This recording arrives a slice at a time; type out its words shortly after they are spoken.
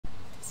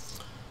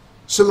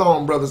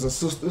Shalom, brothers and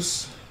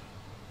sisters.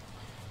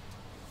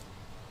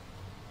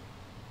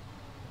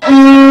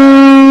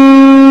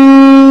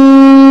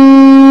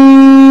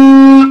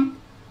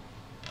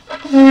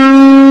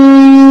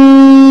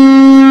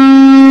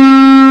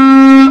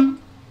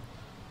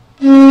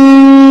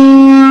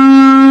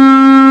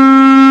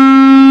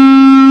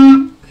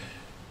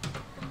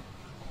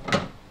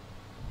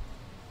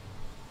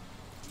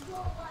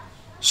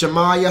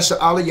 Shema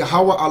Yasha'ala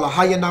Yahweh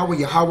Alahayanawa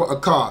Yahweh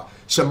Akkad.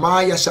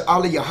 Shema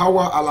Yasha'ala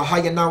Yahweh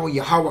Alahayanawa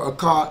Yahweh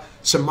Akkad.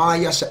 Shema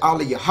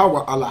Yasha'ala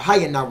Yahweh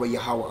Alahayanawa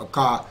Yahweh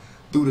Akkad.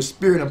 Through the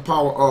spirit and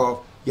power of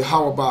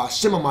Yahweh Ba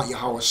Shemamat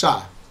Yahweh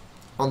Shai.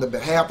 On the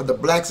behalf of the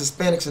blacks,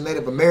 Hispanics, and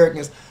Native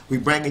Americans, we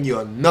bringing you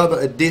another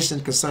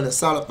edition concerning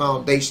Solid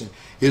Foundation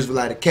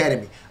Israelite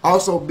Academy.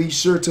 Also, be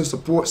sure to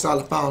support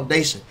Solid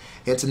Foundation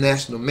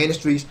International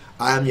Ministries.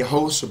 I am your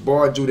host,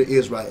 Shabar Judah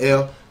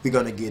Israel. We're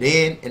going to get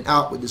in and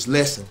out with this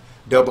lesson.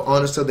 Double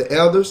honors to the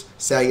elders,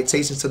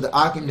 salutations to the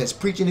Akim that's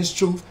preaching his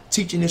truth,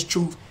 teaching his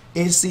truth,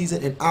 in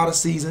season and out of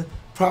season,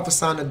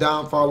 prophesying the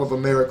downfall of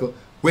America,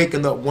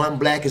 waking up one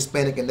black,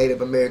 Hispanic, and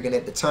Native American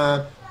at the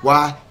time.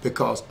 Why?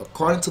 Because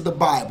according to the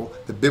Bible,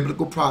 the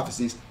biblical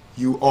prophecies,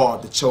 you are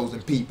the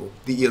chosen people,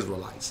 the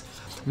Israelites.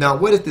 Now,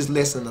 what is this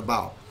lesson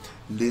about?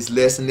 This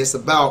lesson is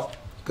about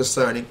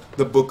concerning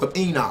the book of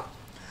Enoch.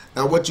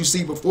 Now, what you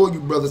see before you,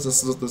 brothers and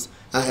sisters,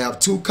 I have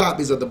two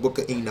copies of the book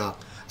of Enoch.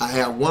 I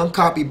have one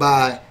copy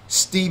by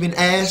Stephen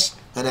Ash,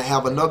 and I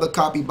have another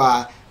copy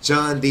by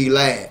John D.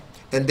 Ladd.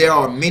 And there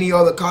are many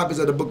other copies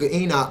of the book of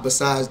Enoch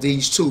besides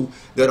these two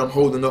that I'm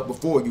holding up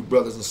before you,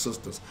 brothers and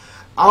sisters.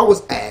 I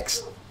was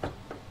asked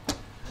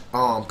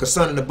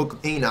concerning the book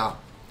of Enoch,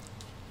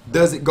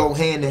 does it go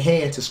hand in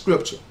hand to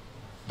scripture?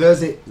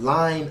 Does it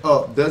line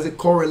up? Does it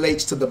correlate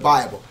to the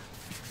Bible?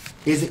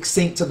 Is it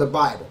synced to the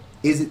Bible?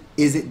 Is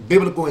it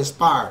biblical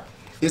inspired?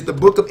 Is the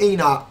book of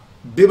Enoch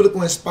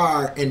biblical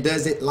inspired, and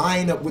does it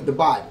line up with the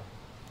Bible?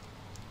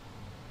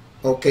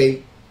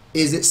 Okay.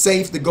 Is it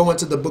safe to go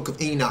into the book of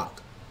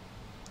Enoch?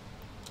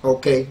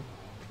 Okay.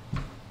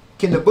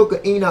 Can the book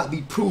of Enoch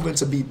be proven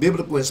to be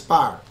biblical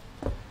inspired?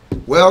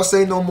 Well,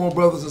 say no more,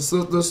 brothers and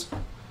sisters.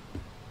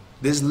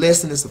 This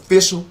lesson is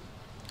official,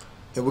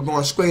 and we're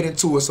going straight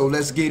into it, so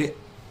let's get it.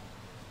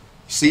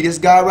 See this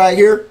guy right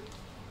here?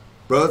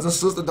 Brothers and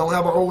sisters, don't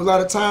have a whole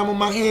lot of time on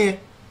my hand,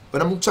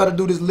 but I'm going to try to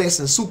do this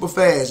lesson super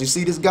fast. You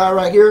see this guy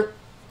right here?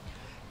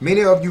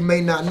 Many of you may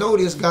not know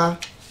this guy,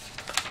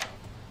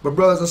 but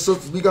brothers and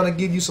sisters, we're going to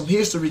give you some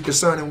history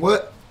concerning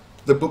what?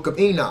 The book of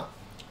Enoch.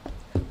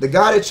 The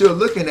guy that you're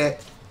looking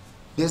at,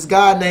 this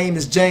guy name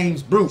is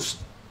James Bruce.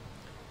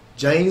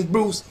 James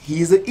Bruce,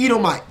 he is an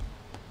Edomite,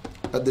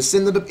 a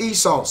descendant of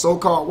Esau,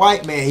 so-called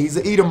white man. He's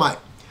an Edomite.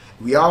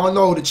 We all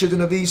know the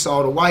children of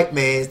Esau, the white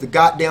man, is the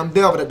goddamn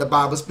devil that the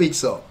Bible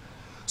speaks of.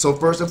 So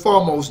first and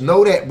foremost,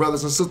 know that,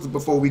 brothers and sisters,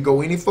 before we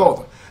go any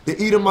further. The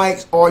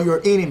Edomites are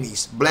your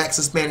enemies, blacks,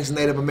 Hispanics, and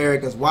Native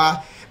Americans.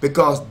 Why?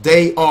 Because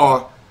they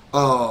are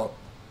the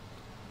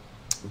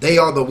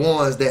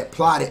ones that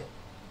plotted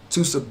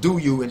to subdue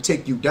you and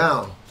take you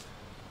down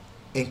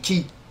and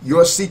keep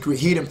your secret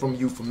hidden from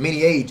you for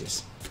many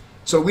ages.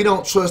 So we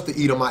don't trust the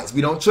Edomites.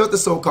 We don't trust the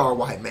so-called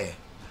white man.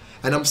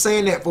 And I'm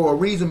saying that for a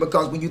reason,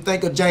 because when you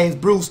think of James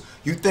Bruce,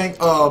 you think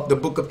of the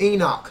book of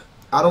Enoch.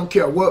 I don't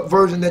care what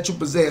version that you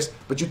possess,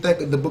 but you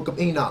think of the book of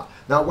Enoch.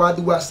 Now, why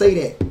do I say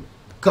that?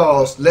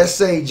 Because let's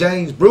say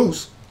James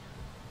Bruce,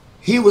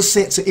 he was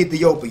sent to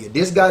Ethiopia.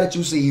 This guy that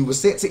you see, he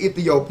was sent to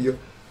Ethiopia.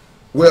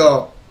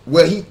 Well,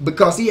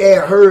 because he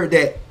had heard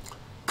that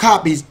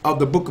copies of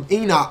the book of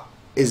Enoch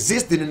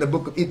existed in the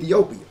book of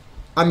Ethiopia.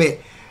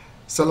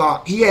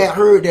 Salah, he had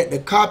heard that the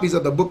copies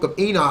of the book of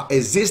Enoch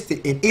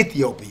existed in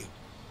Ethiopia.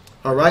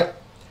 All right.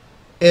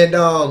 And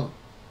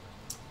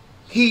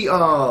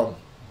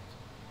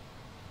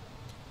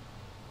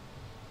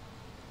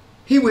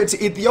he went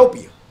to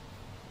Ethiopia.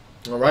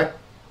 All right.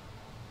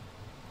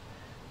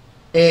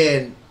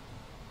 And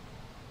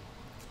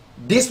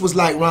this was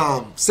like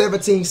around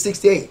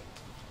 1768.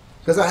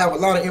 Because I have a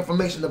lot of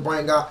information to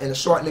bring out in a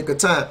short nick of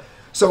time.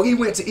 So he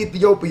went to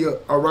Ethiopia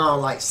around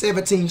like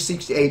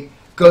 1768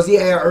 because he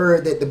had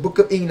heard that the book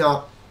of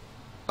Enoch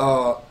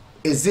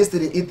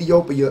existed in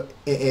Ethiopia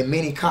in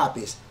many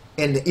copies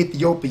in the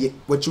Ethiopia,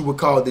 what you would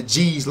call the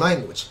G's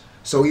language.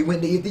 So he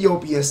went to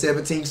Ethiopia in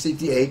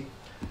 1768,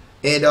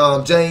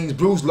 and James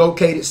Bruce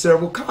located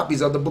several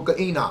copies of the book of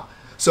Enoch.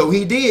 So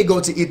he did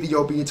go to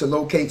Ethiopia to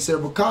locate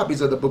several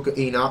copies of the book of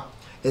Enoch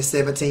in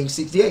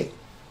 1768.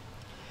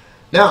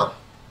 Now,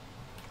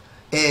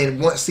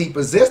 and once he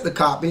possessed the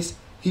copies,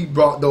 he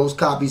brought those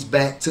copies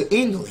back to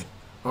England.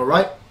 All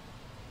right.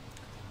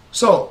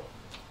 So,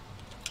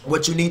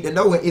 what you need to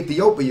know, in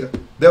Ethiopia,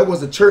 there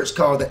was a church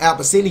called the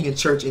Abyssinian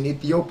Church in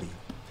Ethiopia.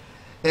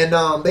 And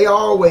they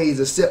always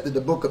accepted the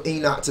book of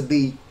Enoch to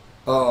be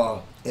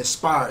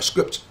inspired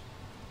scripture.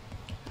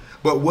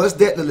 But was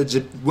that the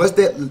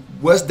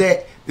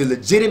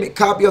legitimate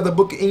copy of the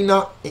book of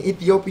Enoch in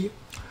Ethiopia?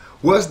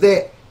 Was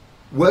that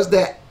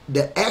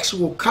the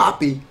actual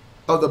copy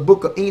of the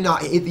book of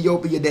Enoch in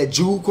Ethiopia that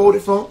Jude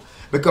quoted from?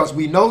 Because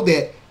we know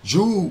that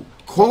Jude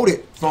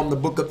quoted from the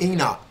book of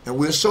Enoch, and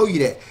we'll show you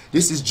that.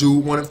 This is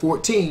Jude 1 and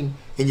 14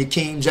 in your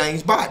King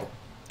James Bible.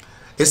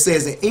 It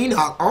says, "And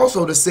Enoch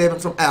also the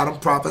seventh from Adam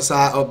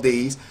prophesied of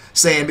these,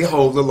 saying,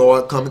 Behold, the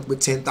Lord cometh with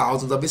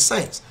 10,000s of his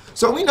saints."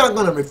 So we're not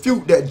going to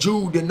refute that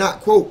Jude did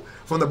not quote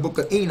from the book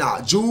of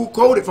Enoch. Jude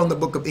quoted from the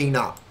book of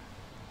Enoch.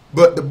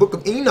 But the book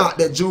of Enoch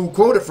that Jude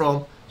quoted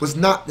from was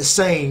not the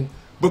same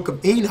book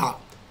of Enoch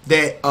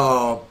that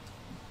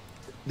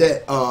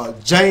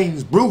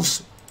James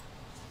Bruce.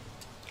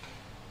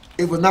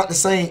 It was not the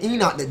same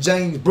Enoch that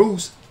James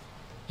Bruce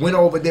went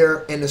over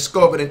there and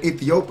discovered in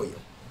Ethiopia.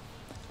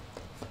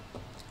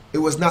 It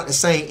was not the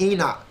same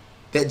Enoch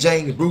that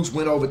James Bruce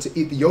went over to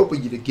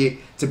Ethiopia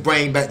to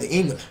bring back to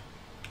England.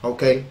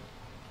 Okay.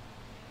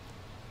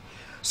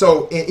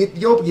 So in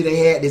Ethiopia they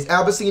had this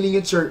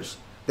Abyssinian church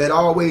that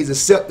always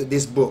accepted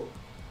this book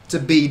to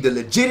be the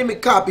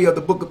legitimate copy of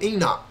the book of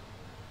Enoch.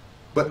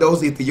 But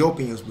those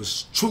Ethiopians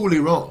was truly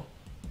wrong.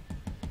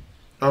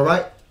 All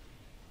right.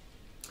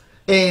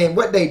 And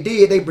what they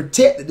did, they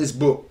protected this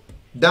book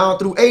down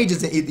through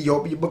ages in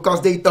Ethiopia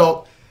because they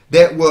thought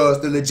that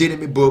was the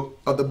legitimate book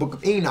of the book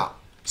of Enoch.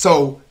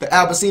 So the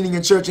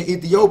Abyssinian church in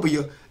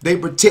Ethiopia, they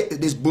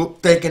protected this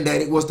book thinking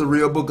that it was the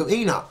real book of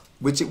Enoch,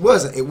 which it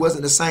wasn't. It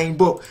wasn't the same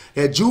book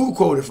that Jude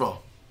quoted from.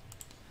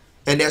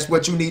 And that's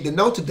what you need to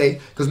know today,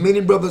 because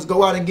many brothers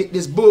go out and get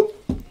this book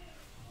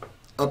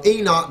of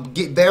Enoch,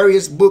 get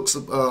various books,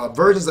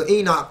 versions of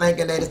Enoch,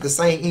 thinking that it's the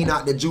same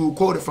Enoch that Jude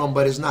quoted from,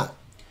 but it's not.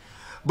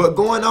 But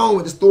going on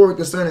with the story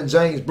concerning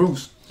James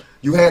Bruce,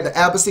 you had the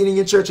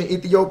Abyssinian church in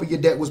Ethiopia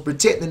that was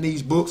protecting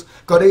these books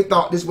because they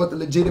thought this was the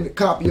legitimate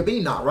copy of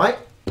Enoch, right?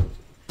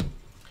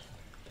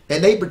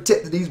 And they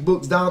protected these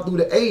books down through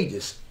the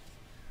ages.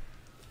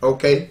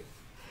 Okay?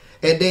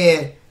 And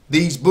then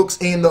these books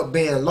end up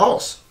being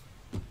lost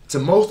to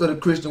most of the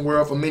Christian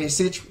world for many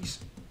centuries.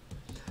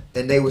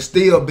 And they were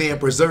still being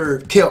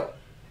preserved, kept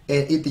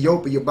in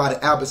Ethiopia by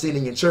the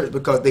Abyssinian church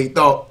because they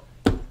thought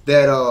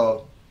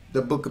that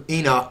the book of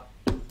Enoch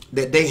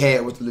that they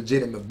had was the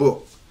legitimate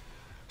book.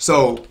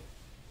 So,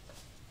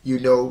 you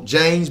know,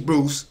 James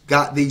Bruce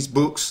got these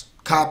books,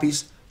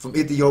 copies from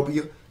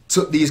Ethiopia,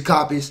 took these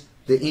copies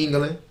to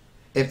England,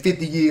 and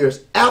 50 years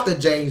after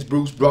James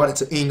Bruce brought it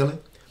to England,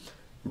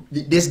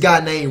 this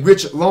guy named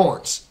Richard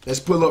Lawrence, let's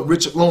pull up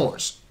Richard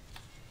Lawrence.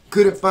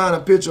 Couldn't find a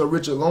picture of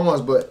Richard Lawrence,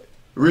 but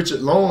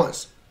Richard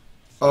Lawrence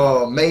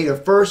made a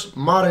first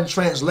modern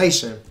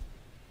translation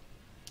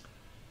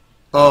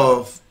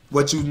of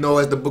what you know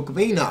as the book of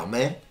Enoch,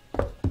 man.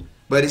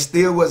 But it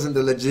still wasn't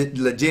the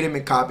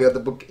legitimate copy of the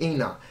book of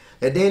Enoch.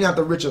 And then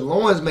after Richard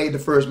Lawrence made the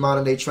first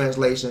modern day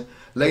translation,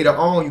 later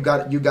on you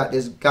got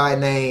this guy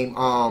named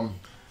by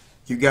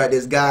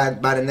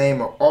the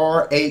name of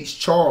R.H.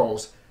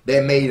 Charles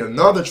that made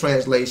another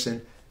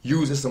translation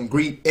using some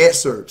Greek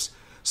excerpts.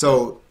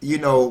 So, you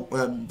know,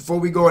 before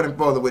we go any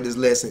further with this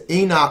lesson,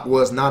 Enoch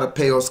was not a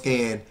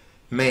pale-skinned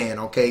man,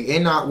 okay?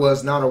 Enoch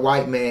was not a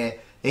white man.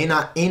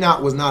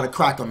 Enoch was not a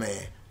cracker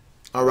man,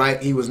 all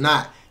right? He was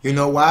not. You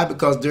know why?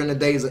 Because during the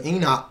days of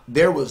Enoch,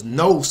 there was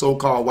no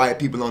so-called white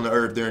people on the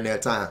earth during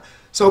that time.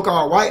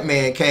 So-called white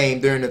man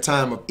came during the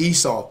time of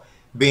Esau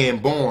being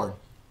born.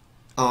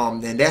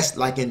 And that's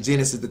like in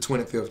Genesis, the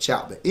 25th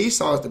chapter.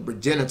 Esau is the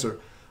progenitor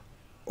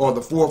or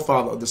the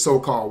forefather of the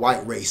so-called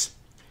white race.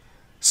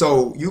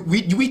 So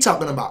we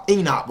talking about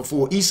Enoch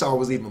before Esau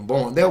was even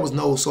born. There was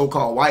no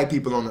so-called white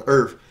people on the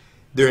earth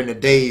during the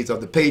days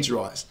of the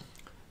patriarchs.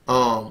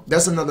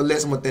 That's another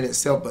lesson within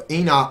itself. But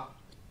Enoch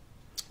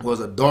was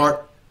a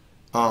dark,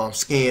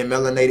 skinned,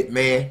 melanated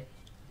man.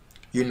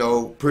 You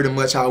know, pretty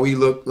much how we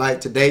look like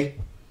today.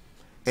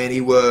 And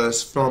he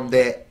was from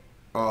that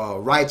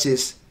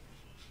righteous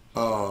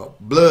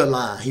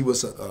bloodline. He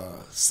was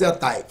a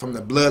Sethite from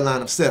the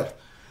bloodline of Seth.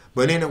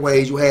 But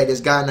anyways, you had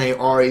this guy named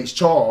R.H.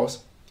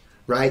 Charles,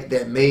 right,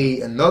 that made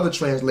another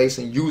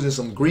translation using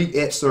some Greek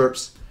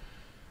excerpts.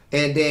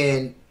 And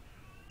then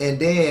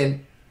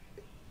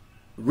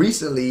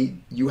recently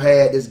you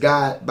had this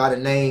guy by the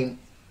name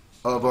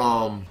of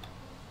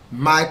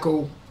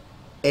Michael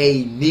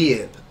A.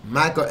 Nib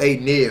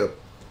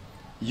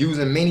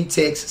using many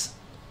texts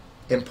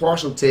and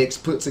partial texts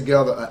put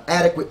together an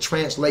adequate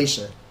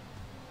translation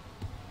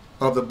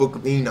of the book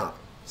of Enoch.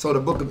 So the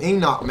book of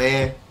Enoch,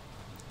 man,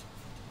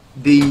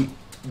 the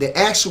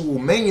actual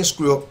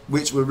manuscript,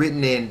 which was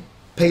written in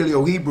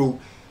Paleo Hebrew,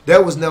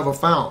 that was never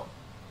found.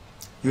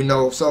 You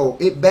know, so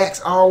it backs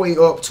all the way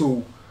up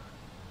to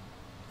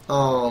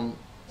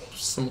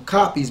some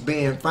copies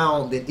being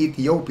found in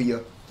Ethiopia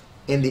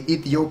in the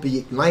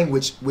Ethiopic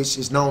language, which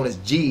is known as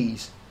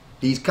G's.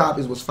 These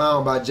copies was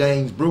found by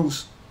James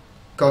Bruce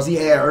because he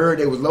had heard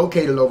they was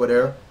located over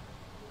there.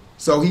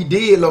 So he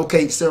did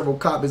locate several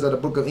copies of the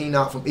book of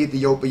Enoch from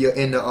Ethiopia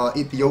in the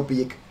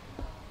Ethiopic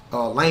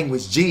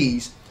language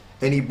G's.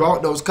 And he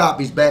brought those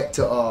copies back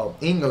to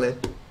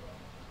England,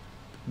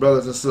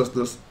 brothers and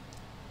sisters.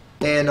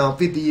 And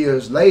 50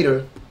 years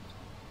later,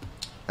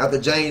 after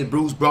James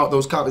Bruce brought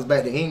those copies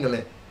back to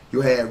England,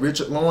 you had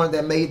Richard Lawrence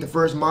that made the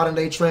first modern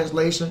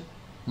translation.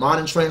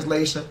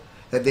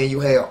 And then you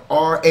have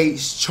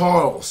R.H.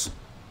 Charles,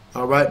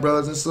 all right,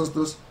 brothers and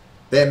sisters,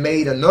 that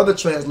made another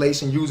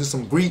translation using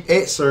some Greek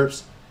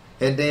excerpts.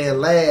 And then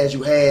last,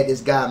 you had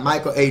this guy,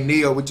 Michael A.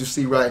 Neal, which you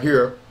see right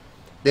here,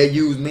 that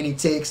used many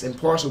texts and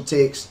partial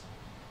texts,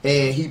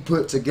 and he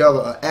put together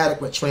an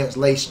adequate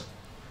translation,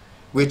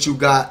 which you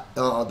got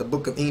the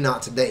Book of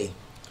Enoch today.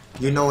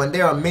 You know, and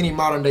there are many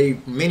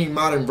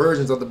modern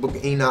versions of the Book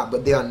of Enoch,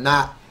 but they are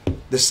not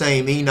the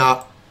same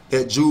Enoch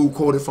that Jude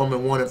quoted from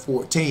in 1 and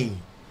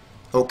 14.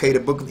 Okay, the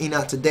Book of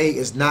Enoch today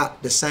is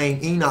not the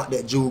same Enoch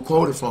that Jude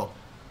quoted from.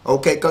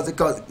 Okay,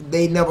 because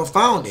they never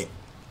found it.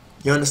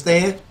 You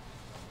understand?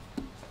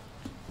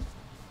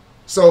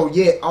 So,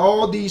 yeah,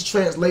 all these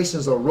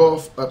translations are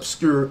rough,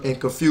 obscure, and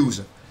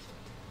confusing.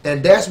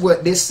 And that's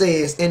what this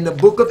says in the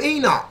Book of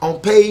Enoch on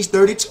page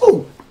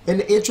 32 in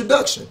the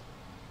introduction.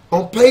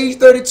 On page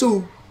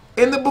 32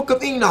 in the Book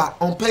of Enoch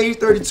on page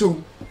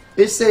 32,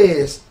 it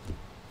says,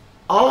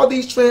 all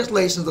these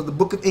translations of the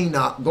Book of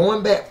Enoch,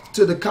 going back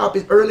to the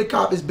copies, early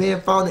copies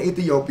being found in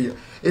Ethiopia,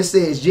 it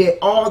says, yet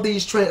all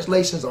these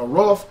translations are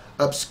rough,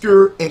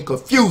 obscure, and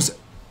confusing.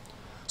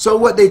 So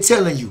what they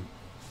telling you?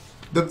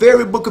 The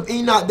very Book of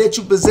Enoch that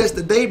you possess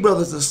today,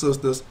 brothers and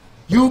sisters,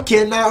 you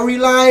cannot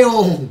rely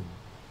on.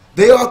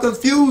 They are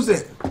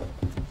confusing.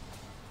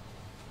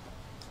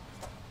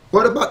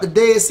 What about the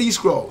Dead Sea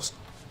Scrolls?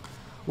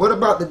 What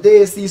about the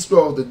Dead Sea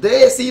Scrolls? The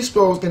Dead Sea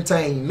Scrolls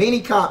contain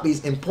many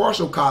copies and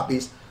partial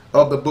copies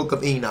of the Book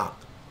of Enoch.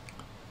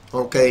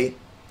 Okay,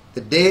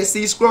 the Dead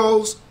Sea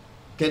Scrolls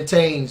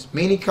contains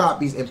many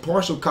copies and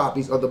partial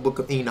copies of the Book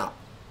of Enoch.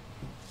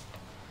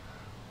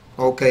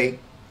 Okay,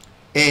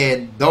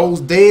 and those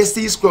Dead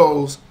Sea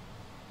Scrolls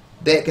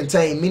that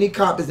contain many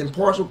copies and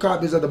partial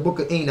copies of the Book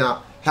of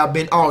Enoch have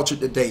been altered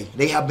today.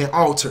 They have been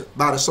altered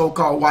by the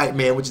so-called white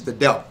man, which is the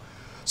devil.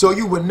 So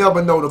you will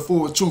never know the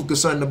full truth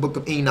concerning the Book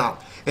of Enoch.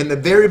 And the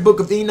very Book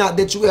of Enoch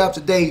that you have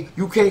today,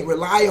 you can't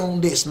rely on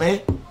this,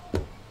 man.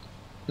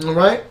 All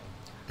right?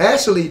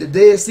 Actually, the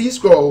Dead Sea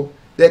Scroll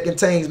that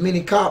contains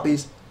many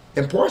copies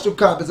and partial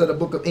copies of the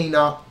Book of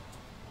Enoch,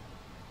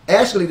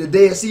 actually the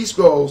Dead Sea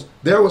Scrolls,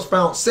 there was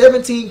found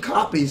 17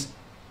 copies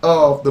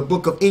of the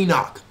Book of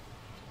Enoch.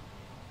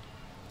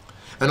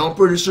 And I'm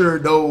pretty sure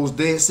those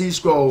Dead Sea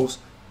Scrolls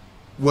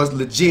was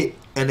legit,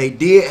 and they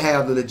did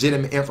have the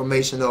legitimate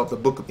information of the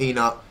Book of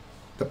Enoch,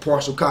 the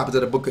partial copies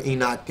of the Book of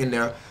Enoch in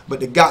there. But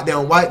the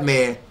goddamn white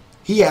man,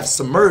 he has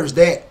submerged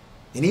that,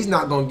 and he's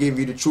not going to give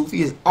you the truth.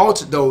 He has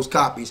altered those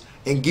copies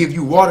and give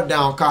you watered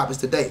down copies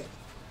today.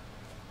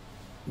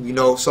 You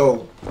know,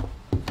 so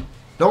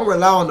don't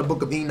rely on the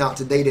Book of Enoch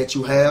today that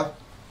you have,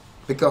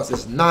 because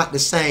it's not the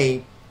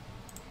same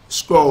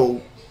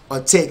scroll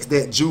or text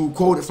that Jude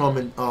quoted from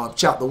in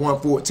chapter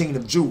 114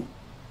 of Jude.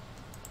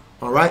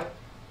 All right,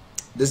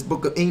 this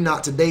Book of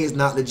Enoch today is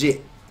not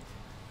legit.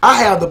 I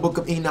have the Book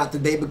of Enoch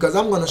today because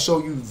I'm going to show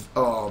you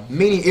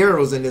many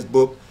errors in this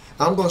book.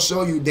 I'm going to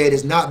show you that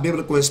it's not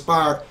biblical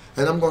inspired,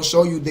 and I'm going to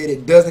show you that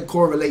it doesn't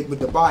correlate with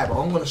the Bible.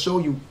 I'm going to show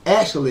you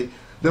actually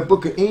the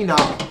Book of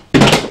Enoch.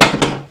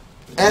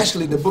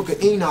 Actually, the Book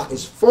of Enoch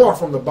is far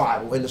from the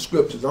Bible and the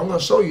scriptures. I'm going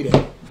to show you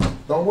that.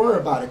 Don't worry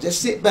about it.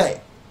 Just sit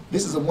back.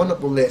 This is a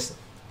wonderful lesson.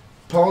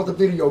 Pause the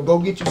video. Go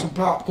get you some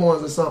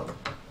popcorns or something.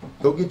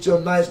 Go get you a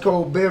nice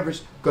cold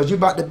beverage, because you're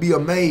about to be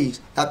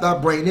amazed after I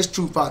bring this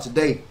truth out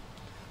today.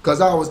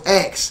 Because I was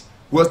asked,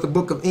 was the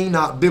Book of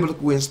Enoch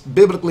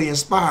biblically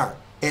inspired?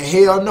 And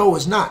hell no,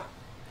 it's not.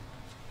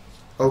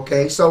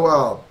 Okay,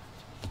 so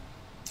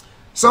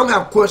some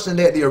have questioned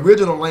that the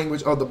original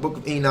language of the Book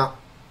of Enoch.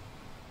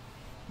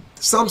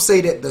 Some say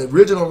that the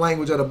original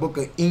language of the Book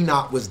of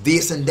Enoch was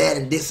this and that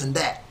and this and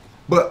that.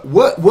 But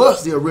what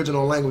was the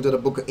original language of the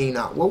Book of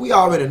Enoch? Well, we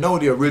already know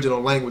the original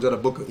language of the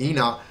Book of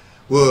Enoch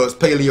was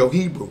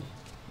Paleo-Hebrew,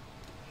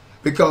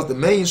 because the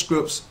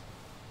manuscripts,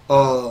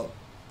 you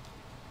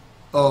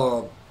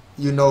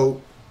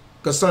know,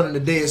 concerning the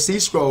Dead Sea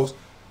Scrolls,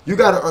 you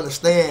got to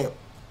understand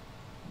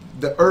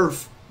the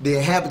earth, the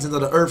inhabitants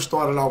of the earth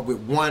started off with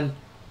one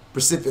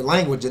specific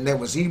language, and that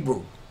was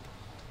Hebrew.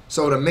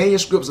 So the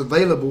manuscripts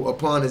available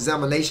upon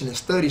examination and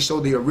study show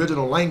the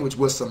original language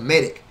was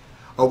Semitic,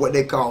 or what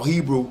they call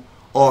Hebrew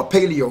or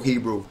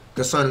Paleo-Hebrew,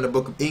 concerning the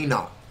Book of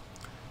Enoch.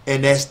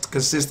 And that's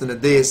consisting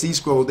of the Dead Sea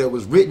Scroll that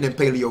was written in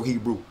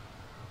Paleo-Hebrew.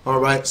 All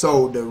right,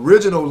 so the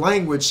original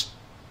language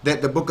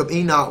that the Book of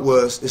Enoch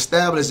was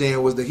established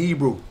in was the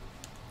Hebrew.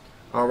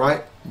 All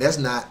right, that's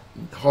not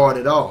hard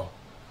at all.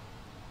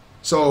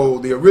 So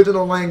the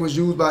original language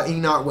used by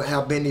Enoch would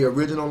have been the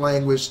original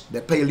language, the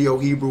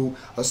Paleo-Hebrew,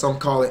 or some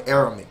call it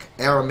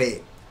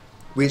Aramaic,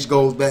 which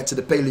goes back to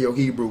the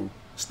Paleo-Hebrew.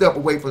 Step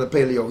away from the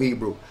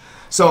Paleo-Hebrew.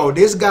 So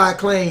this guy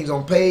claims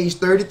on page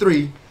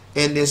 33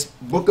 in this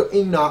Book of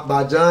Enoch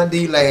by John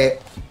D. Ladd,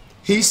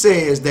 he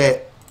says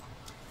that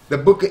the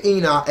Book of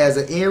Enoch, as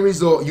an end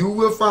result, you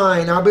will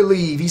find, I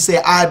believe, he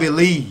said, I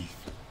believe,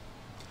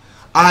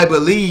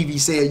 he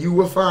said, you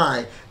will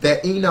find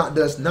that Enoch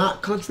does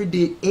not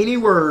contradict any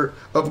word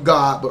of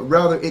God, but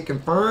rather it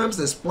confirms,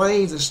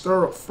 explains, and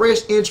stirs up fresh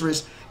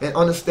interest in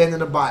understanding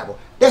the Bible.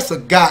 That's a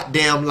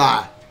goddamn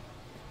lie.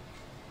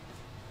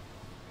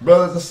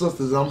 Brothers and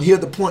sisters, I'm here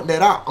to point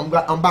that out.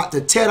 I'm about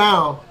to tear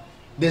down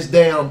this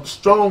damn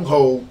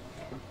stronghold.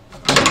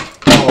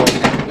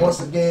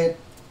 Once again,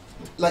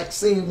 like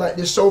seems like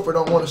this chauffeur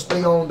don't want to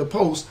stay on the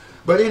post.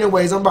 But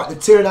anyways, I'm about to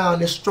tear down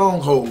this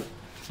stronghold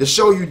to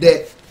show you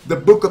that the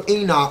book of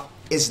Enoch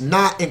is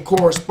not in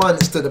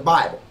correspondence to the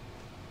Bible.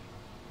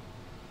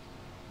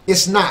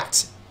 It's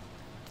not.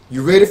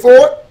 You ready for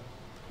it?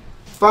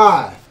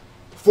 5,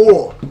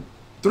 4,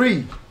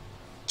 3,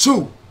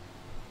 2,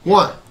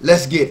 1.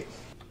 Let's get it.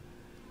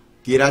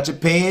 Get out your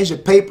pens, your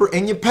paper,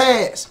 and your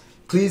pads.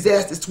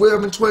 Ecclesiastes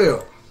 12 and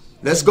 12.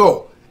 Let's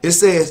go. It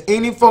says,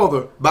 any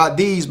further by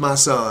these, my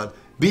son,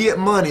 be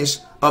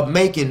admonished of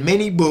making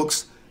many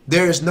books.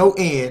 There is no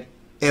end,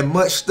 and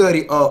much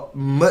study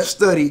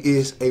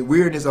is a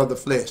weariness of the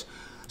flesh.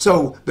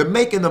 So the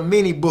making of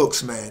many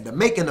books, man, the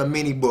making of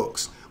many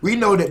books. We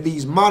know that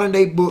these modern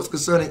day books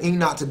concerning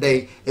Enoch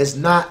today is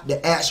not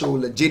the actual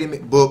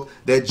legitimate book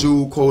that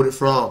Jude quoted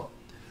from.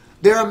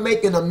 They are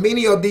making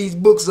many of these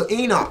books of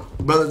Enoch,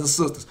 brothers and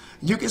sisters.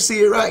 You can see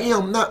it right here.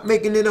 I'm not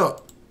making it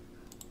up.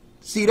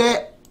 See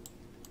that?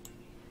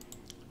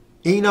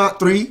 Enoch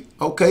 3.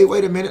 Okay,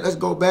 wait a minute. Let's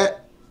go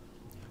back.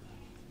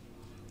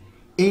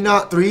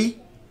 Enoch 3.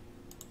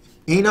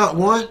 Enoch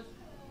 1.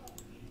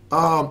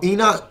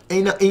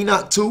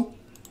 Enoch 2.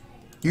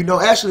 You know,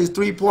 actually it's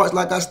 3 parts,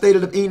 like I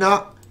stated, of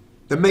Enoch.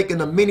 They're making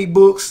the many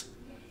books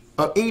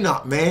of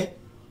Enoch, man.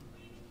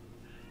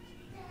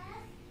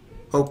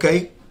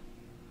 Okay.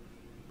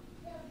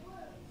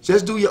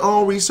 Just do your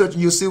own research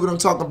and you'll see what I'm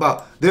talking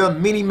about. There are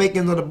many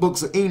makings of the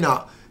books of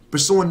Enoch,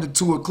 pursuant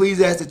to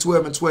Ecclesiastes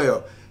 12 and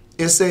 12.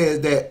 It says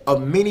that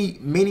of many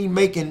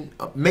making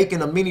of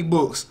many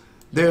books,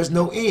 there's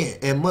no end,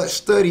 and much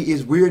study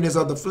is weariness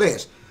of the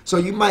flesh. So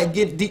you might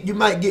get deep, you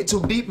might get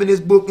too deep in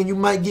this book, and you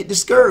might get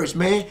discouraged,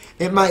 man.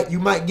 You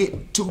might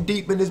get too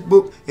deep in this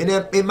book, and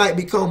it might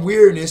become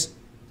weariness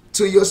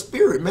to your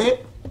spirit, man.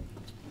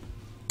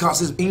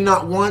 Because it's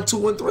Enoch 1,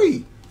 2, and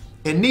 3.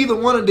 And neither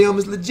one of them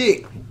is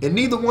legit. And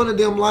neither one of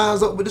them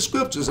lines up with the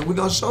scriptures. And we're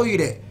going to show you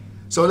that.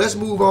 So let's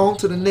move on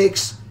to the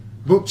next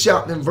book,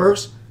 chapter, and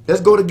verse. Let's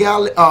go to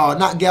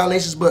not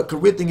Galatians, but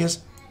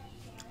Corinthians.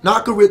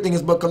 Not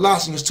Corinthians, but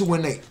Colossians 2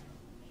 and 8.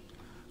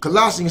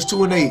 Colossians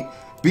 2 and 8.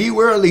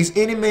 Beware lest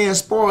any man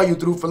spoil you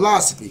through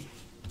philosophy.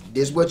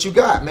 This is what you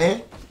got,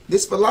 man.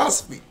 This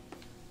philosophy.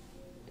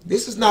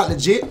 This is not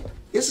legit.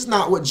 This is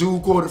not what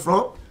Jude quoted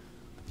from.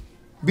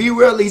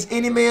 Beware lest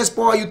any man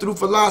spoil you through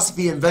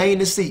philosophy and vain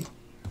deceit.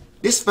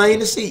 This vain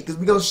deceit, because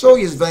we're going to show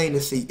you it's vain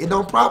deceit. It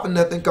don't profit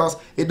nothing because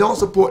it don't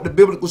support the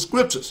biblical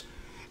scriptures.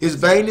 It's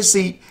vain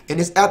deceit, and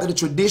it's after the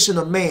tradition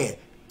of man,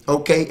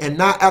 okay, and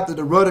not after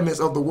the rudiments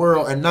of the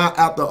world, and not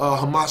after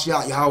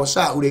Hamashiach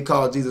Yahushua, who they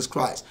call Jesus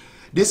Christ.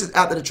 This is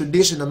after the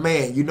tradition of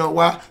man. You know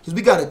why? Because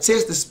we got to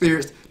test the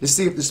spirits to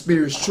see if the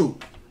spirit is true,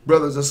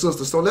 brothers and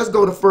sisters. So let's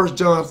go to 1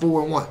 John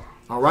 4 and 1,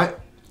 all right?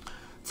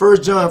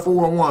 1 John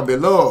 4 and 1,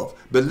 beloved,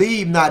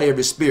 believe not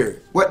every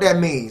spirit. What that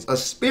means, a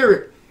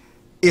spirit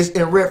is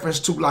in reference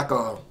to like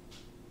a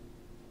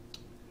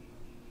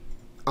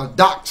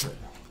doctrine.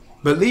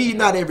 Believe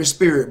not every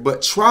spirit,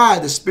 but try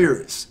the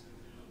spirits,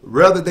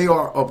 whether they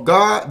are of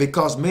God,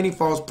 because many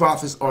false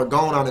prophets are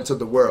gone out into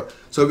the world.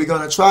 So we're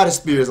going to try the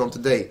spirits on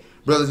today,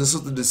 brothers and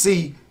sisters, to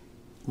see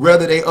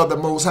whether they are the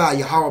Most High,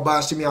 Yahweh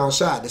Ba'Shem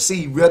Yahushua, to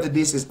see whether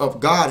this is of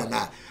God or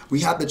not. We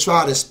have to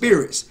try the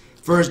spirits.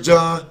 1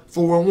 John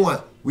 4 and 1.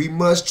 We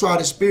must try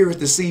the spirits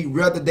to see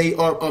whether they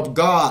are of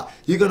God.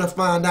 You're going to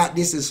find out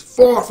this is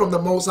far from the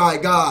Most High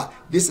God.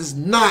 This is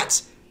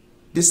not,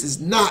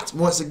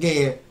 once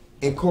again,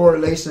 in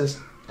correlations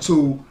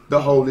to the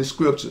Holy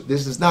Scripture.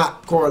 This is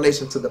not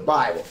correlation to the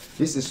Bible.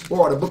 This is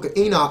far. The book of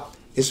Enoch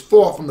is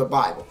far from the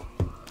Bible.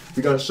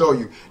 We're going to show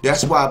you.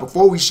 That's why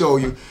before we show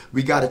you,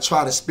 we got to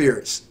try the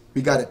spirits.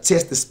 We got to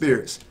test the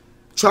spirits.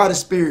 Try the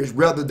spirits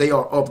whether they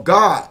are of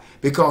God.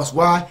 Because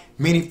why?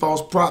 Many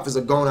false prophets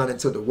are going out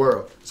into the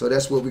world. So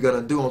that's what we're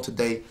going to do on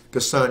today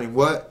concerning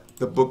what?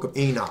 The book of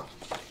Enoch.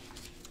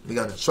 We're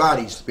going to try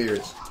these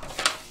spirits.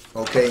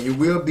 Okay, you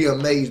will be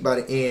amazed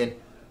by the end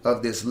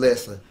of this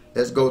lesson.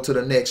 Let's go to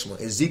the next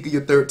one.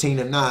 Ezekiel 13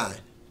 and 9.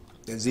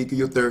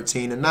 Ezekiel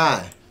 13 and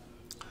 9.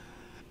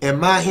 And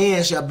my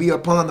hand shall be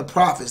upon the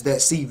prophets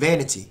that see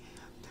vanity,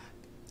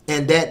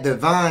 and that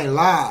divine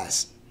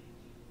lies,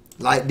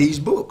 like these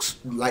books,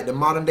 like the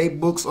modern day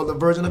books of the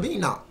Virgin of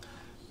Enoch.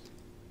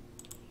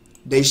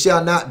 They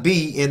shall not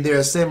be in their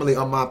assembly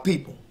of my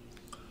people.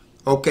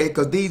 Okay,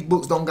 because these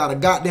books don't got a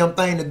goddamn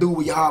thing to do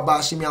with Yahweh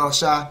Ba'Shem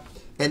Yahushua,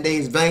 and they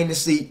is vain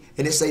deceit,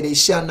 and they say they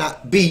shall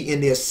not be in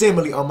the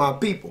assembly of my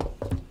people.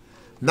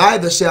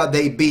 Neither shall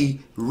they be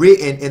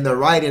written in the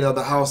writing of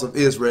the house of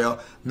Israel.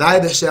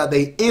 Neither shall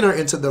they enter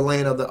into the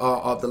land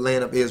of the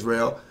land of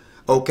Israel.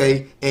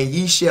 Okay, and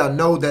ye shall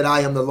know that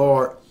I am the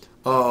Lord.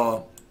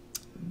 I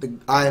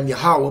am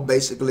Yahweh,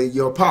 basically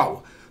your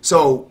power.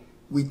 So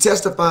we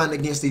testifying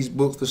against these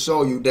books to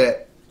show you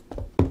that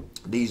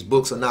these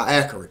books are not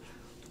accurate.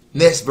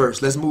 Next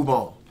verse. Let's move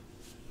on.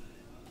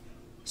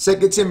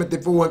 2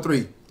 Timothy 4 and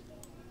 3.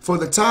 For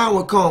the time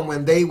will come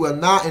when they will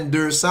not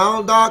endure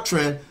sound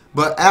doctrine,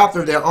 but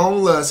after their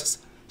own lusts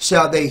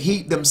shall they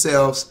heap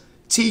themselves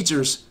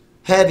teachers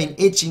having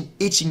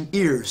itching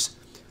ears.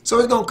 So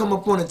it's going to come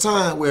upon a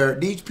time where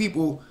these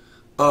people,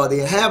 the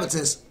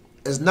inhabitants,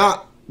 is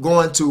not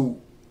going to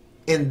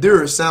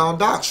endure sound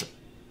doctrine.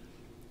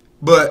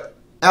 But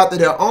after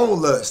their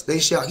own lust, they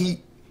shall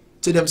heap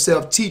to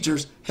themselves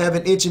teachers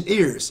having itching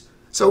ears.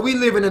 So we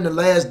living in the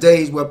last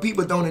days where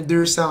people don't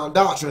endure sound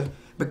doctrine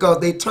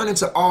because they turn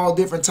into all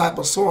different type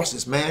of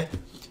sources, man.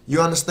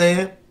 You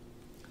understand?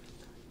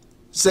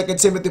 2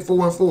 Timothy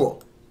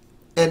 4:4.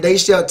 And they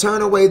shall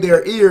turn away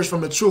their ears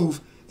from the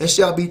truth and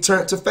shall be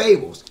turned to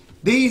fables.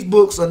 These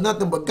books are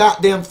nothing but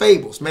goddamn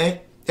fables, man,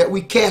 that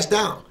we cast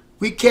down.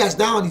 We cast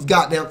down these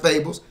goddamn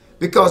fables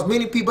because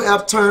many people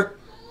have turned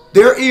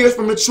their ears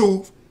from the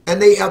truth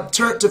and they have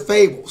turned to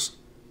fables.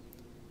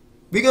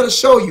 We're going to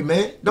show you,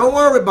 man. Don't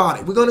worry about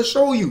it. We're going to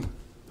show you.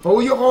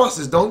 Hold your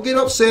horses. Don't get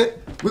upset.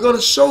 We're going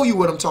to show you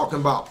what I'm talking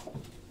about.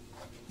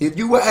 If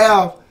you will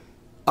have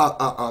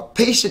a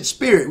patient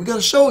spirit, we're going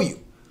to show you.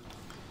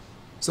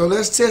 So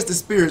let's test the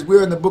spirits.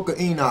 We're in the book of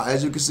Enoch.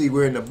 As you can see,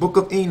 we're in the book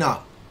of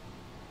Enoch.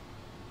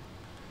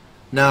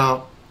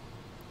 Now,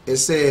 it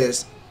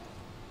says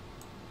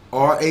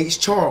R.H.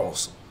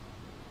 Charles.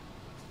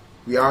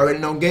 We already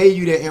done gave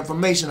you that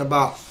information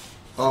about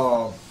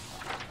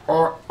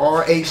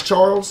R.H.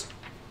 Charles.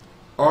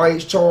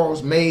 R.H.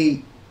 Charles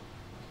made,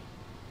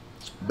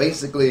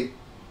 basically,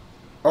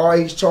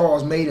 R.H.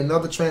 Charles made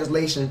another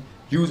translation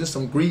using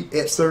some Greek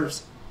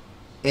excerpts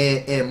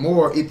and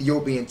more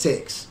Ethiopian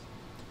texts.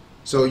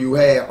 So you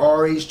had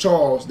R.H.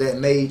 Charles that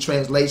made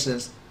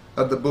translations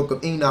of the book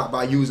of Enoch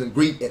by using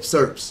Greek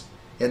excerpts.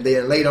 And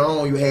then later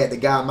on you had the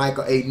guy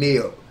Michael A.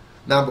 Neal.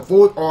 Now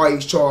before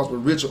R.H. Charles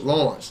was Richard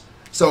Lawrence.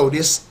 So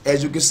this,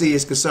 as you can see,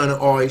 is concerning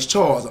R.H.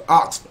 Charles of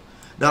Oxford.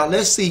 Now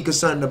let's see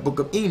concerning the book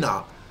of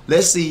Enoch.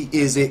 Let's see,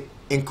 is it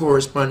in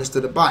correspondence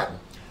to the Bible?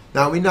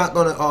 Now we're not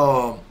going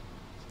to,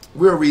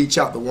 we'll read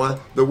chapter 1.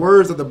 The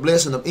words of the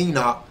blessing of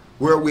Enoch,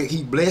 wherewith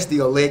he blessed the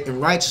elect in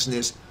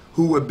righteousness,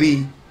 who would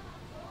be,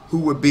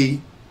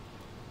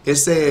 it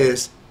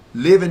says,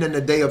 living in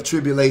the day of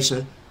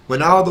tribulation,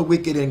 when all the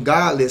wicked and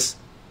godless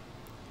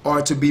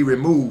are to be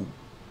removed.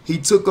 He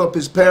took up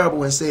his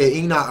parable and said,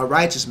 Enoch, a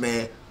righteous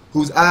man,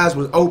 whose eyes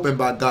was opened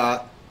by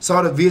God,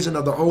 saw the vision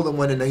of the Holy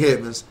One in the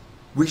heavens,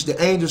 which the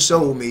angel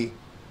showed me.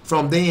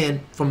 From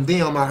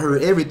them I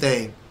heard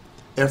everything,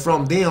 and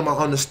from them I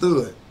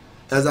understood,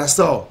 as I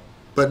saw,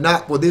 but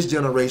not for this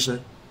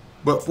generation,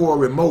 but for a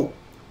remote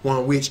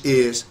one which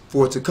is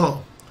for to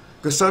come.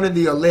 Concerning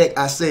the elect,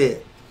 I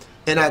said,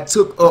 and I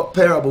took up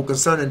parable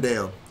concerning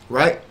them.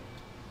 Right?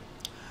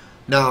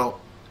 Now,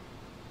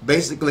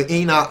 basically,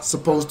 Enoch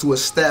supposed to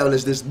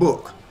establish this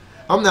book.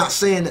 I'm not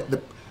saying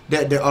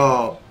that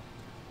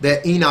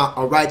Enoch,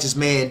 a righteous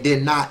man,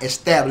 did not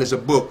establish a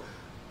book.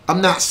 I'm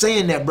not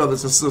saying that,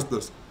 brothers and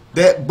sisters.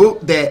 That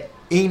book that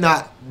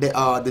Enoch,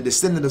 the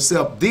descendant of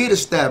Seth, did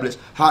establish,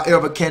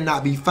 however,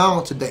 cannot be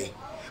found today.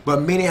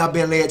 But many have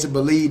been led to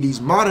believe these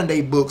modern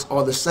day books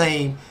are the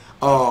same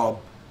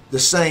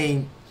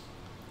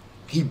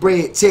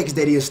Hebraic text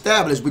that he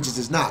established, which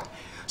is not.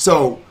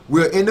 So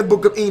we're in the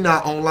book of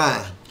Enoch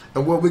online.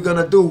 And what we're going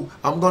to do,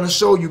 I'm going to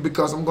show you,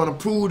 because I'm going to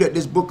prove that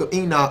this book of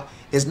Enoch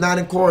is not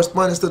in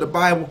correspondence to the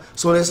Bible.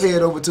 So let's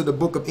head over to the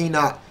book of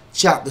Enoch,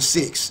 chapter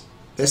 6.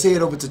 Let's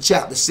head over to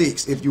chapter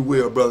 6, if you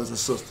will, brothers and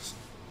sisters.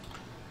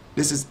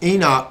 This is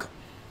Enoch,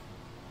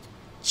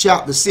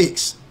 chapter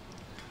 6.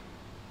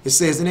 It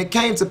says, and it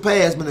came to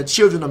pass when the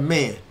children of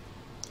man,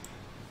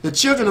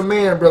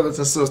 brothers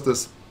and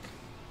sisters,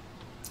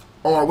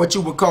 are what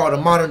you would call the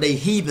modern day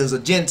heathens or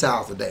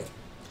Gentiles today.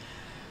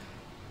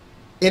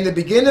 In the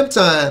beginning of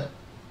time,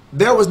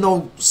 there was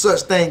no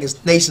such thing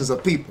as nations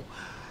of people.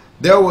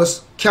 There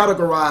was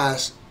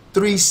categorized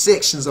 3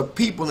 sections of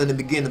people in the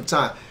beginning of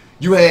time.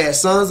 You had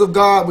sons of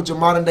God, which are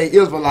modern day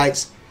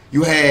Israelites.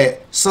 You had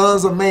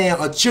sons of man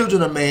or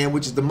children of man,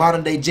 which is the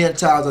modern day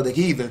Gentiles or the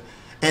heathen.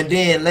 And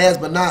then last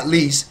but not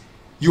least,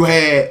 you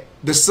had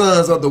the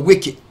sons of the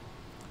wicked.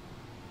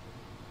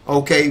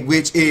 Okay,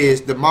 which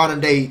is the modern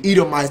day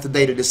Edomites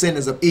today, the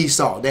descendants of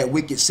Esau, that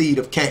wicked seed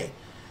of Cain.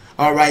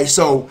 All right,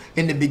 so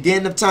in the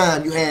beginning of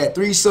time, you had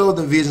 3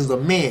 subdivisions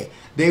of men.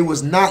 They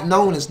was not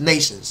known as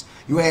nations.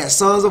 You had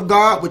sons of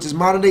God, which is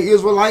modern day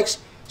Israelites,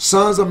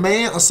 sons of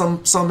man, or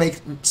some may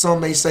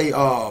say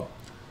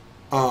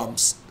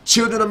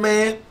children of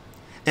man,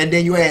 and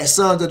then you had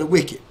sons of the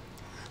wicked.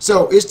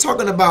 So it's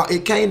talking about,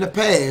 it came to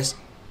pass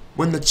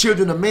when the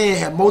children of man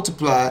had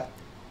multiplied,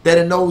 that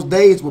in those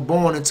days were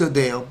born unto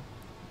them.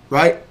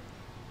 Right?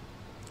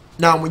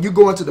 Now, when you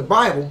go into the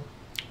Bible,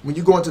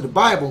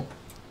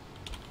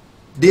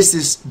 this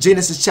is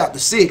Genesis chapter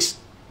 6.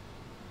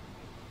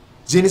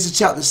 Genesis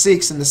chapter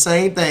 6, and the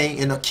same thing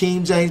in the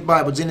King James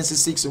Bible,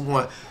 Genesis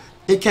 6:1.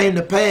 It came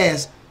to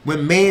pass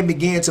when man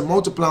began to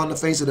multiply on the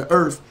face of the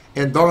earth,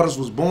 and daughters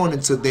was born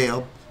unto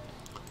them,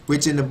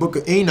 which in the book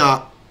of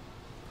Enoch,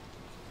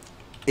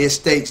 it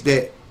states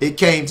that it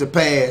came to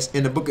pass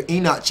in the book of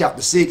Enoch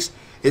chapter 6,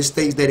 it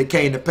states that it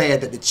came to pass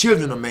that the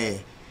children of man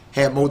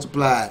had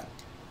multiplied,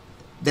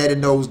 that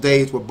in those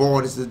days were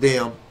born unto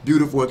them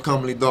beautiful and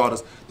comely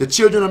daughters. The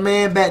children of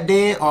man back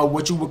then, or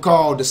what you would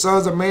call the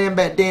sons of man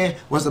back then,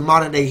 was the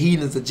modern day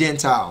heathens, the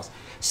Gentiles.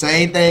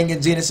 Same thing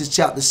in Genesis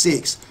chapter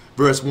 6,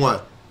 verse 1.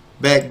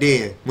 Back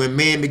then, when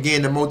men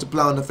began to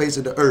multiply on the face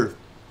of the earth.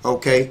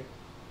 Okay?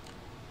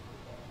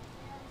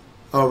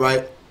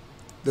 Alright.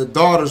 The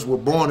daughters were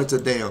born unto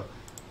them.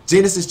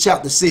 Genesis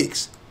chapter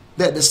 6.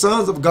 That the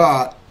sons of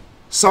God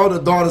saw the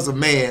daughters of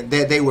man,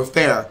 that they were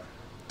fair,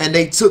 and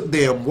they took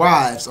them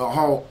wives of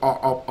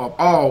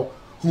all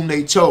whom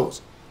they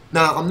chose.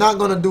 Now, I'm not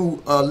going to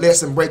do a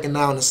lesson breaking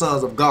down the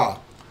sons of God,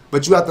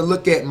 but you have to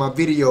look at my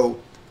video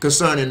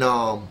concerning,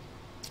 I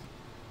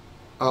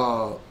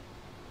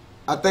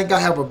think I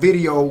have a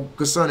video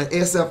concerning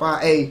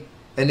S.F.I.A,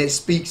 and it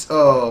speaks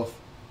of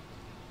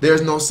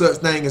there's no such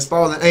thing as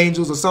fallen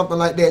angels or something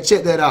like that.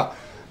 Check that out.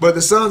 But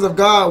the sons of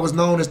God was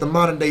known as the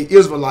modern day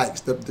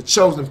Israelites, the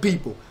chosen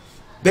people.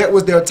 That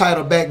was their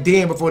title back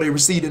then before they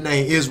received the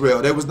name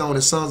Israel. They was known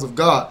as sons of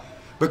God.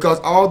 Because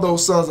all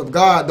those sons of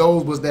God,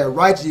 those was that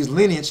righteous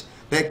lineage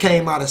that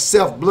came out of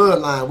Seth's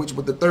bloodline, which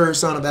was the third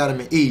son of Adam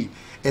and Eve.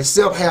 And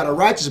Seth had a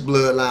righteous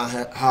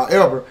bloodline.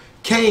 However,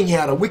 Cain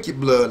had a wicked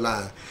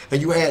bloodline.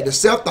 And you had the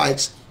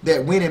Sethites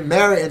that went and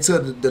married into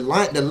the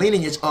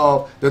lineage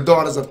of the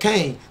daughters of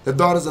Cain. The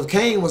daughters of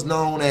Cain was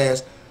known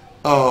as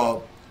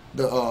the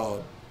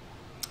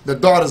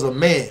daughters of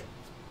man.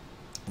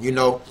 You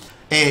know.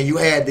 And you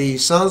had the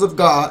sons of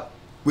God,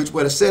 which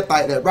were the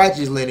Sethite, that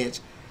righteous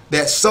lineage,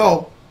 that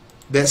saw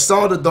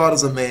the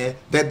daughters of man,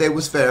 that they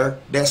was fair,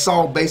 that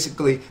saw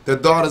basically the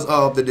daughters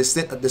of the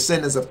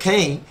descendants of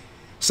Cain,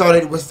 saw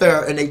that it was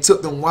fair, and they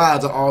took them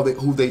wives of all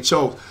who they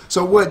chose.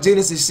 So what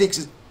Genesis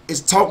 6 is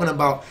talking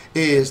about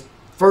is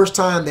first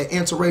time that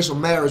interracial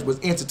marriage was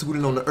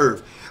instituted on the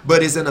earth.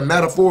 But it's in a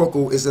metaphorical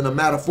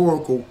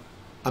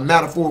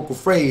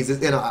phrase,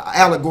 it's in an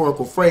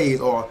allegorical phrase,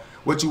 or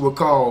what you would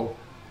call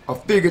a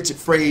figurative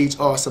phrase,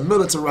 or some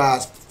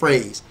militarized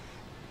phrase.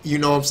 You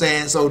know what I'm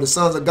saying? So the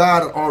sons of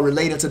God are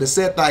related to the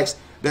Sethites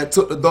that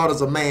took the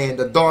daughters of man,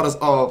 the daughters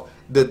of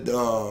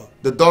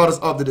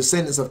the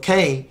descendants of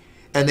Cain,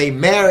 and they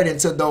married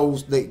into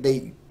those.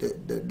 They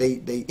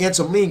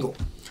intermingled.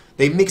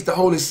 They mixed the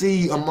holy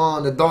seed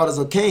among the daughters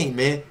of Cain,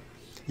 man.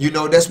 You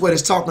know, that's what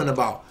it's talking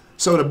about.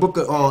 So the book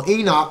of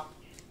Enoch,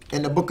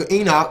 in the book of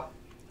Enoch,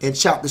 in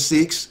chapter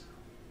 6,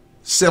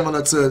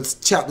 similar to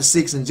chapter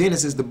 6 in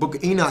Genesis, the book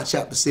of Enoch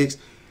chapter 6,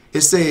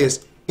 it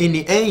says, in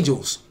the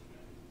angels,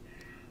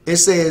 it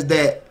says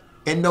that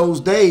in those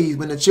days,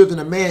 when the children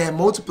of man had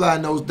multiplied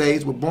in those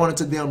days, were born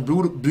unto them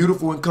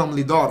beautiful and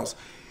comely daughters.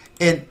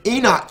 In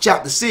Enoch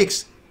chapter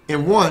 6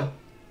 and 1,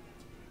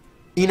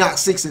 Enoch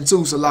 6 and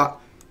 2, Salah,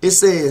 it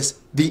says,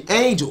 the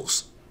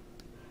angels,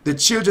 the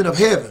children of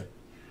heaven,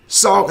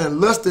 saw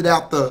and lusted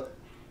after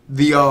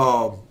the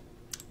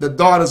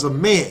daughters of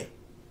men.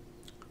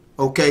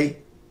 Okay?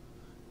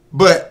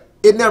 But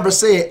it never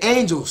said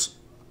angels,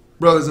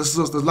 brothers and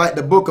sisters, like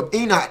the book of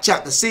Enoch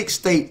chapter 6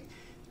 state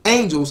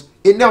angels.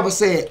 It never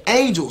said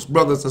angels,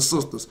 brothers and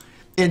sisters.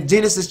 In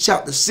Genesis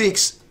chapter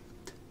 6,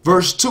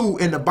 verse 2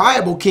 in the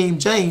Bible, King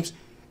James,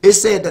 it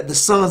said that the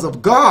sons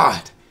of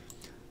God.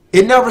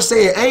 It never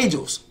said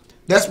angels.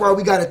 That's why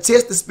we got to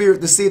test the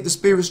spirit to see if the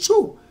spirit is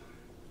true.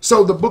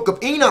 So the book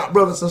of Enoch,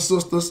 brothers and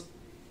sisters,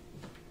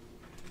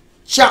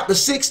 chapter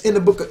 6 in the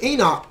book of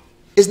Enoch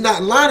is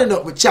not lining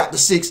up with chapter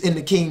 6 in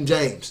the King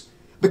James.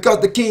 Because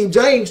the King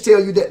James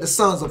tell you that the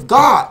sons of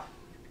God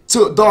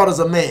took daughters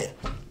of man.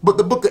 But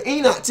the book of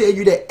Enoch tell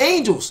you that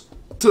angels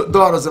took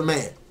daughters of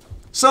man.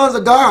 Sons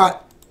of God,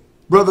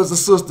 brothers and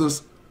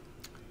sisters,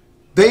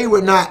 they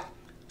were not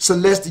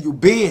celestial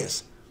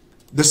beings.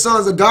 The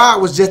sons of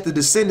God was just the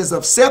descendants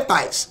of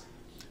Sethites,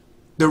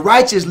 the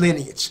righteous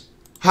lineage.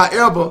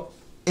 However,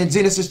 in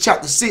Genesis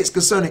chapter 6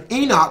 concerning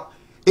Enoch,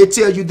 it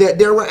tells you that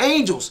there were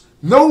angels.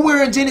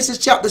 Nowhere in Genesis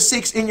chapter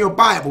 6 in your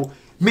Bible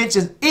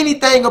mentions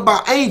anything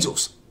about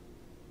angels.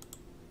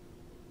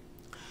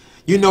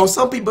 You know,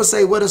 some people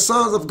say, well, the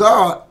sons of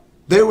God,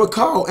 they were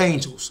called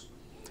angels.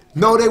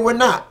 No, they were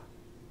not.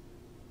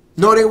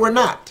 No, they were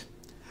not.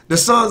 The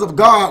sons of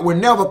God were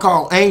never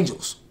called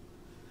angels,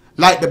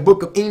 like the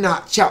book of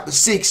Enoch chapter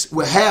 6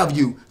 will have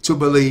you to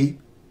believe,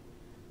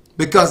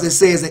 because it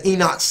says in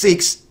Enoch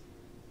 6,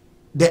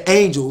 the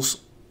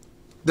angels,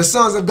 the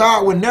sons of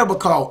God were never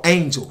called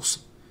angels.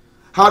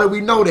 How do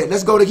we know that?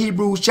 Let's go to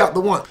Hebrews chapter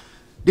 1.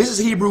 This is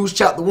Hebrews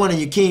chapter 1 in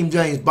your King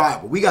James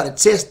Bible. We got to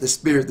test the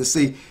spirit to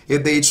see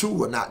if they're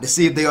true or not, to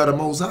see if they are the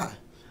Most High.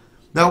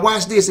 Now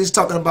watch this. It's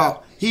talking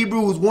about,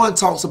 Hebrews 1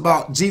 talks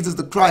about Jesus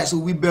the Christ, who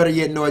we better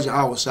yet know as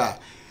Yahweh.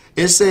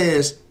 It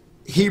says,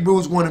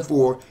 Hebrews 1 and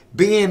 4,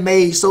 being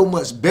made so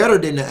much better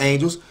than the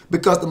angels,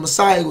 because the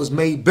Messiah was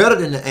made better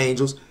than the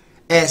angels,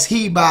 as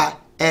he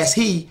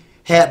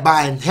had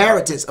by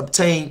inheritance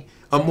obtained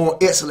a more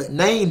excellent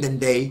name than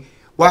they.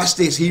 Watch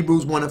this,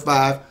 Hebrews 1 and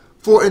 5.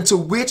 For unto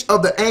which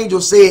of the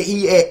angels said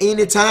he at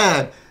any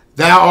time,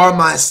 thou art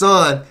my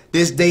son,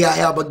 this day I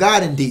have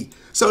begotten thee.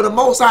 So the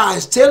Most High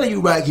is telling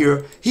you right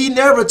here, he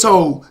never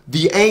told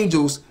the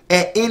angels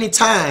at any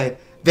time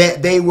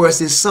that they was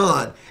his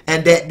son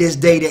and that this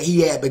day that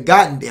he had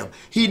begotten them.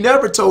 He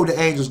never told the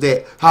angels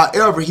that.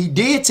 However, he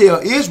did tell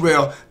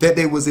Israel that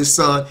they was his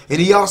son,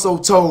 and he also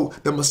told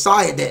the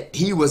Messiah that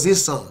he was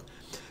his son.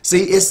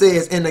 See, it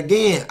says, and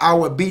again, I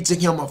will be to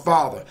him a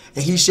father,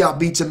 and he shall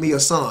be to me a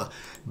son.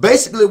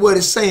 Basically what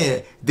it's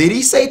saying, did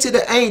he say to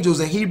the angels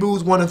in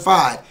Hebrews 1 and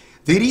 5,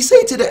 did he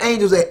say to the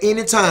angels at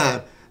any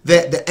time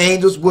that the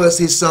angels was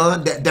his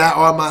son, that thou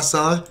art my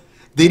son?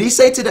 Did he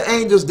say to the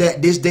angels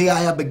that this day I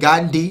have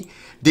begotten thee?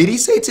 Did he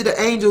say to the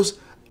angels,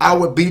 I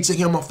will be to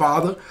him a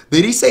father?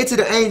 Did he say to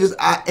the angels,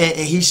 and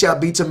he shall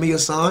be to me a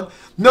son?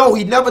 No,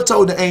 he never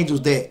told the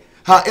angels that.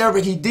 However,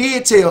 he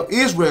did tell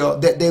Israel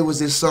that they was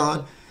his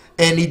son.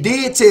 And he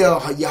did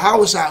tell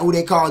Yahweh, who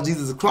they call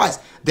Jesus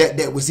Christ,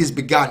 that was his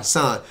begotten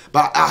son.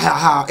 But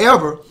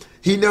however,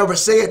 he never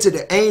said to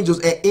the angels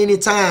at any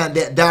time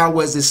that thou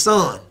was his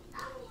son.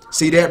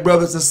 See that,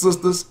 brothers and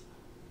sisters?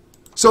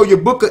 So your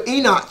book of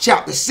Enoch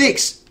chapter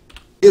 6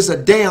 is a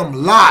damn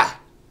lie.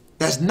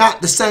 That's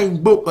not the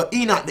same book of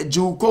Enoch that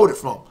Jude quoted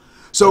from.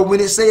 So when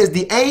it says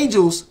the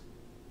angels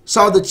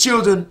saw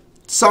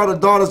the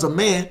daughters of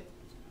man,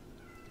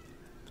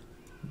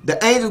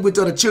 the angels which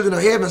are the children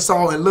of heaven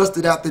saw and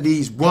lusted after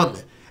these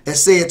women and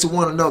said to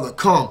one another,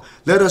 come,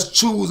 let us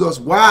choose us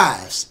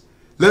wives.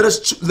 Let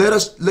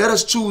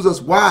us choose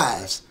us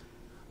wives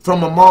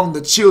from among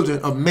the children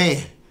of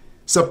man.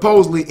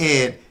 Supposedly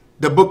in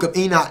the book of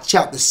Enoch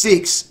chapter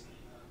 6,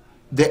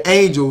 the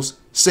angels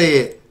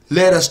said,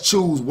 let us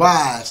choose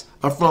wives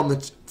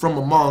from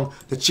among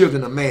the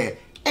children of man.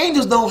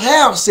 Angels don't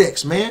have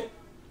sex, man.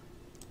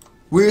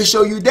 We'll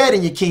show you that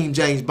in your King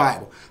James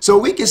Bible. So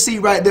we can see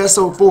right there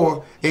so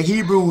far in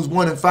Hebrews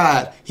 1 and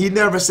 5, he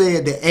never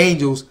said the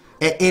angels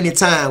at any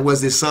time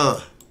was his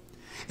son.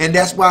 And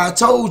that's why I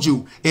told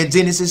you in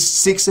Genesis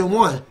 6 and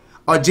 1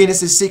 or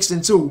Genesis 6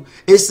 and 2,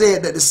 it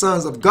said that the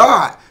sons of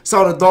God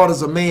saw the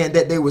daughters of man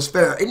that they was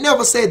fair. It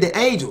never said the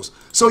angels.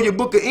 So your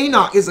book of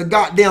Enoch is a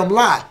goddamn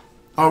lie.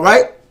 All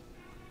right?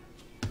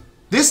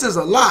 This is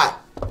a lie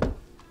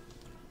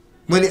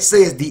when it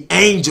says the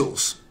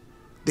angels,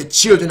 the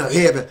children of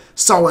heaven,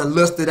 saw and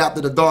lusted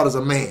after the daughters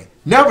of man.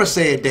 Never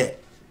said that.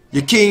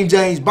 Your King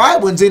James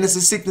Bible in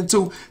Genesis 6 and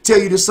 2 tell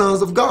you the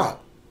sons of God.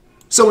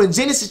 So in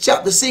Genesis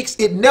chapter 6,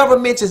 it never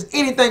mentions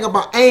anything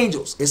about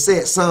angels. It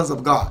said sons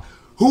of God.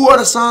 Who are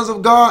the sons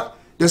of God?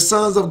 The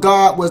sons of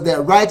God was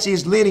that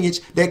righteous lineage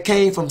that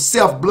came from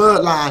Seth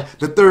bloodline,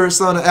 the third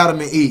son of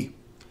Adam and Eve.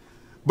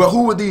 But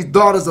who were these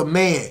daughters of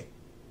man?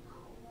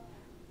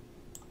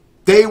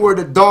 They were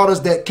the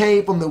daughters that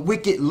came from the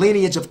wicked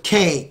lineage of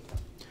Cain,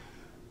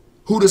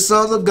 who the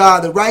sons of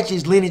God, the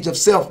righteous lineage of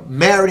Seth,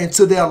 married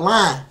into their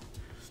line.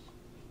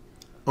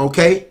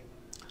 Okay?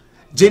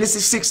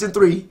 Genesis 6 and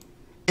 3.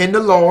 And the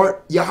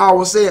Lord,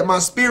 Yahweh said, my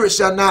spirit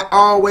shall not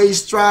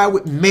always strive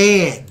with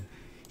man.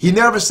 He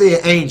never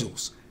said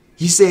angels.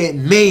 He said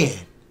man.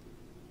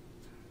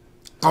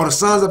 Or the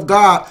sons of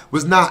God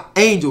was not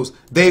angels.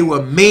 They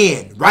were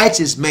men,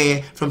 righteous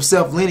man from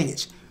Seth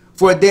lineage.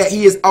 For that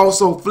he is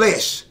also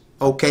flesh.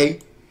 Okay?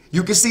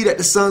 You can see that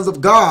the sons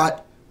of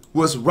God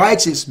was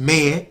righteous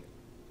man.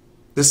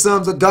 The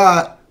sons of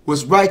God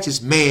was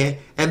righteous man,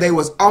 and they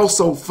was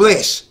also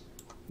flesh.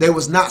 They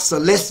was not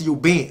celestial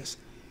beings.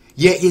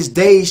 Yet his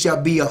days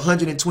shall be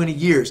 120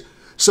 years.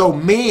 So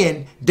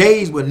men,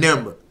 days were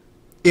numbered.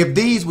 If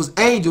these was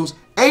angels,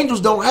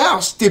 angels don't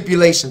have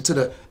stipulation to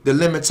the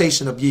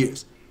limitation of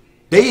years.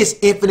 They is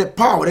infinite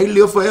power. They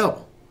live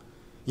forever.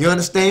 You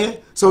understand?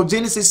 So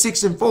Genesis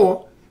 6 and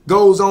 4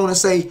 goes on to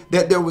say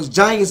that there was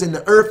giants in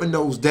the earth in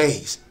those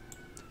days.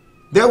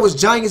 There was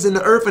giants in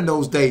the earth in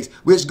those days,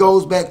 which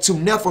goes back to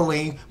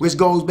Nephilim, which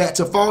goes back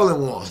to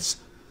fallen ones.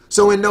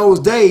 So in those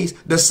days,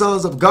 the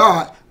sons of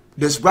God,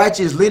 this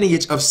righteous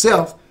lineage of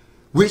Seth,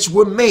 which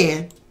were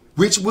man,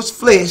 which was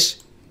flesh,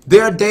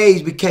 their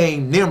days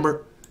became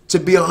numbered to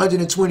be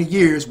 120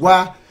 years.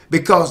 Why?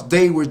 Because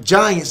they were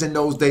giants in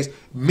those days,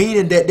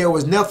 meaning that there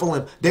was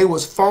Nephilim. They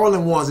was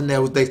fallen ones in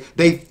those days.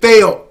 They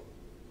fell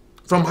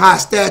from high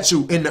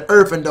stature in the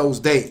earth in those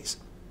days.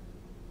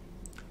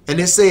 And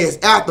it says,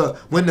 after,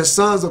 when the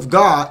sons of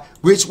God,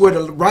 which were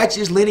the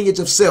righteous lineage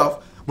of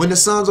Seth, when the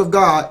sons of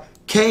God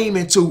came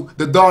into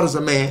the daughters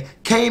of man,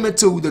 came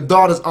into the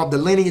daughters of the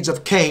lineage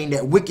of Cain,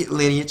 that wicked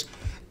lineage,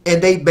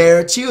 and they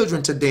bare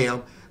children to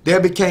them, there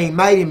became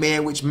mighty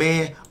men, which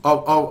man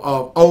of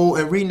old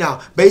and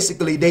renown.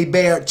 Basically, they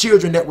bare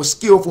children that were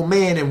skillful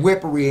man in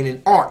weaponry and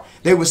in art.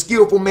 They were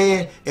skillful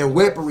man in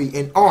weaponry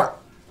and art.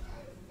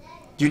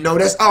 You know,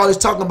 that's all it's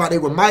talking about. They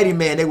were mighty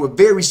men. They were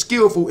very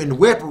skillful in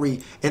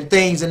weaponry and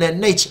things in that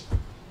nature.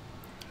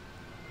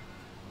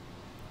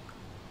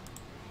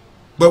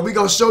 But we're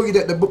going to show you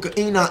that the book of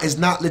Enoch is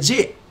not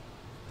legit,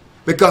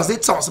 because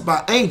it talks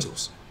about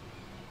angels.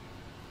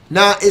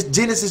 Now, it's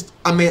Genesis,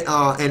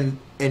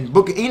 in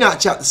book of Enoch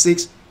chapter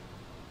 6,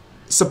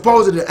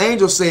 supposedly the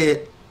angel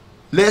said,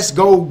 let's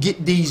go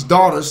get these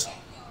daughters,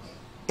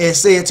 and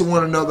said to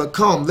one another,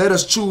 come, let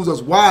us choose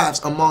us wives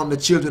among the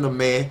children of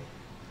man.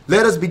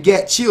 let us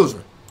beget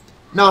children.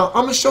 Now,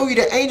 I'm going to show you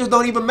that angels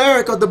don't even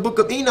marry, because the book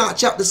of Enoch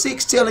chapter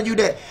 6 telling you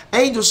that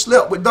angels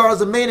slept with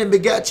daughters of men and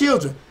begat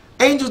children.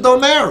 Angels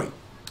don't marry.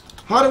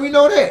 How do we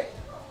know that?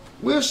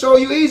 We'll show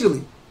you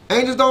easily.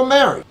 Angels don't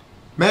marry.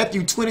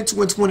 Matthew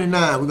 22 and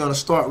 29, we're going to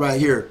start right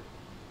here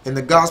in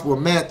the Gospel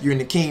of Matthew in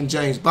the King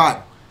James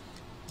Bible.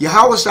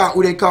 Yahushua,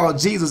 who they call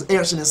Jesus,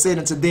 answered and said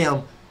unto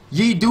them,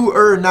 ye do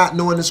err not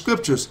knowing the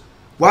scriptures.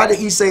 Why did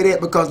he say that?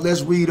 Because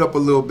let's read up a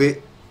little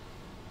bit.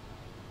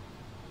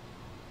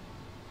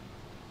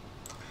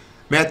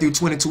 Matthew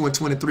 22 and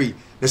 23.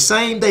 The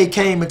same day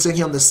came unto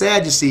him the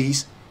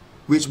Sadducees,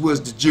 which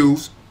was the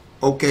Jews,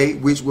 okay,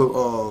 which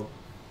were,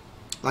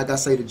 like I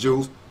say, the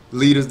Jews,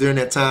 leaders during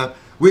that time,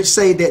 which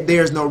say that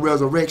there is no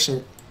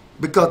resurrection,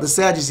 because the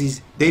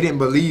Sadducees, they didn't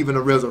believe in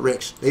a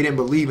resurrection. They didn't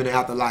believe in the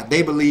afterlife.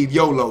 They believed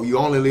YOLO, you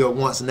only live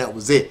once, and that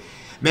was it.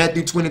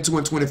 Matthew 22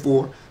 and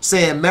 24,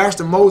 saying,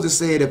 Master Moses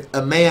said, if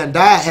a man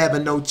die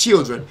having no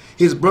children,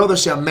 his brother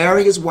shall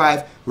marry his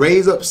wife,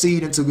 raise up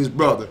seed unto his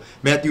brother.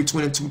 Matthew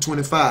 22,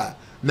 25.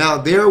 Now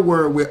there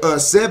were with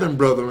us 7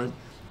 brethren,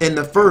 and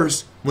the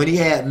first, when he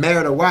had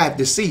married a wife,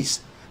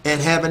 deceased, and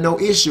having no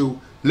issue,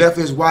 left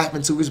his wife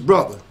unto his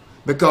brother.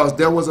 Because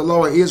there was a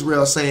law in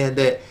Israel saying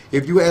that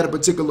if you had a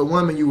particular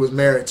woman you was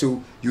married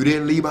to, you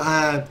didn't leave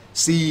behind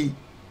seed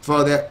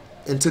for that,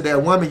 into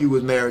that woman you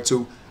was married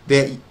to,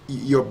 that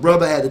your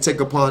brother had to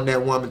take upon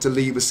that woman to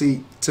leave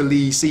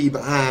seed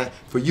behind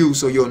for you,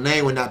 so your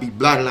name would not be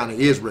blotted out of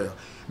Israel.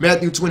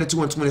 Matthew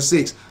 22 and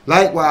 26.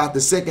 Likewise,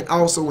 the second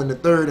also, and the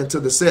third unto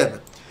the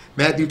seventh.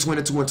 Matthew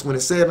 22 and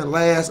 27.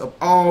 Last of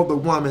all the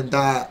woman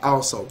died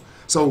also.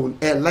 So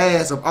at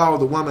last of all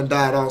the woman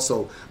died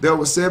also. There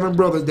were 7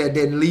 brothers that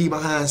didn't leave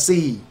behind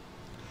seed.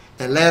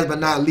 And last but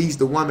not least,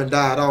 the woman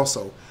died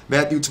also.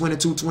 Matthew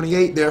 22,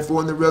 28.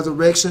 Therefore in the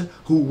resurrection,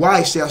 whose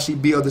wife shall she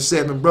be of the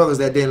 7 brothers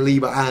that didn't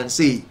leave behind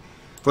seed?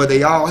 For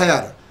they all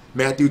had her.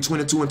 Matthew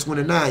 22 and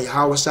 29.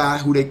 Yahushua,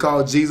 who they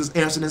called Jesus,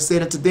 answered and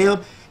said unto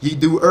them, ye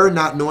do err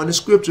not knowing the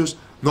scriptures,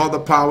 nor the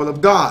power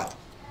of God.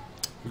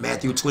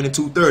 Matthew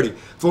 22, 30.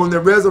 For in the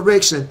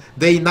resurrection,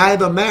 they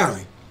neither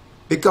marry.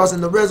 Because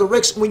in the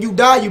resurrection, when you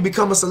die, you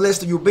become a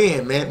celestial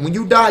being, man. When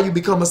you die, you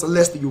become a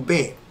celestial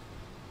being.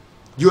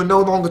 You're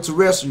no longer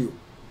terrestrial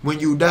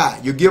when you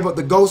die. You give up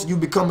the ghost, you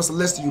become a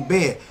celestial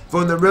being.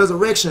 For in the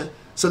resurrection,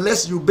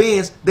 celestial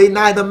beings, they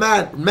neither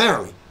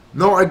marry,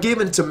 nor are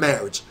given to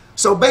marriage.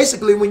 So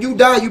basically, when you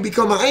die, you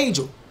become an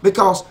angel.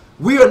 Because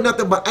we are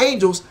nothing but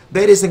angels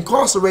that is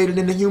incarcerated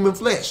in the human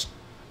flesh.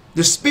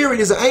 The spirit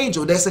is an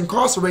angel that's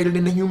incarcerated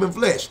in the human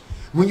flesh.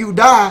 When you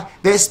die,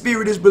 that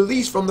spirit is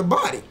released from the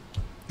body.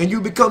 And you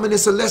become a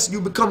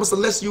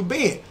celestial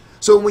being.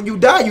 So when you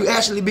die, you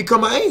actually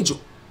become an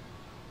angel.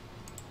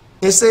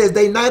 It says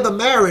they neither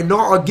marry nor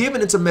are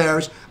given into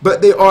marriage,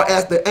 but they are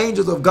as the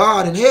angels of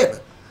God in heaven.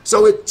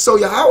 So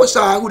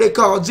Yahushua, who they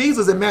call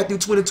Jesus in Matthew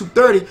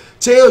 22:30,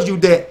 tells you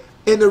that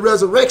in the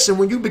resurrection,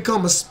 when you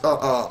become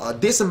a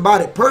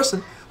disembodied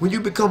person, when you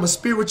become a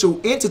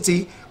spiritual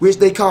entity, which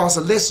they call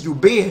celestial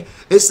being,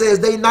 it says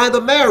they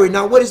neither marry.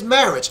 Now, what is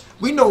marriage?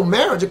 We know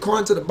marriage,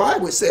 according to the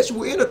Bible, is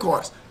sexual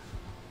intercourse.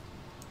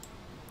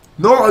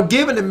 Nor are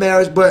given in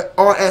marriage, but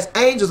are as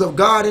angels of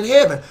God in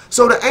heaven.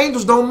 So the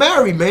angels don't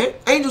marry, man.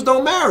 Angels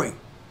don't marry.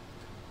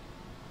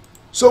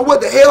 So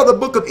what the hell the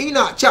book of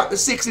Enoch chapter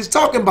 6 is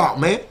talking about,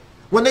 man?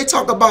 When they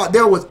talk about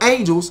there was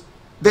angels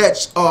that,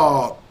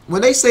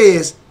 when it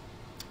says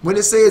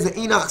in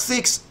Enoch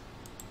 6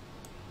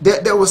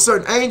 that there were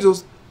certain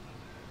angels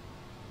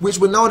which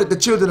were known as the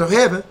children of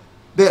heaven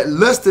that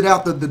lusted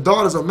after the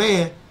daughters of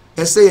man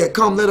and said,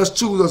 come, let us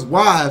choose us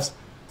wives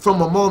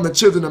from among the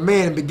children of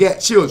man and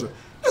begat children.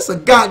 That's a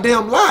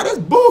goddamn lie. That's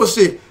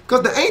bullshit.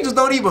 Because the angels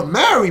don't even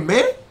marry,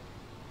 man.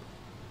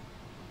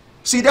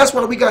 See, that's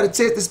why we got to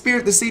test the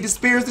spirit to see the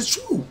spirit is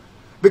true.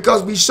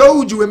 Because we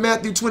showed you in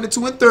Matthew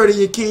 22 and 30 in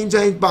your King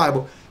James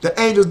Bible, the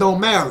angels don't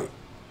marry.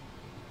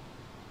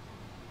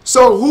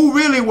 So who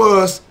really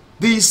was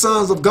these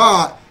sons of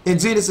God in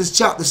Genesis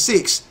chapter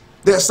 6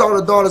 that saw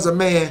the daughters of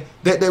man,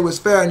 that they was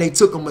fair and they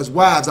took them as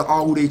wives of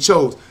all who they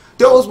chose?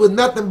 Those were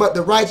nothing but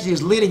the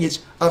righteous lineage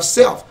of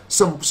self.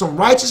 Some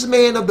righteous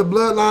man of the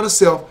bloodline of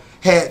self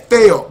had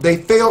failed. They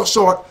fell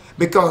short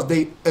because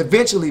they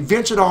eventually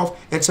ventured off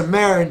into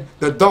marrying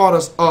the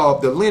daughters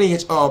of the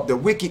lineage of the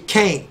wicked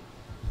Cain.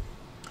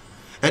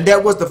 And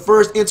that was the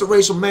first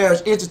interracial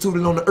marriage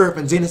instituted on the earth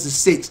in Genesis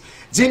 6.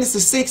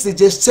 Genesis 6 is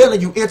just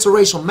telling you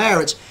interracial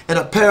marriage in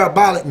a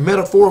parabolic,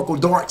 metaphorical,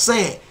 dark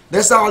saying.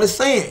 That's all it's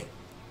saying.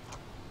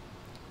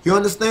 You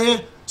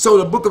understand? So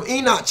the book of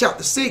Enoch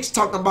chapter 6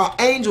 talking about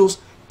angels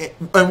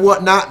and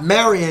whatnot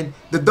marrying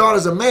the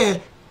daughters of man,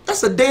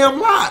 that's a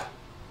damn lie.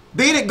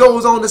 Then it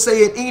goes on to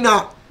say in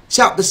Enoch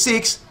chapter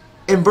 6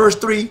 in verse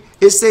 3,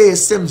 it says,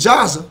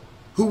 Semjaza,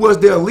 who was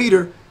their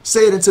leader,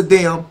 said unto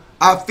them,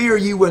 I fear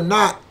you will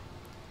not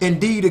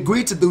indeed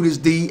agree to do this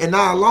deed, and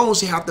I alone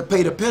shall have to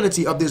pay the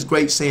penalty of this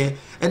great sin.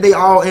 And they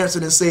all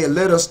answered and said,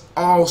 let us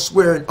all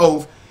swear an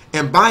oath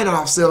and bind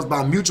ourselves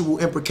by mutual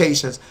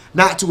imprecations,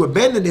 not to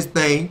abandon this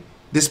thing,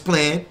 this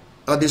plan,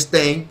 or this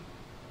thing,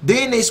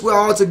 Then they swear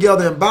all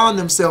together and bound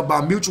themselves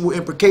by mutual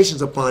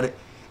imprecations upon it,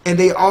 and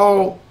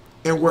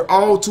were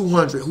all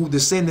 200 who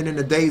descended in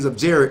the days of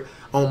Jared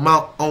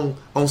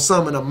on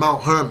summit of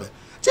Mount Hermon.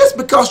 Just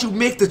because you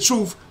mix the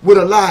truth with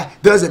a lie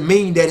doesn't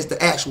mean that it's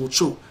the actual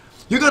truth.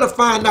 You're going to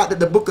find out that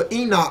the book of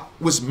Enoch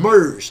was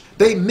merged.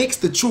 They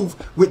mixed the truth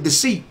with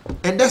deceit.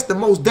 And that's the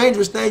most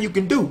dangerous thing you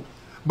can do.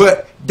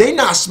 But they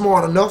not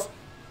smart enough.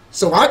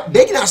 So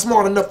they not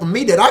smart enough for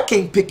me that I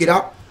can't pick it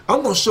up.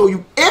 I'm going to show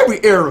you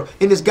every error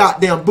in this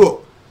goddamn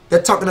book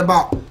that's talking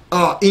about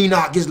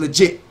Enoch is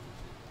legit.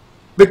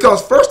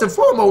 Because first and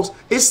foremost,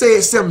 it said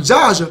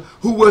S.F.I.A,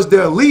 who was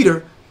their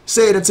leader,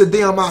 said unto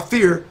them, I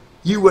fear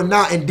you will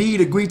not indeed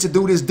agree to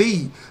do this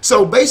deed.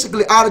 So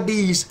basically, out of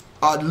these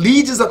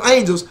legions of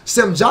angels,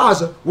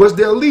 S.F.I.A was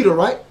their leader,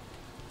 right?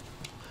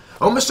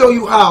 I'm going to show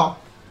you how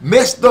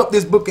messed up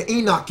this book of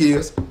Enoch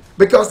is,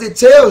 because it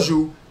tells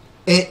you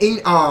in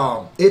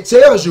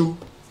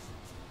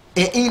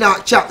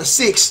Enoch chapter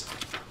 6.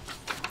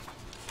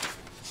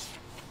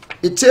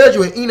 It tells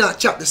you in Enoch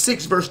chapter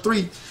 6 verse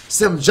 3,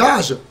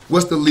 S.F.I.A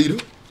was the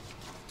leader.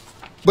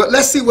 But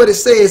let's see what it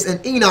says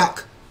in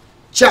Enoch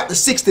chapter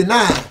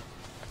 69.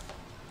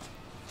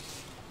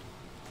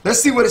 Let's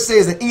see what it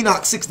says in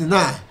Enoch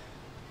 69.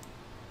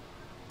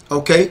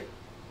 Okay.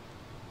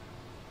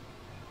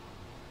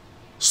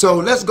 So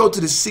let's go to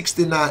the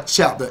 69th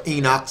chapter of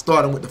Enoch,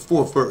 starting with the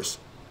 4th verse.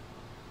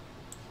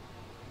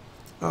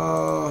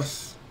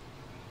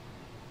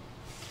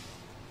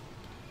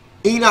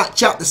 Enoch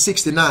chapter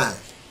 69.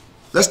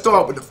 Let's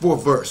start with the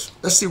 4th verse.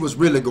 Let's see what's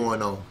really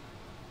going on.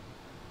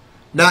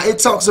 Now it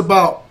talks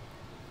about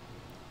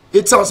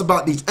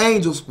these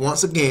angels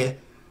once again.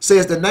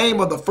 Says the name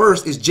of the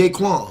first is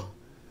Jaquan.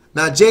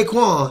 Now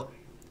Jaquan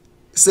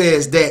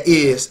says that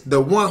is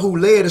the one who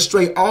led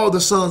astray all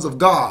the sons of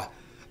God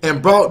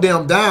and brought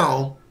them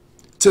down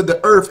to the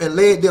earth and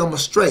led them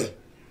astray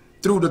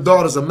through the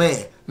daughters of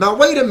man. Now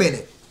wait a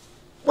minute.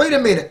 Wait a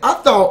minute. I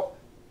thought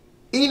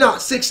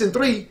Enoch 6 and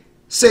 3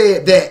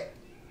 said that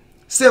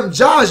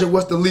S.F.I.A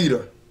was the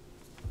leader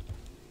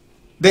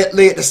that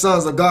led the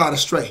sons of God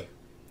astray.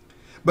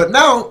 But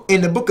now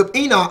in the book of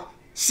Enoch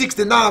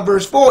 69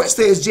 verse 4, it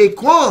says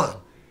Jaquan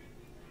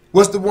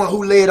was the one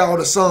who led all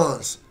the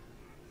sons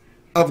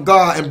of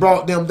God and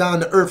brought them down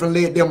to earth and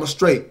led them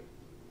astray.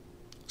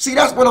 See,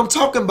 that's what I'm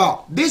talking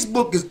about. This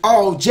book is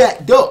all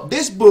jacked up.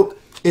 This book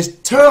is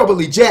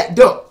terribly jacked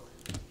up.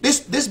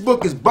 This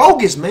book is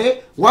bogus, man.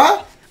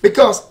 Why?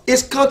 Because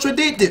it's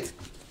contradicted.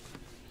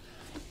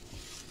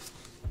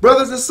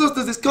 Brothers and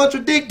sisters, it's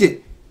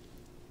contradicted.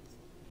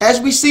 As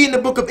we see in the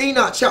book of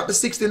Enoch chapter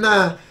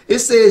 69, it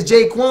says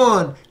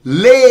Jaquan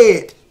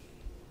led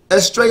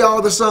astray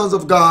all the sons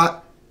of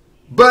God.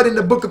 But in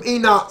the book of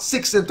Enoch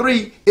 6 and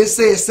 3, it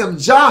says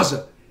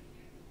S.F.I.A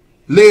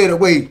led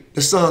away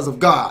the sons of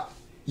God.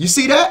 You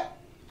see that?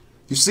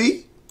 You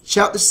see?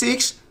 Chapter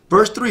 6,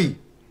 verse 3.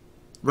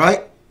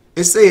 Right?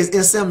 It says, and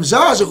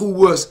S.F.I.A, who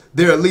was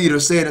their leader,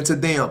 said unto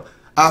them,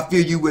 I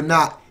fear you will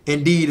not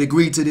indeed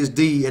agree to this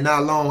deed, and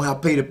not long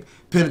have paid the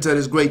penalty of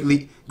this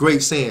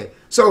great sin.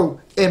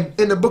 So, in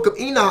the book of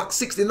Enoch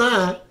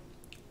 69,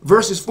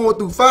 verses 4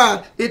 through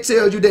 5, it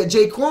tells you that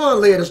Jaquan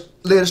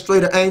led astray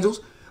the angels.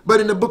 But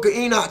in the book of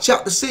Enoch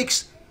chapter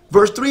 6,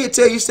 verse 3, it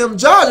tells you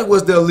S.F.I.A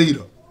was their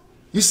leader.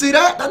 You see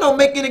that? That don't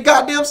make any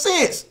goddamn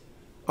sense.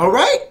 All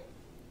right?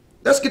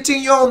 Let's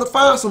continue on to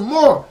find some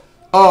more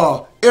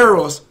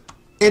errors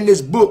in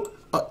this book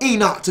of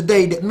Enoch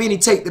today that many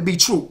take to be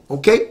true.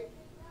 Okay?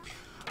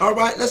 All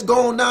right, let's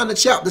go on down to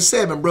chapter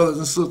 7, brothers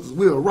and sisters.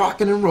 We're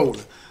rocking and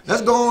rolling.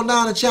 Let's go on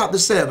down to chapter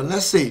 7.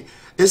 Let's see.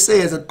 It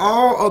says, and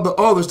all of the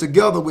others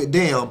together with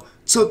them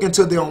took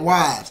into them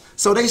wives.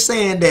 So they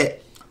saying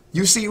that,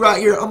 you see right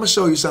here, I'm going to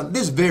show you something.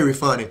 This is very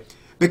funny.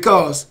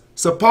 Because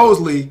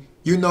supposedly,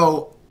 you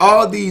know,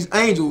 all these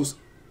angels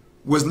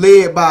was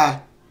led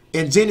by,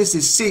 in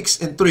Genesis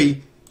 6 and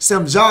 3,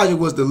 S.F.I.A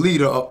was the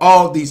leader of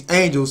all these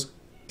angels,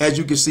 as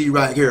you can see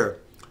right here.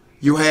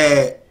 You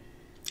had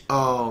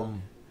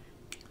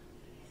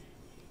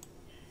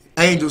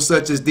angels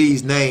such as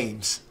these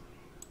names,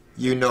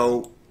 you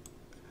know,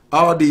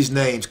 all these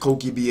names,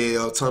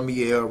 Kokibiel,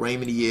 Tumiel,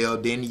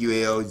 Raymoniel,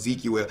 Daniel,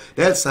 Ezekiel.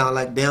 That sound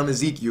like damn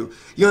Ezekiel.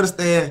 You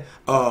understand?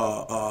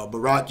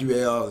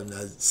 Barakuel, and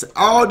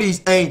all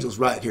these angels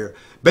right here.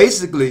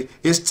 Basically,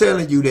 it's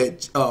telling you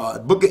that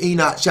book of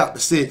Enoch chapter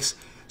 6,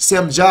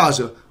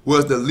 S.F.I.A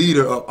was the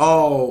leader of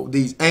all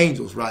these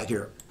angels right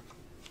here.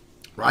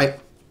 Right?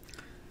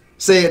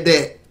 Said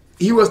that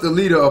he was the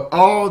leader of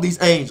all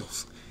these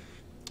angels.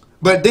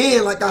 But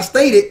then, like I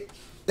stated,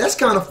 that's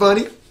kind of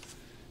funny.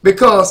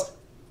 Because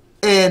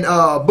in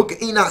book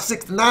of Enoch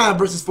 69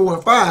 verses 4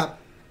 and 5,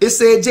 it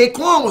said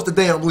Jaquan was the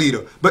damn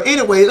leader. But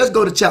anyway, let's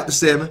go to chapter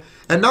 7.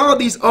 And all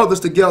these others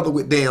together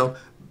with them,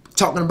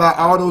 talking about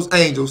all those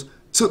angels,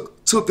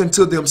 took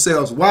unto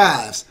themselves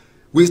wives,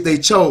 which they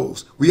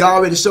chose. We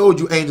already showed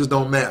you angels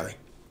don't marry.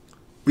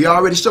 We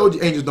already showed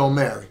you angels don't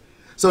marry.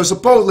 So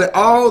supposedly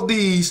all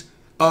these,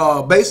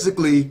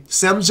 basically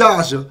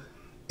S.F.I.A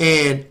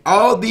and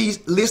all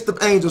these list of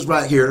angels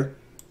right here,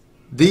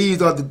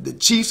 These are the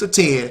chiefs of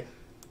 10.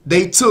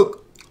 They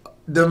took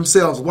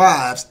themselves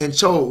wives and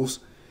chose,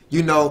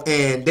 you know,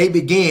 and they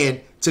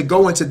began to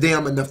go into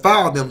them and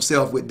defile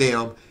themselves with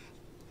them.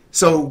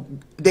 So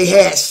they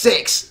had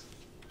sex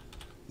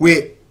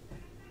with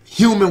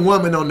human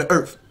women on the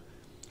earth.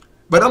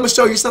 But I'm going to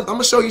show you something. I'm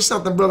going to show you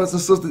something, brothers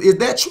and sisters. Is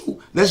that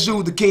true? Let's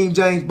use the King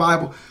James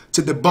Bible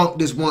to debunk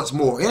this once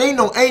more. It ain't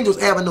no angels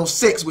having no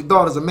sex with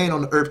daughters of men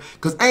on the earth,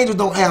 because angels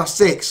don't have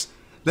sex.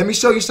 Let me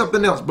show you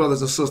something else,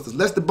 brothers and sisters.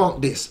 Let's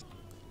debunk this.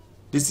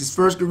 This is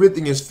 1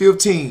 Corinthians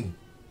 15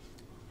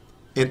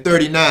 and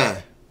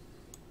 39.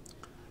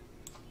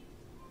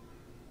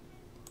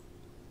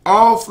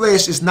 All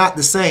flesh is not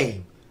the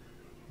same,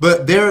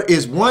 but there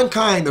is one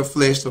kind of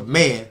flesh of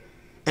man,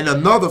 and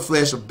another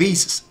flesh of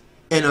beasts,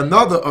 and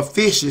another of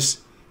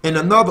fishes, and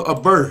another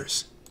of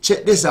birds.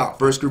 Check this out,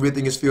 1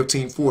 Corinthians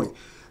 15:40.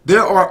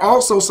 There are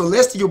also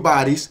celestial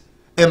bodies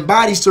and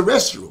bodies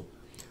terrestrial.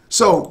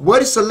 So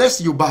what is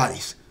celestial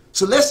bodies?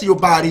 Celestial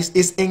bodies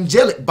is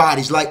angelic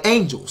bodies like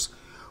angels.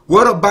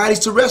 What are bodies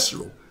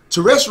terrestrial?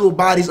 Terrestrial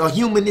bodies are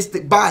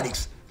humanistic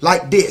bodies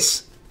like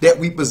this that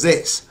we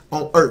possess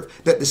on earth,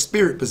 that the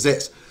spirit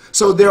possess.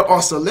 So there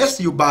are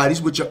celestial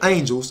bodies, which are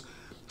angels,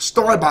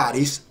 star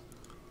bodies,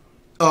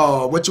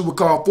 what you would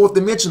call fourth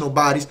dimensional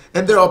bodies,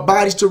 and there are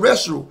bodies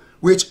terrestrial,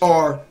 which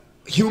are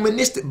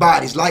humanistic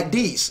bodies like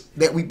these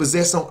that we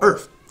possess on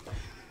earth.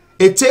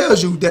 It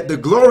tells you that the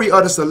glory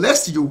of the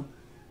celestial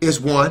is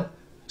one.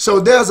 So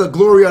there's a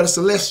glory of the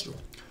celestial.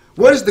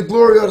 What is the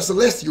glory of the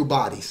celestial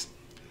bodies?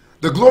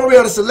 The glory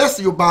of the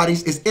celestial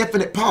bodies is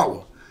infinite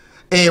power.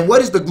 And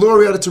what is the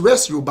glory of the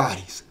terrestrial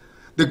bodies?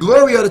 The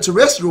glory of the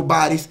terrestrial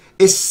bodies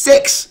is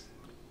sex.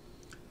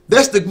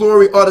 That's the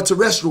glory of the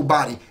terrestrial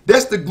body.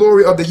 That's the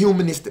glory of the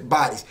humanistic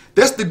bodies.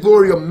 That's the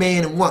glory of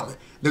man and woman.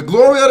 The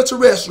glory of the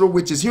terrestrial,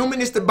 which is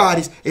humanistic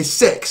bodies, is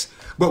sex.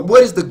 But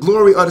what is the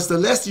glory of the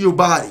celestial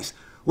bodies?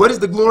 What is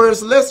the glory of the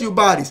celestial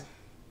bodies?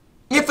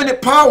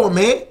 Infinite power,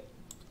 man.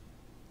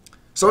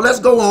 So let's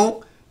go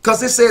on,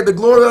 because it said the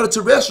glory of the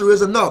terrestrial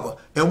is another.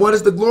 And what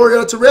is the glory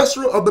of the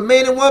terrestrial of the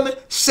man and woman?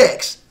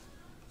 Sex.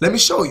 Let me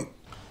show you.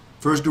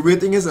 1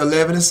 Corinthians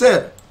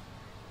 11:7.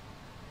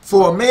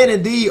 For a man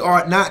indeed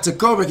ought not to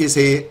cover his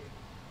head,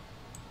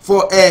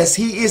 for as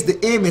he is the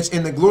image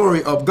and the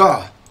glory of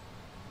God.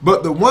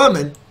 But the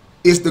woman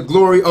is the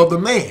glory of the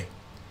man.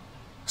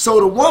 So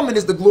the woman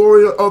is the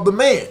glory of the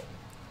man.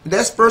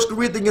 That's 1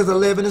 Corinthians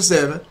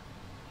 11:7.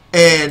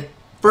 And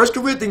 1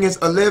 Corinthians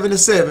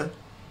 11:7,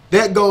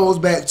 that goes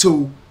back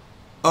to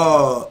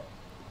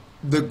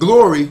the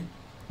glory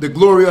of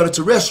the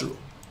terrestrial.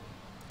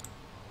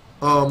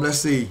 Let's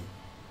see.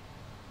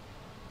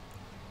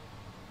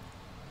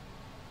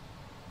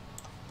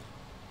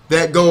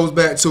 That goes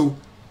back to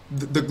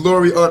the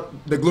glory of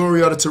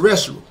the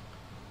terrestrial,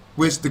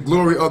 which the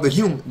glory of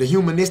the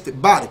humanistic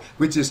body,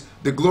 which is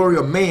the glory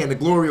of man, the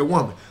glory of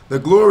woman. The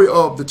glory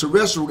of the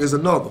terrestrial is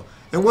another.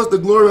 And what's the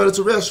glory of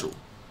the terrestrial?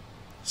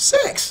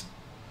 Sex.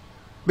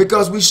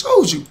 Because we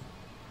showed you.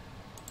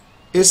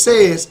 It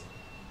says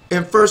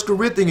in 1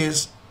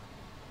 Corinthians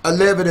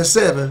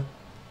 11:7,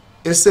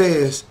 it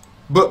says,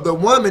 but the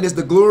woman is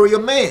the glory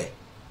of man.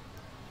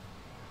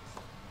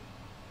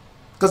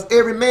 Because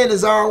every man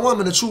desires a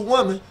woman, a true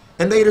woman,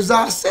 and they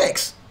desire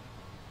sex.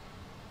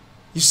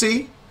 You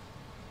see?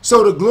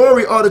 So the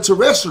glory of the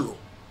terrestrial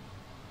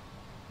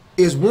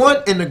is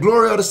one, and the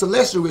glory of the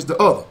celestial is the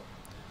other.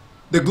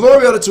 The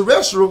glory of the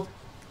terrestrial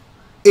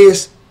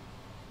is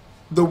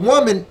the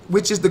woman,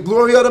 which is the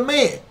glory of the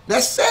man.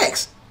 That's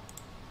sex.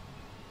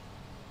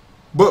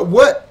 But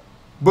what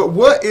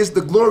is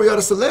the glory of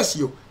the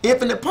celestial?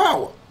 Infinite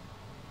power.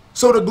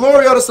 So the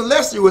glory of the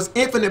celestial is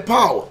infinite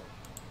power.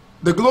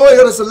 The glory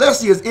of the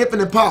celestial is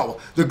infinite power.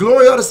 The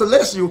glory of the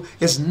celestial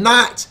is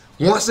not,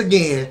 once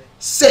again,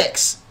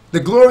 sex. The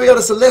glory of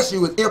the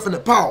celestial is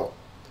infinite power.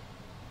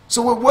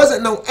 So it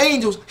wasn't no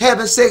angels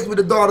having sex with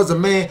the daughters of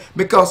man,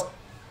 because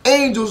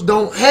angels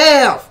don't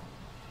have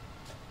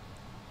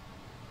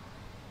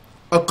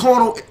a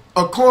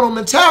carnal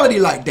mentality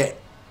like that.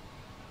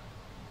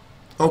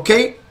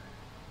 Okay?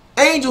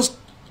 Angels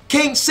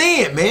can't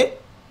sin, man.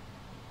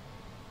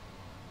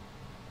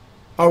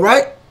 All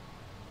right?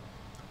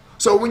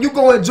 So when you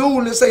go in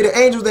Jude and say the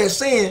angels that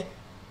sin,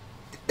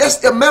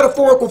 that's a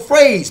metaphorical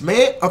phrase,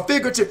 man. A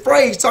figurative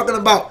phrase talking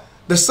about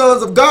the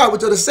sons of God,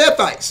 which are the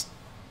S.F.I.A.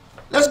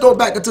 Let's go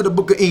back into the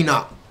book of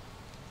Enoch.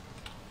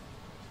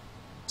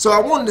 So I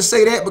wanted to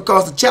say that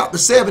because the chapter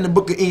 7 in the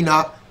book of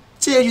Enoch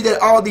tells you that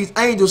all these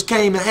angels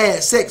came and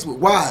had sex with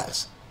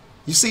wives.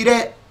 You see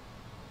that?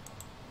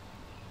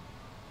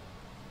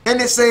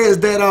 And it says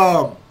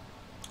that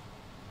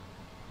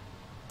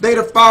they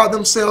defiled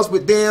themselves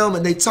with them,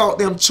 and they taught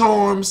them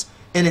charms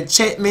and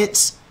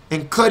enchantments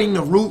and cutting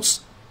the roots,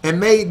 and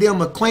made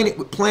them acquainted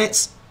with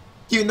plants.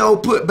 You know,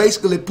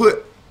 basically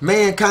put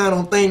mankind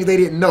on things they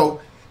didn't know.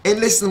 And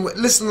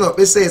listen up.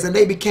 It says, and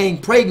they became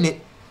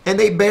pregnant, and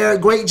they bare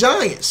great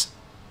giants,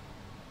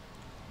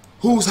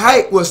 whose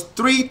height was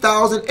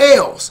 3,000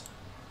 ells.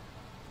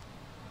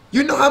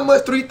 You know how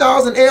much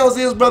 3,000 ells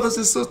is, brothers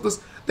and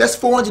sisters? That's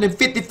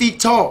 450 feet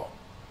tall.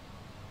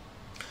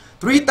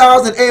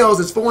 3,000 L's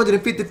is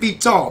 450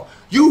 feet tall.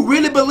 You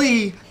really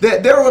believe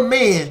that there are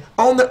men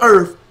on the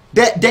earth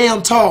that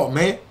damn tall,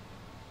 man?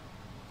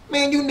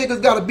 Man, you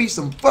niggas gotta be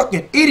some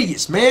fucking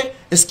idiots, man.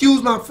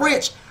 Excuse my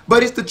French,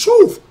 but it's the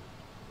truth.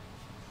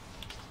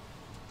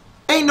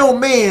 Ain't no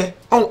man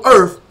on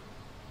earth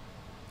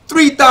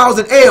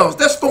 3,000 L's.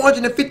 That's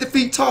 450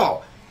 feet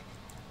tall.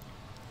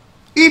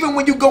 Even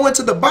when you go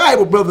into the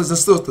Bible, brothers and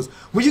sisters,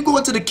 when you go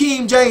into the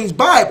King James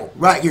Bible,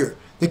 right here,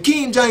 the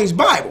King James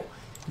Bible,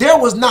 there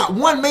was not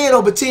one man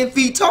over 10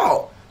 feet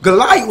tall.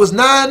 Goliath was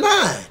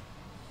 9'9".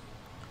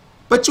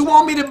 But you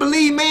want me to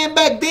believe man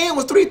back then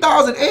was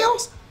 3,000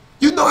 L's?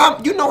 You know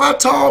how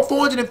tall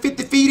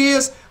 450 feet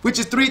is, which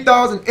is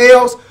 3,000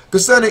 L's,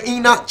 concerning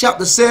Enoch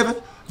chapter 7,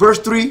 verse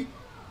 3,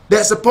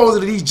 that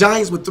supposedly these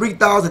giants with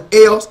 3,000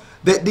 L's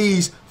that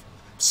these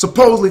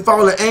supposedly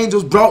fallen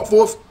angels brought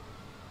forth.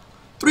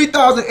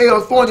 3,000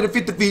 L's,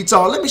 450 feet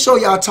tall. Let me show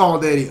you how tall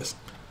that is.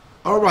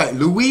 All right,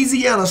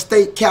 Louisiana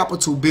State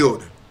Capitol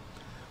building.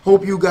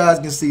 Hope you guys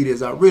can see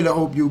this. I really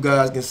hope you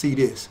guys can see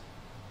this.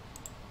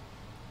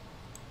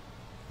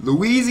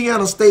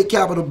 Louisiana State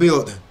Capitol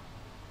building.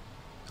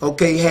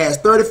 Okay, has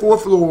 34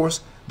 floors.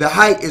 The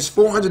height is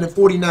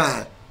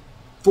 449,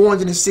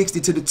 460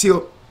 to the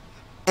tip.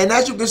 And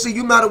as you can see,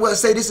 you might as well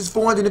say this is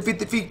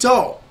 450 feet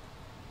tall.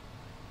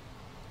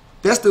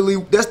 That's the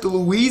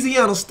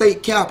Louisiana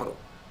State Capitol.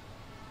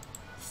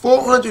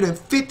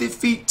 450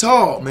 feet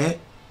tall, man.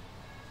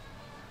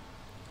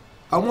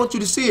 I want you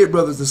to see it,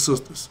 brothers and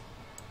sisters.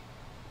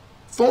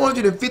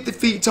 450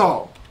 feet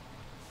tall.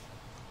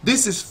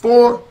 This is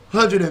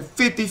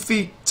 450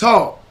 feet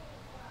tall.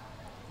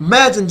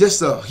 Imagine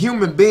just a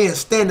human being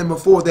standing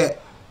before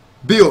that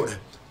building.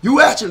 You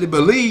actually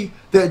believe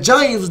that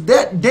giants was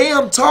that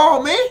damn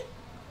tall, man?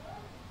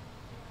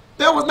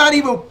 That was not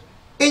even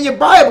in your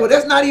Bible.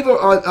 That's not even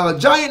a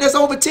giant that's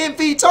over 10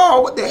 feet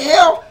tall. What the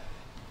hell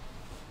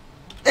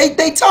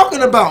they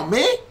talking about,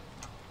 man?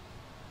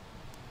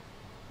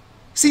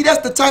 See,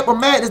 that's the type of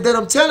madness that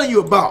I'm telling you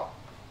about,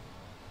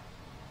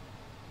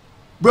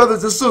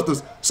 brothers and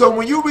sisters. So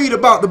when you read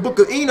about the book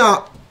of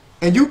Enoch,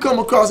 and you come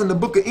across in the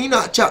book of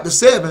Enoch chapter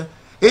 7,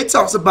 it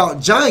talks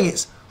about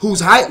giants whose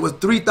height was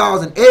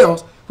 3,000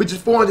 L's, which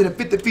is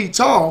 450 feet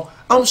tall.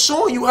 I'm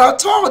showing you how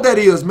tall that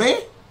is,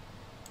 man.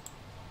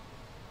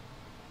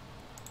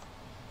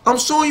 I'm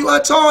showing you how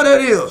tall that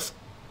is.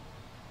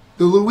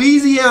 The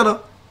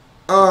Louisiana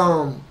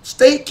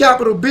State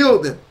Capitol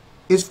building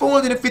is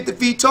 450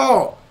 feet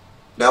tall.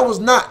 That was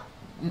not,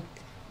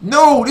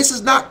 no, this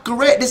is not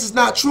correct. This is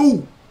not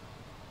true.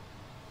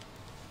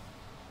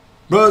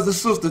 Brothers and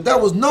sisters, there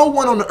was no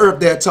one on the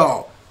earth that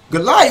tall.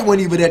 Goliath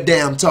wasn't even that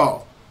damn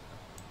tall.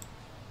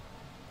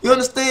 You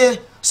understand?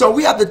 So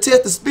we have to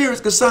test the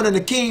spirits concerning the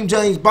King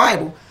James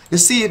Bible to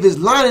see if it's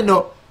lining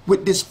up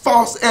with this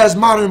false-ass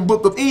modern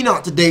book of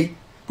Enoch today,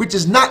 which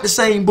is not the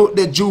same book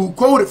that Jude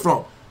quoted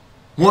from.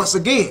 Once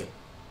again.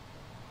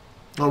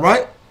 All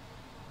right?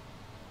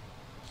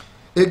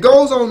 It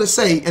goes on to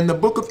say in the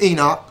book of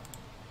Enoch,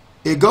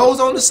 it goes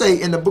on to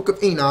say in the book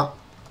of Enoch,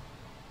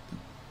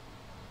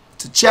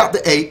 to chapter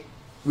 8,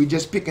 we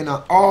just picking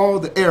out all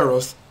the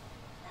errors.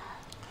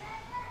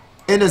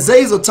 And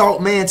Azazel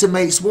taught man to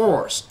make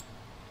swords.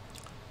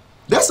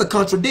 That's a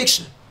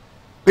contradiction.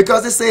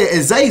 Because it said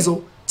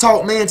Azazel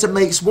taught man to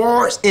make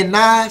swords and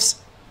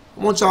knives.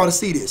 I want y'all to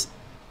see this.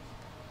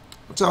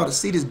 I want y'all to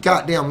see this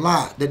goddamn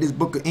lie that this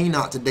book of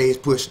Enoch today is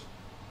pushing.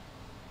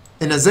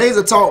 And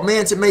Azazel taught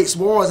man to make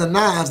swords and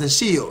knives and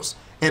shields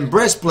and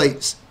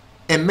breastplates,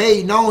 and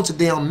made known to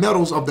them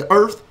metals of the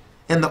earth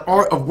and the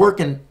art of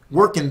working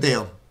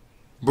them,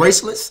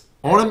 bracelets,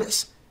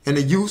 ornaments, and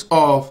the use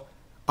of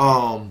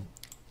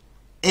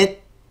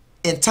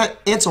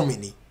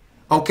antimony.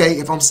 Okay,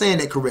 if I'm saying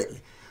that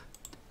correctly.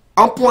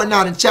 I'm pointing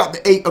out in chapter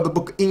 8 of the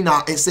book of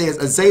Enoch, it says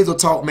Azazel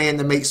taught man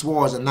to make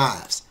swords and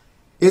knives.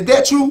 Is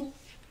that true?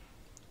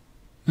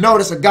 No,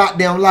 that's a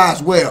goddamn lie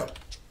as well.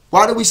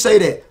 Why do we say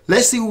that?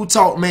 Let's see who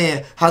taught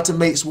man how to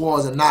make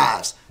swords and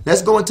knives.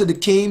 Let's go into the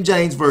King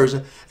James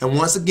Version, and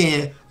once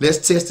again,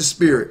 let's test the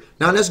spirit.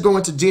 Now let's go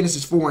into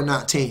Genesis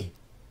 4:19.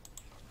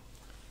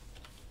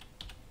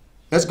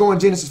 Let's go in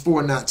Genesis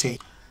 4:19.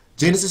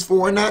 Genesis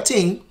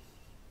 4:19.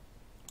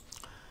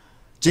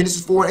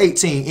 Genesis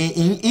 4:18.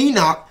 In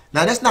Enoch,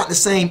 now that's not the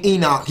same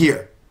Enoch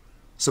here.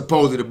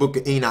 Supposedly the book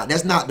of Enoch.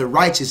 That's not the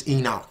righteous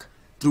Enoch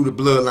through the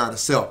bloodline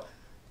itself.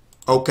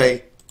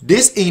 Okay.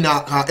 This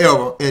Enoch,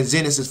 however, in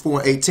Genesis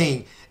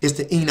 4:18, is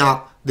the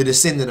Enoch, the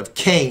descendant of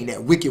Cain,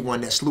 that wicked one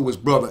that slew his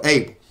brother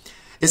Abel.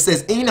 It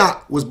says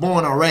Enoch was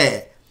born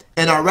Arad,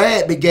 and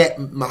Arad begat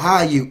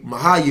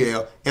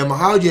Mahaziel, and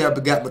Mahaziel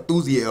begat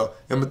Methusiel,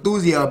 and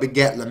Methusiel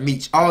begat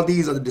Lamech. All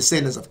these are the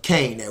descendants of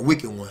Cain, that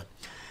wicked one.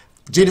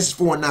 Genesis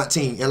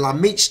 4:19, and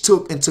Lamech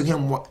took unto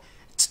him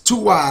 2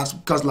 wives,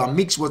 because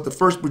Lamech was the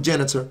first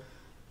progenitor.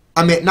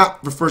 I mean,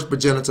 not the first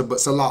progenitor,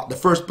 but Salah, the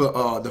first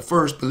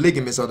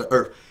polygamist of the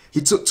earth. He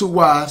took 2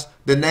 wives.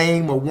 The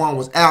name of one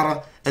was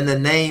Ada, and the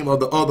name of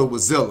the other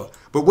was Zillah.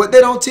 But what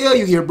they don't tell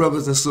you here,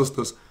 brothers and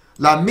sisters,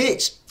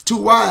 Lamech's 2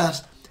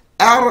 wives,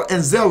 Ada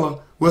and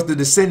Zillah, was the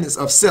descendants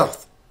of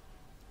Seth.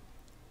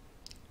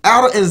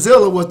 Ada and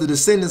Zillah was the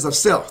descendants of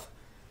Seth.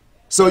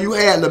 So you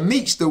had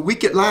Lamech, the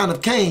wicked line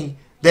of Cain,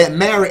 that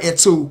married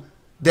into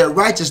that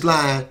righteous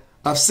line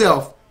of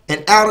Seth,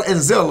 and Ada and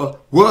Zillah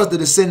was the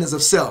descendants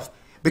of Seth,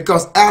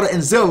 because Ada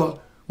and Zillah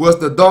was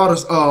the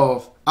daughters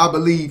of, I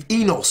believe,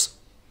 Enoch.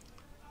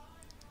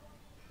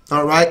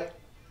 All right,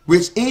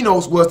 which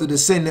Enoch was the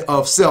descendant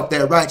of Seth,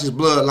 that righteous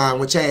bloodline,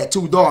 which had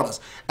 2 daughters,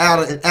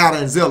 Ada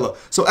and Zillah.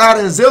 So Ada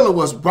and Zillah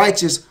was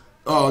righteous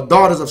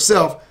daughters of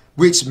Seth,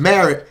 which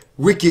married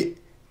wicked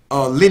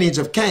lineage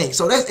of Cain.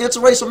 So that's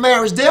interracial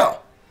marriage there.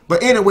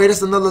 But anyway,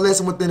 that's another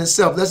lesson within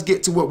itself. Let's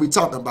get to what we're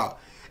talking about.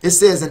 It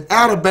says, and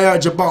Ada bare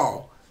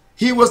Jabal.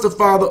 He was the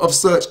father of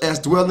such as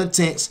dwell in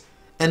tents,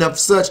 and of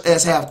such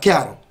as have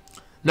cattle.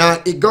 Now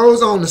it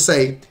goes on to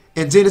say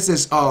in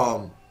Genesis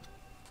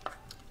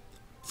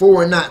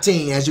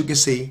 4:19, as you can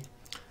see,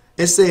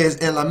 it says,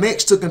 and Lamech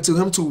took unto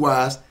him 2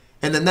 wives,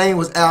 and the name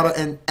was Ada,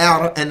 and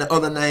the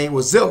other name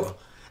was Zillah.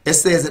 It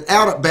says, and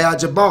Ada bare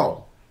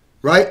Jabal,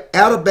 right?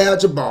 Ada bare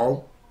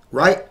Jabal,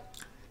 right?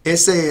 It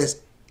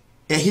says,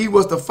 and he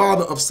was the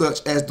father of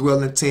such as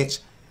dwell in tents,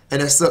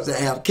 and as such that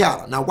have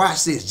cattle. Now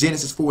watch this,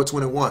 Genesis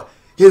 4:21.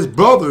 His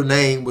brother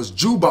name was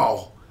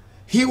Jubal.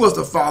 He was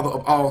the father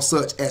of all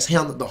such as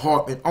handled the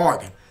harp and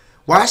organ.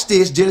 Watch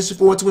this, Genesis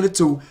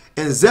 4:22.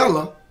 And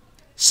Zillah,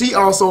 she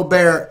also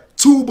bare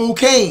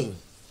Tubal-Cain.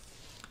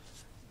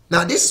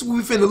 Now this is what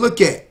we finna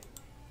look at.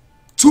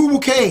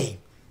 Tubal-Cain.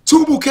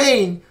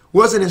 Tubal-Cain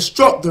was an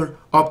instructor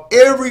of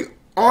every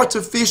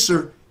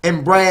artificer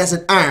in brass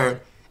and iron,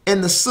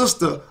 and the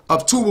sister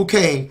of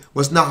Tubal-Cain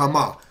was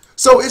Naamah.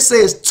 So it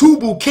says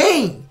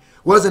Tubal-Cain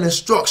was an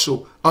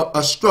instructor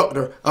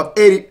of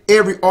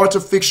every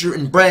artificer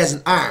in brass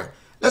and iron.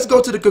 Let's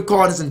go to the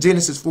concordance in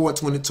Genesis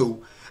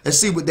 4:22 and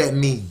see what that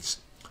means.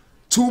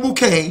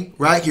 Tubal-Cain,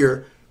 right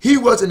here, he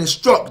was an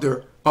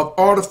instructor of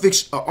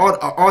artificer.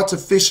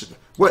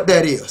 What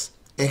that is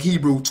in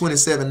Hebrew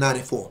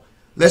 27:94.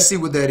 Let's see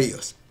what that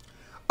is.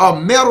 A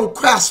metal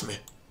craftsman.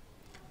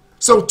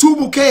 So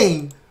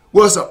Tubal-Cain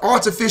was an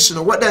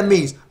artificer. What that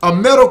means? A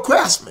metal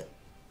craftsman.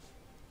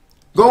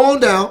 Go on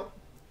down.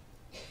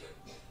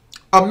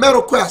 A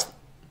metal craftsman.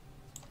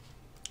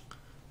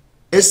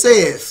 It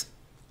says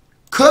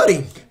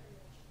cutting,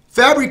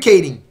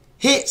 fabricating,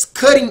 hence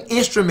cutting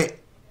instrument,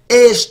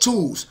 edge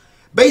tools.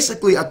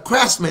 Basically a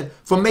craftsman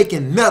for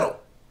making metal.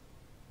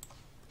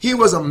 He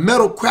was a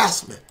metal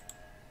craftsman,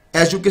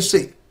 as you can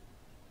see.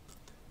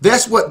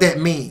 That's what that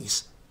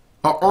means.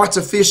 An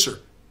artificer.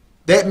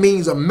 That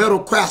means a metal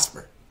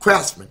craftsman.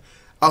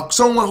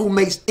 Someone who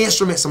makes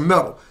instruments of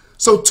metal.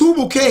 So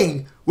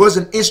Tubal-Cain was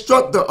an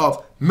instructor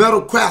of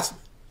metal craftsmen.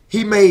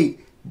 He made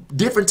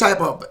different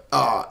type of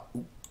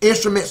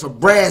instruments of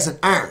brass and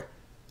iron.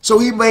 So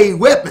he made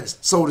weapons,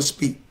 so to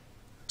speak.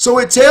 So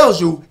it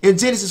tells you in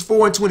Genesis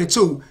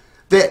 4:22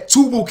 that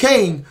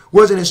Tubal-Cain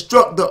was an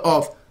instructor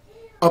of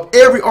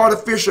every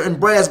artificer in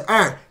brass and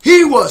iron.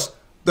 He was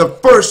the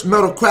first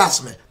metal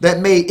craftsman that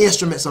made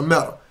instruments of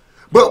metal.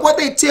 But what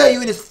they tell you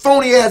in this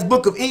phony ass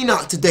book of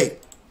Enoch today,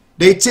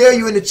 they tell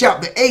you in the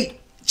chapter 8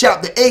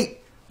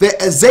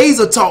 that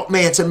Azazel taught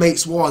man to make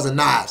swords and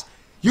knives.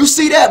 You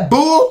see that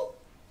bull?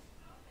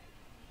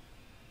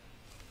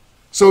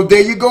 So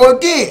there you go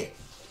again.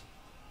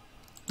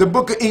 The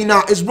book of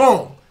Enoch is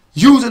wrong,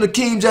 using the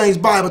King James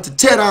Bible to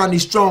tear down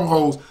these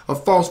strongholds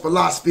of false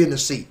philosophy and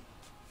deceit.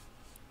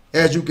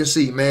 As you can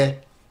see, man.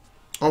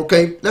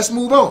 Okay, let's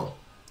move on.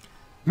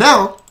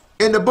 Now,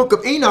 in the book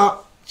of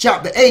Enoch,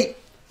 chapter 8,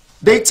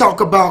 they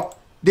talk about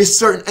this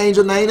certain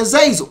angel named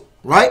Azazel,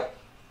 right?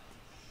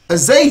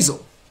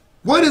 Azazel.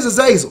 What is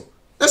Azazel?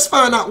 Let's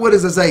find out what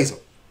is Azazel.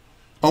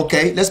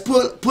 Okay, let's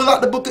pull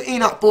out the book of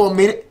Enoch for a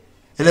minute,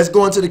 and let's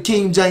go into the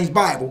King James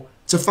Bible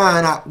to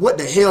find out what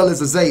the hell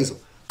is Azazel.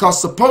 Because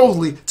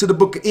supposedly to the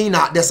book of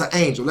Enoch, that's an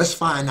angel. Let's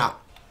find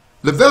out.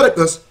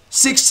 Leviticus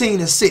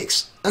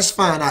 16:6. Let's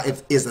find out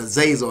if is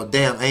Azazel a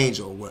damn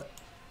angel or what.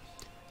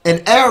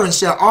 And Aaron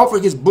shall offer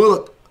his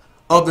bullock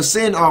of the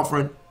sin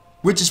offering,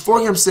 which is for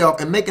himself,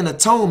 and make an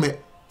atonement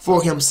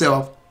for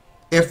himself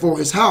and for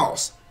his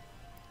house.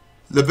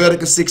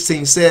 Leviticus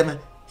 16:7.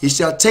 He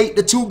shall take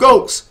the 2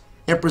 goats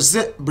and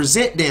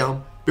present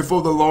them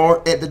before the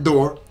Lord at the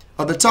door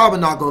of the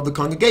tabernacle of the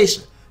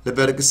congregation.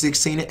 Leviticus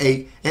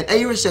 16:8. And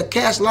Aaron shall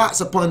cast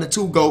lots upon the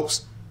 2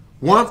 goats,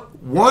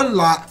 one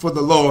lot for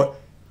the Lord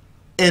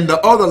and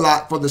the other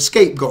lot for the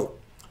scapegoat.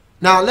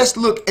 Now let's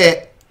look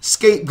at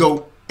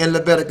scapegoat in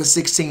Leviticus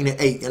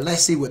 16:8, and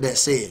let's see what that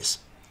says.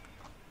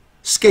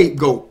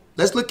 Scapegoat.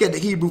 Let's look at the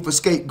Hebrew for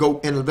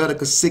scapegoat in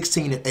Leviticus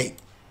 16:8.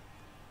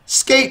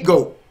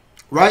 Scapegoat,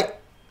 right?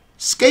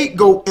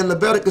 Scapegoat in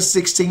Leviticus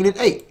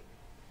 16:8.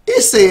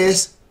 It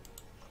says,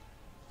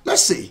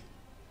 let's see,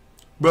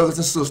 brothers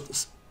and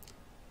sisters.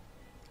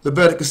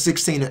 Leviticus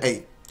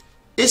 16:8.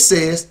 It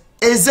says,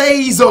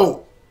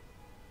 Azazel.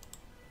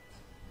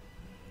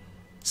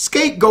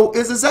 Scapegoat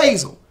is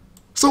Azazel.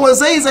 So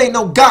Azazel ain't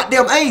no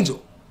goddamn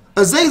angel.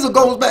 Azazel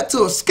goes back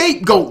to a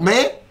scapegoat,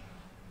 man.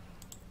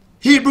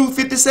 Hebrew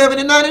 57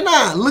 and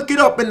 99. Look it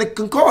up in the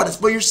concordance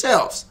for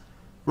yourselves.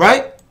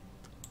 Right?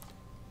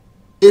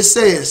 It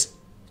says,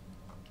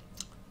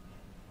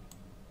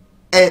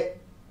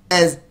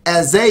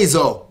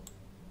 Azazel.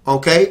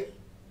 Okay?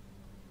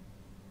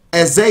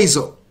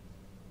 Azazel.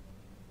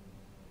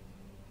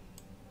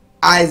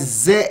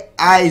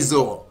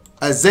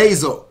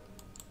 Azazel.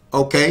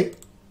 Okay?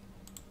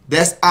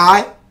 That's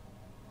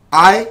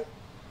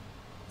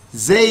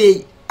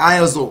Azazel.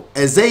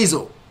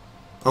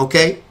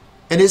 Okay?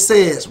 And it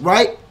says,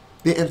 right?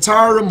 The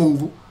entire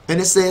removal. And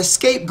it says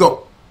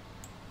scapegoat.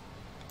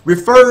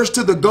 Refers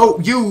to the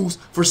goat used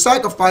for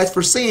sacrifice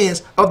for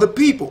sins of the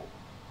people.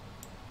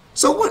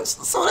 So what?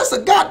 So that's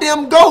a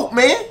goddamn goat,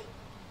 man.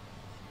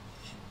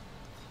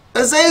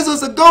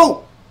 Azazel's a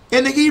goat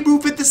in the Hebrew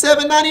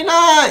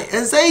 57:99.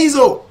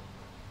 Azazel.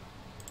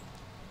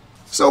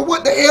 So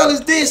what the hell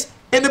is this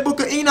in the book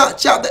of Enoch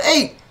chapter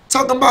 8?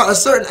 Talking about a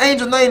certain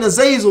angel named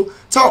Azazel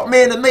taught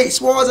man to make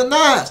swords and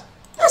knives.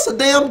 That's a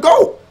damn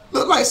goat.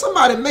 Look like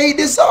somebody made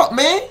this up,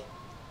 man.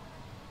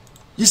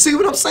 You see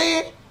what I'm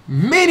saying?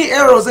 Many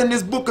errors in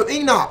this book of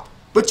Enoch.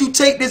 But you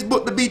take this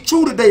book to be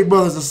true today,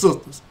 brothers and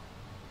sisters.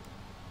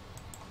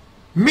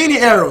 Many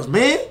errors,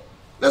 man.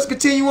 Let's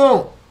continue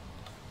on.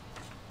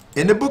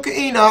 In the book of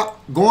Enoch,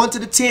 going to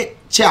the 10th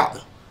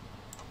chapter.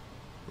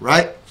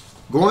 Right?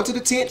 Going to the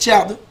 10th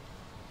chapter.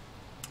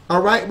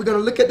 All right, we're going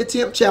to look at the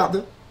 10th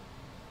chapter.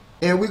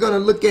 And we're going to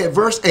look at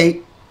verse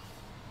 8.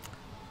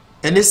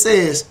 And it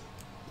says,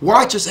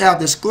 watchers have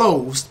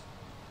disclosed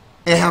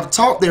and have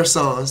taught their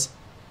sons,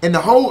 and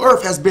the whole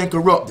earth has been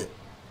corrupted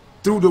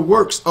through the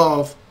works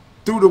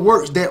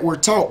that were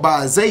taught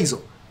by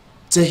Azazel.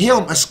 To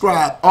him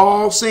ascribe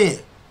all sin.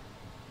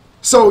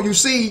 So you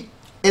see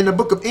in the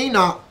book of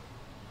Enoch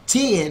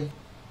 10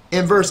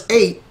 and verse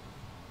 8,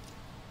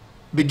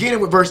 beginning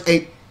with verse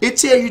 8, it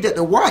tells you that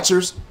the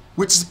watchers,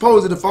 which is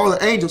supposed to the fallen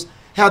angels,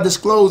 have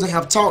disclosed and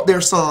have taught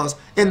their sons,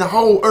 and the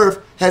whole earth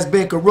has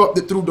been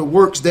corrupted through the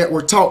works that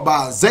were taught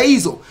by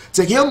Azazel.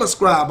 To him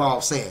ascribe all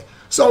sin.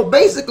 So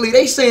basically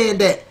they saying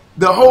that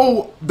the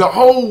whole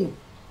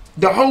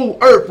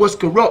earth was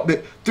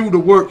corrupted through the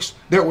works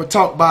that were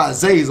taught by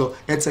Azazel,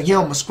 and to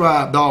him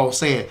ascribed all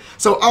sin.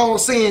 So all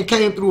sin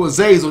came through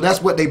Azazel.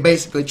 That's what they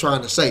basically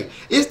trying to say.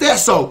 Is that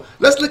so?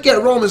 Let's look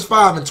at Romans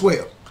 5 and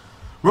 12.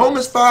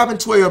 Romans 5 and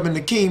 12 in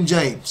the King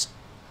James.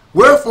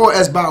 Wherefore,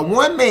 as by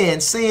one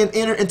man sin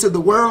entered into the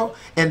world,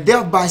 and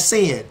death by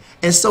sin,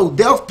 and so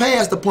death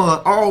passed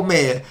upon all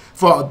men,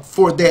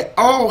 for that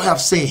all have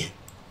sinned.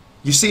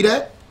 You see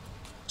that?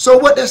 So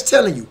what that's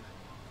telling you,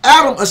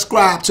 Adam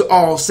ascribed to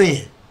all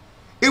sin.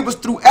 It was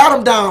through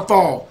Adam's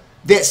downfall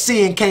that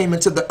sin came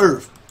into the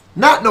earth.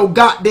 Not no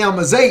goddamn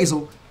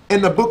Azazel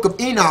in the book of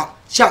Enoch,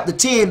 chapter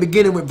 10,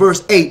 beginning with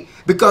verse 8.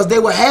 Because they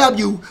will have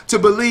you to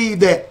believe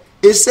that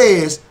it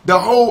says the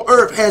whole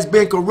earth has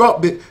been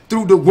corrupted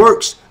through the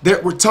works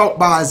that were taught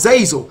by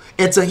Azazel,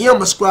 and to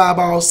him ascribe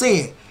all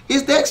sin.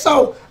 Is that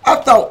so? I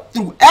thought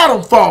through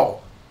Adam's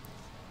fall.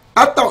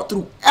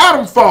 The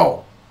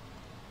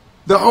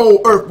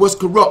whole earth was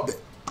corrupted,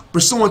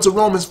 pursuant to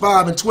Romans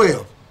 5 and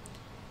 12.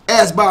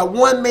 As by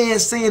one man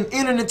sin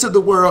entered into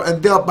the world,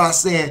 and death by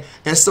sin,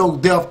 and so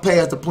death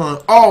passed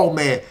upon all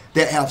men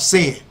that have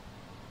sinned.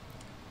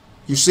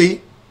 You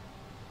see?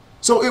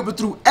 So it was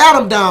through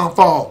Adam's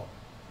downfall.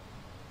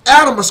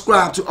 Adam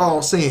ascribed to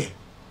all sin.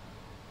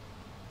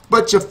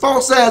 But your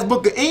false ass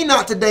book of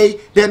Enoch today,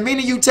 that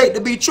many of you take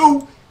to be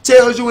true,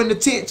 tells you in the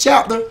 10th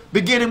chapter,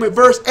 beginning with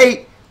verse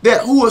 8,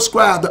 that who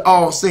ascribed to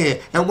all sin,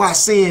 and why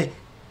sin,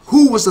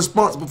 who was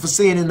responsible for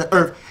sin in the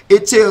earth.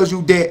 It tells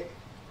you that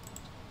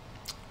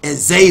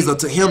Azazel,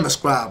 to him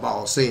ascribe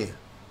all sin.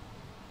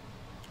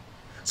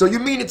 So you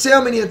mean to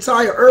tell me the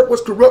entire earth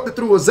was corrupted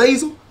through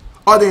Azazel,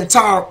 or the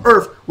entire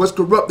earth was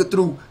corrupted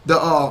through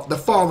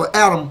the fall of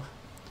Adam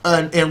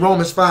in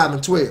Romans 5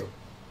 and 12?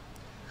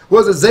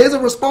 Was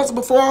Azazel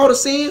responsible for all the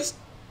sins?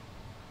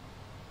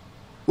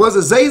 Was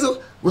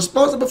Azazel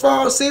responsible for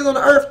all the sins on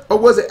the earth, or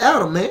was it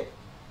Adam, man?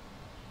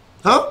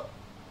 Huh?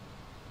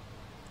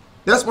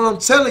 That's what I'm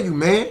telling you,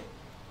 man.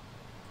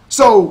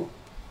 So,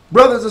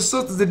 brothers and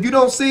sisters, if you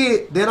don't see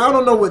it, then I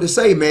don't know what to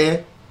say,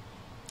 man.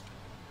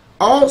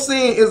 All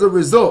sin is a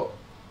result.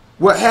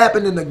 What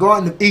happened in the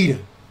Garden of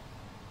Eden.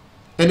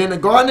 And in the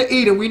Garden of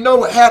Eden, we know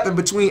what happened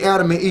between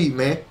Adam and Eve,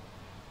 man.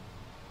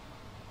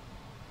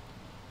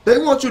 They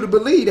want you to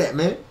believe that,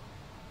 man.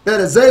 That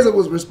Azazel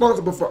was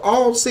responsible for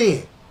all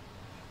sin.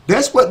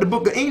 That's what the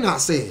book of Enoch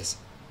says.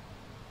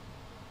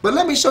 But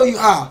let me show you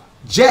how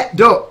jacked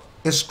up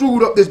and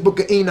screwed up this book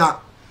of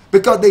Enoch.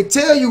 Because they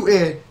tell you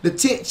in the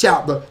 10th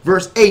chapter,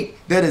 verse 8,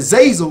 that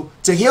Azazel,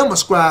 to him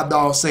ascribed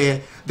all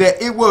sin.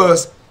 That it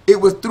was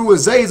through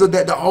Azazel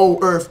that the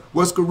whole earth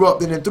was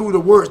corrupted, and through the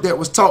works that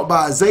was taught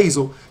by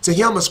Azazel, to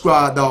him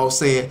ascribed all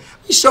sin.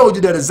 He showed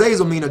you that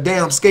Azazel mean a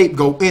damn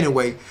scapegoat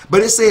anyway,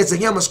 but it says to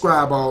him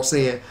ascribe all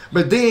sin.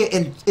 But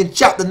then in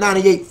chapter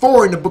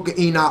 98:4 in the book of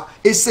Enoch,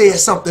 it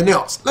says something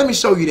else. Let me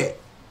show you that.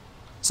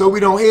 So we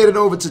don't head it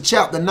over to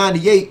chapter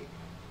 98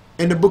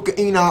 in the book of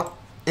Enoch,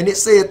 And it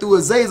said through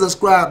Azazel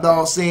scribed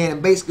all sin,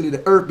 and basically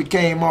the earth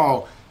became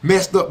all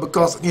messed up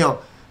because of him.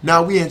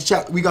 Now we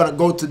gotta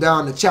go to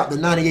down to chapter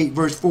 98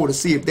 verse 4 to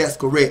see if that's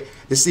correct,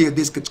 to see if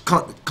this could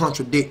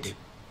contradict it.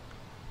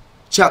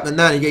 Chapter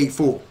 98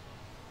 4.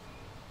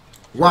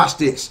 Watch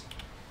this.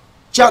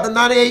 Chapter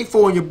 98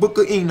 4 in your book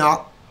of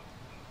Enoch,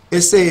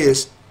 it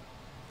says,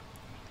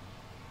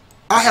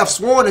 I have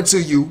sworn unto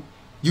you,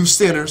 you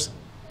sinners,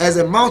 as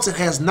a mountain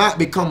has not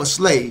become a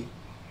slave,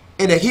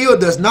 and a hill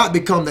does not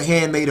become the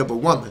handmaid of a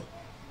woman.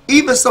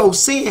 Even so,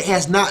 sin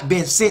has not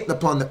been sent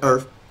upon the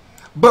earth.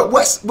 But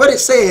what it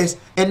says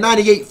in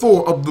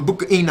 98:4 of the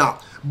book of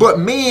Enoch, but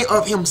man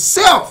of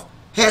himself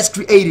has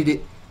created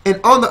it, and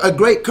under a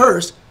great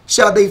curse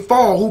shall they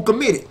fall who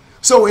commit it.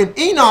 So in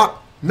Enoch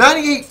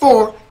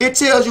 98:4, it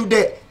tells you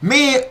that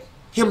man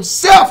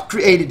himself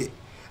created it.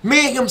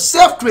 Man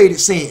himself created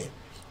sin,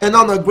 and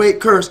under a great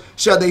curse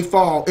shall they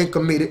fall and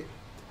commit it.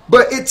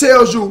 But it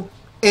tells you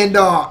in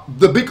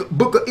the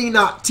book of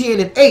Enoch 10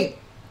 and 8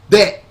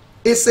 that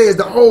it says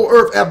the whole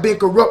earth have been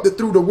corrupted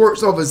through the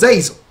works of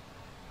Azazel,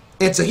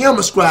 and to him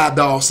ascribed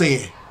all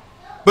sin.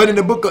 But in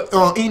the book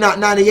of Enoch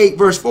 98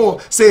 verse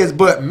 4 says,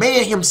 but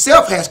man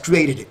himself has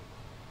created it.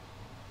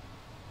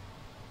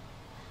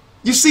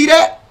 You see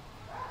that?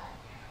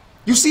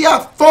 You see how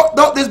fucked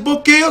up this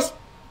book is?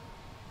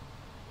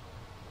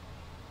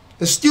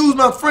 Excuse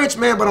my French,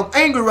 man, but I'm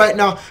angry right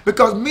now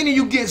because many of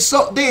you get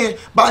sucked in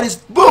by this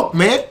book,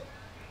 man.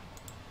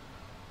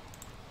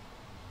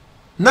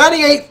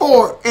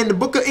 98:4 in the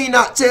book of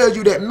Enoch tells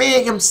you that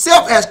man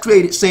himself has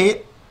created sin.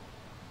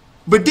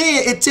 But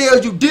then it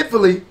tells you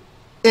differently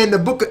in the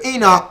book of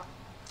Enoch,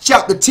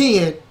 chapter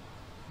 10,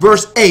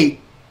 verse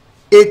 8.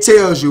 It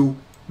tells you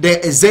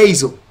that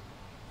Azazel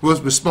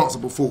was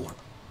responsible for it.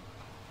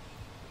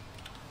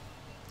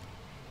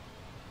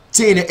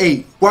 10 and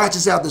 8.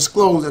 Watchers have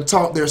disclosed and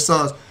taught their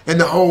sons, and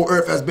the whole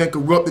earth has been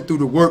corrupted through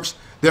the works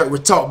that were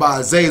taught by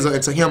Azazel,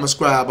 and to him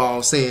ascribe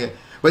all sin.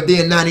 But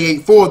then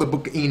 98:4 the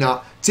book of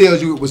Enoch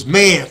tells you it was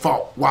man's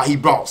fault why he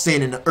brought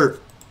sin in the earth.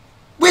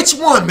 Which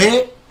one,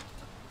 man?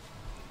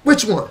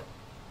 Which one?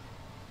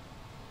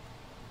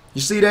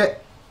 You see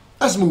that?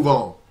 Let's move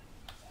on.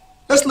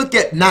 Let's look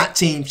at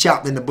 19th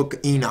chapter in the book of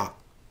Enoch,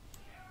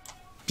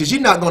 because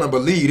you're not going to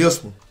believe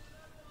this one.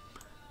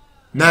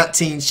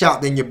 19th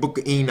chapter in your book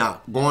of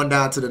Enoch. Going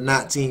down to the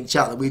 19th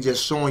chapter, we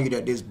just showing you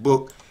that this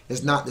book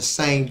is not the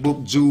same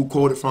book Jude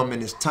quoted from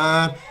in his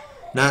time.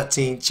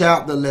 19th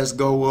chapter, let's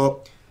go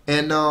up.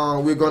 And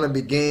we're going to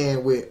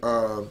begin with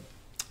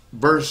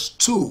verse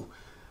 2.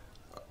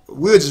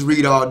 We'll just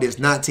read all this,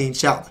 19th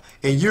chapter.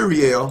 And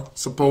Uriel,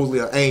 supposedly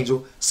an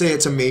angel, said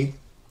to me,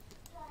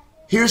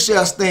 here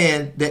shall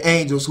stand the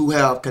angels who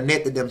have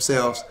connected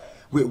themselves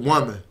with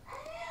woman,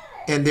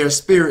 and their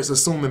spirits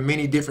assuming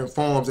many different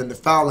forms and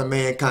defiling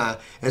mankind,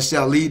 and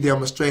shall lead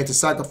them astray into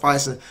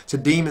sacrificing to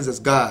demons as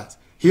gods.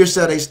 Here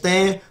shall they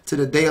stand to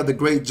the day of the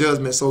great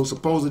judgment. So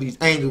supposedly these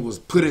angels was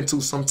put into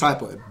some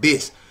type of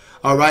abyss.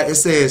 All right, it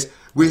says,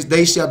 which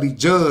they shall be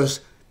judged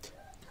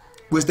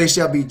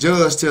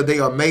till they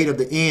are made of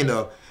the end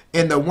of,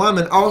 and the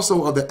woman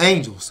also of the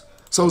angels.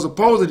 So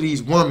supposedly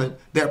these women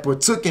that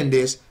partook in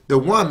this, the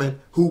woman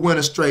who went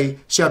astray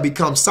shall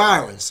become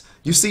sirens.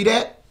 You see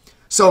that?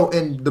 So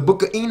in the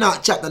book of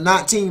Enoch chapter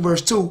 19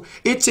 verse 2,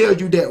 it tells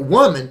you that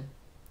woman,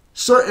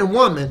 certain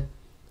woman,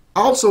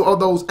 also of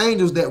those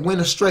angels that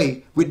went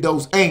astray with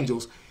those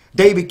angels,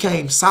 they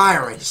became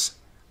sirens.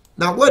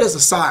 Now what is a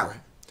siren?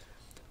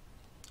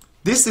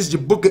 This is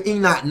your book of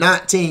Enoch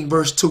 19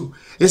 verse 2.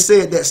 It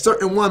said that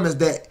certain women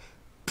that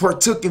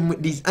partook in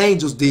what these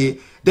angels did,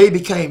 they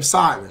became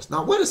sirens.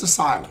 Now what is a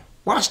siren?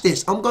 Watch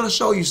this. I'm going to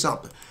show you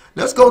something.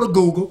 Let's go to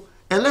Google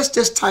and let's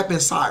just type in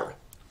siren.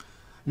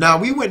 Now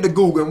we went to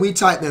Google and we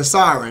typed in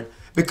siren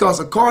because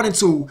according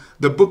to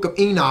the book of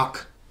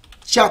Enoch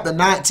chapter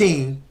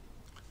 19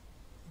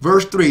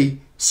 verse 3,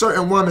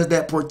 certain women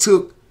that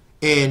partook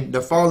in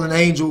the fallen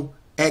angel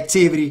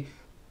activity,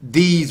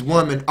 these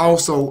women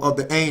also of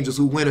the angels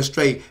who went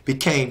astray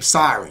became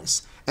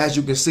sirens, as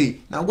you can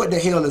see. Now what the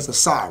hell is a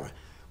siren?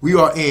 We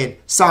are in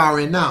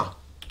siren now.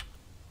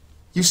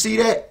 You see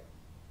that?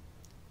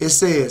 It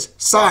says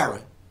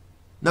siren.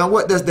 Now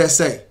what does that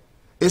say?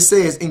 It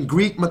says in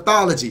Greek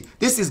mythology.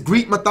 This is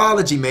Greek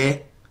mythology,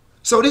 man.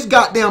 So this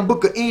goddamn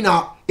book of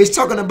Enoch is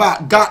talking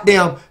about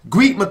goddamn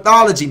Greek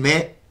mythology,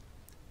 man.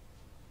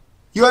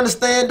 You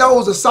understand?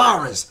 Those are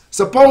sirens.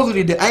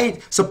 Supposedly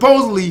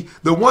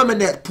the woman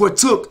that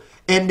partook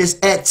in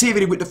this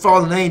activity with the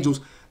fallen angels,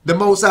 the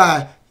Most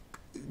High,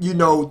 you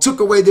know,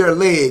 took away their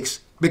legs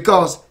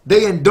because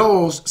they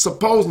indulged,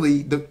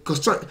 supposedly,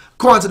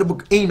 according to the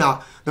book of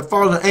Enoch, the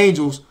fallen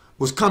angels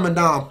was coming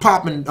down,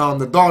 popping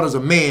the daughters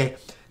of man.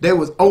 They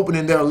was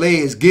opening their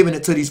legs, giving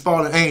it to these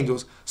fallen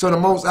angels. So the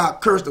Most High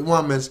cursed the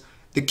women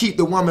to keep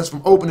the women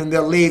from opening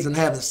their legs and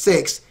having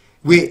sex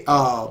with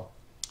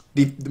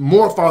the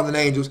more fallen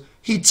angels.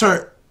 He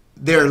turned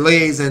their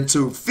legs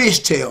into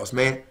fishtails,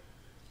 man.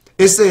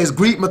 It says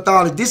Greek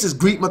mythology. This is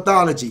Greek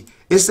mythology.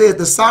 It says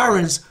the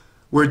sirens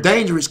were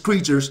dangerous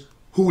creatures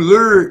who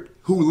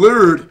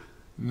lured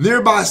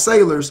nearby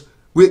sailors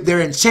with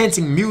their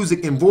enchanting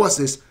music and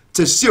voices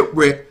to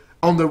shipwreck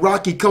on the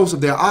rocky coast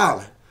of their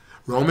island.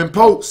 Roman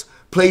popes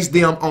placed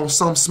them on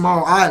some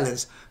small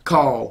islands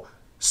called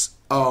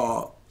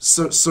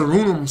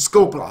Serenum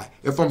Scopi,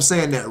 if I'm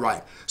saying that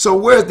right. So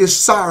where this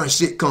siren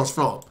shit comes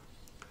from?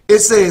 It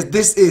says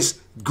this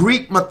is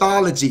Greek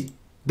mythology.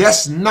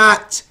 That's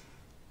not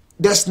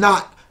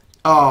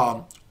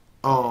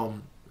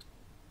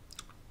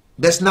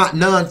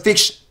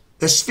non-fiction.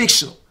 That's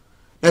fictional.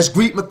 That's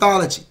Greek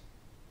mythology.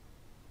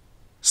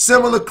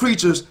 Similar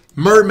creatures,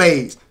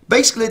 mermaids.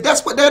 Basically,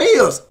 that's what that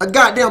is. A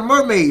goddamn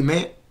mermaid,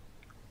 man.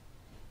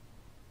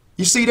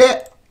 You see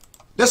that?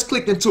 Let's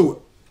click into it.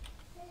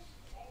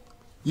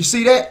 You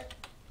see that?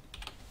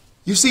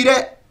 You see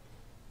that?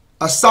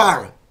 A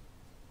siren.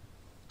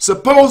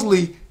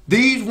 Supposedly,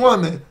 these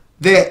women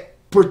that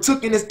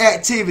partook in this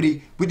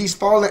activity with these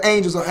fallen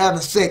angels or having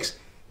sex,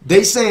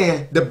 they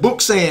saying, the book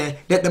saying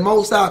that the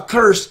Most High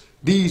cursed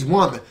these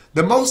women.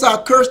 The Most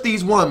High cursed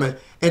these women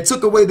and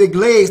took away their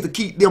legs to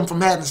keep them from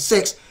having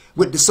sex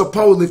with the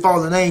supposedly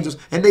fallen angels,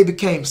 and they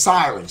became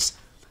sirens.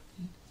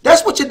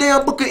 That's what your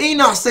damn book of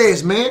Enoch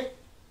says, man.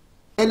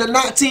 In the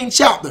 19th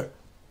chapter.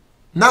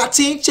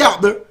 19th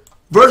chapter,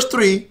 verse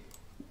 3,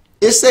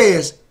 it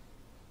says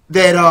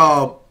that,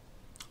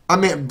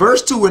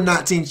 verse 2 in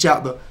 19th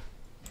chapter,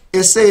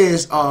 it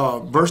says,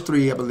 verse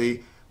 3, I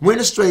believe, when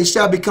astray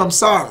shall become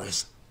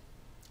sirens.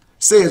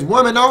 Says,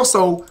 women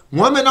also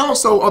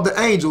of the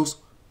angels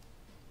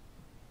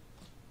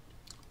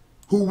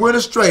who went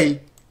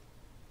astray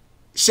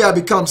shall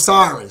become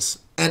sirens.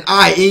 And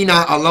I,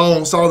 Enoch,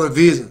 alone saw the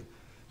vision,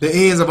 the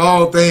ends of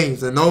all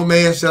things, and no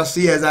man shall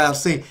see as I have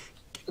seen.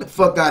 Get the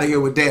fuck out of here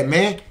with that,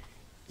 man.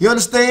 You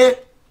understand?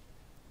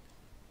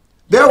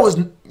 There was,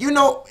 you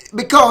know,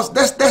 because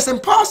that's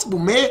impossible,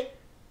 man.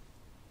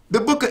 The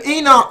book of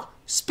Enoch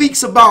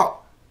speaks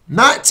about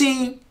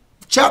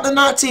chapter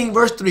 19,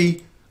 verse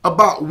 3,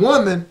 about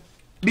women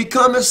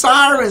becoming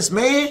sirens,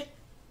 man.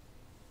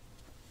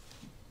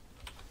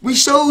 We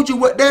showed you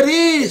what that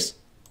is.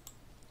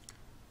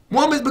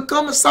 Women's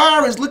becoming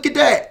sirens. Look at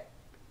that.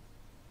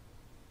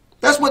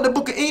 That's what the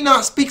book of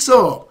Enoch speaks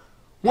of.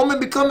 Women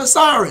becoming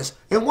sirens.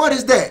 And what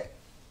is that?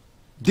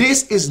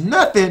 This is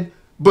nothing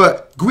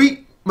but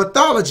Greek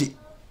mythology.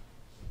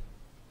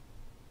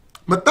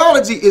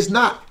 Mythology is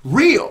not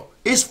real.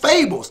 It's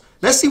fables.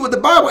 Let's see what the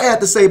Bible had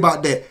to say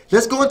about that.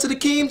 Let's go into the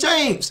King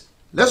James.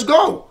 Let's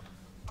go.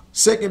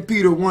 2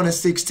 Peter 1 and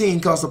 16,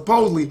 because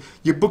supposedly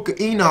your book of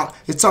Enoch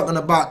is talking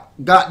about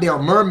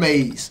goddamn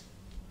mermaids.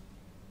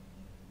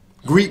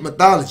 Greek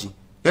mythology.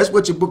 That's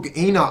what your book of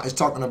Enoch is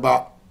talking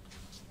about.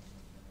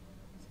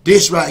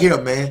 This right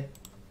here, man.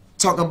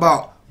 Talking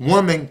about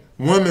women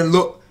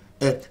look.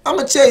 And I'm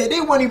going to tell you,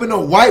 there wasn't even no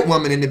white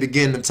woman in the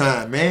beginning of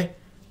time, man.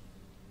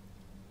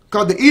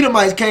 Because the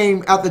Edomites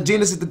came after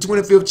Genesis, the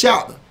 25th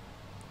chapter.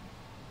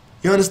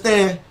 You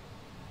understand?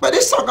 But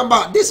it's talking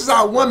about, this is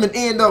how women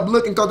end up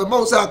looking, because the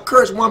Most High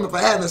cursed women for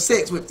having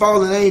sex with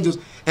fallen angels,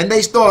 and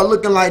they start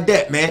looking like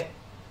that, man.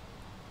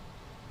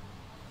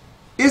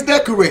 Is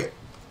that correct?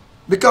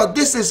 Because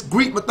this is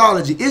Greek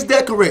mythology. Is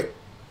that correct?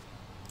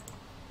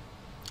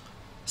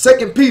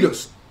 2 Peter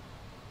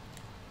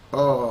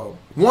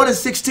 1 and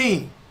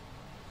 16.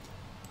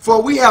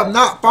 For we have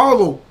not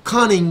followed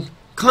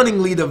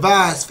cunningly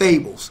devised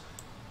fables.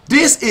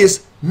 This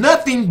is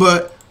nothing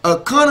but a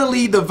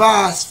cunningly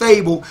devised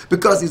fable,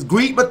 because it's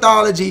Greek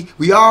mythology.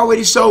 We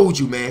already showed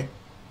you, man.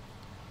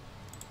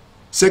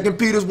 2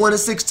 Peter 1 and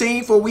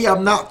 16. For we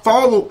have not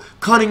followed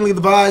cunningly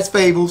devised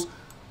fables,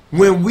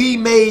 when we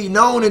made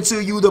known unto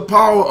you the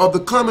power of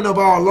the coming of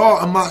our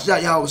Lord and Master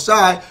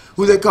Yahushua,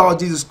 who they call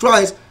Jesus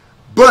Christ,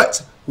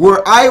 but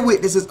were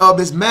eyewitnesses of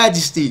his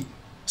majesty.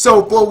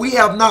 So, for we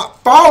have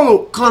not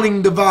followed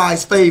cunning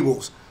devised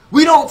fables.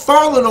 We don't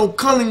follow no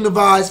cunning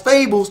devised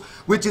fables,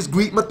 which is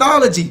Greek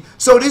mythology.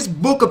 So this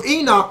book of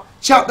Enoch,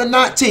 chapter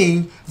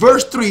 19,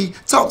 verse 3,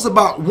 talks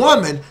about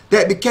women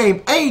that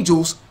became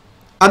angels.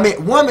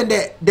 Women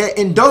that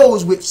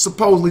indulged with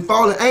supposedly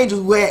fallen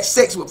angels, who had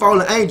sex with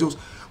fallen angels,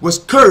 was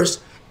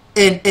cursed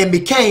and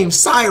became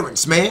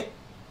sirens, man.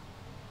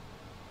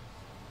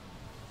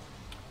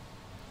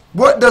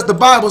 What does the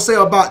Bible say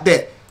about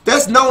that?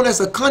 That's known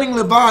as a cunning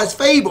devised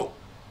fable,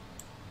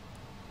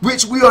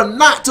 which we are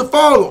not to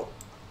follow.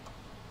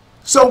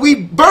 So we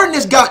burn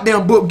this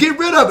goddamn book. Get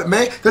rid of it,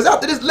 man. Because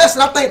after this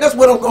lesson, I think that's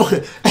what I'm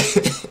going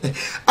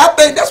I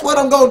think that's what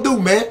I'm going to do,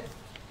 man.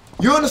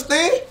 You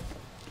understand?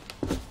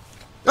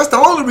 That's the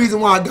only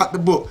reason why I got the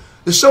book.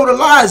 To show the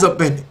lies up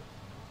in it.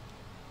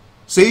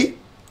 See?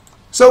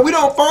 So we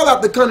don't fall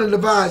out the cunning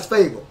devised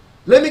fable.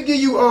 Let me give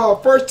you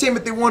 1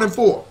 Timothy 1 and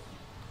 4.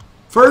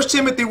 1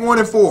 Timothy 1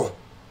 and 4.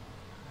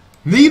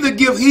 Neither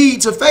give heed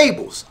to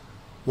fables.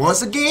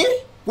 Once again,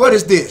 what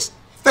is this?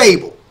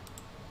 Fable.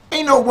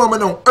 Ain't no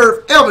woman on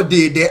earth ever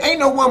did that. Ain't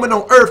no woman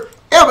on earth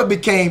ever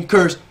became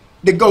cursed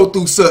to go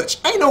through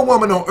such. Ain't no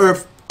woman on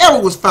earth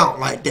ever was found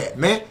like that,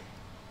 man.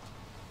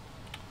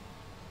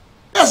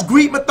 That's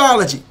Greek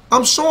mythology.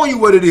 I'm showing you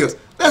what it is.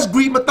 That's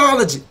Greek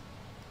mythology.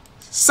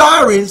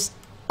 Sirens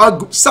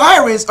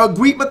Sirens are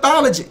Greek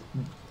mythology.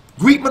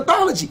 Greek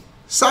mythology.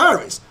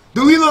 Sirens.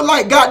 Do we look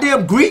like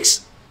goddamn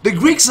Greeks? The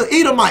Greeks are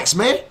Edomites,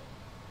 man.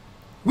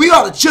 We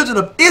are the children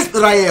of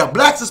Israel.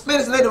 Blacks,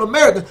 Hispanics, and Native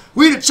Americans.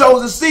 We the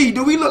chosen seed.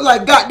 Do we look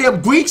like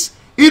goddamn Greeks?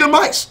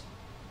 Edomites?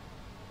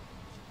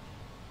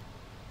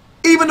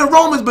 Even the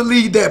Romans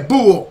believed that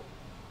bull.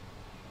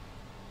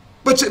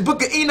 But the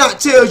book of Enoch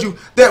tells you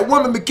that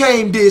woman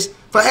became this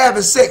for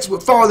having sex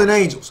with fallen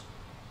angels.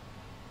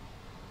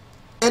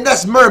 And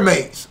that's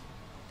mermaids.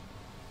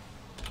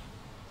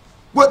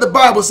 What the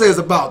Bible says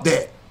about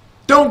that.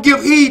 Don't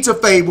give heed to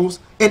fables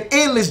and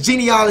endless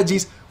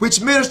genealogies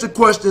which minister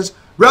questions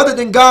rather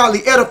than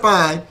godly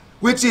edifying,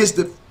 which is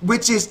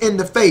in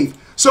the faith.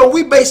 So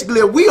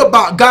we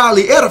about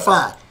godly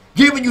edifying,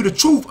 giving you the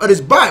truth of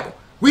this Bible.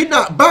 We're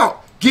not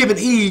about giving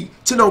heed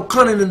to no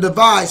cunning and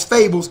devised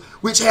fables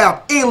which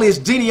have endless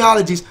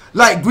genealogies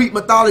like Greek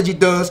mythology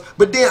does.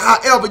 But then,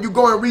 however, you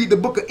go and read the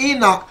book of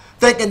Enoch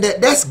thinking that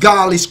that's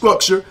godly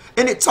structure,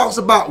 and it talks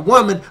about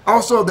women,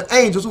 also of the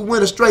angels who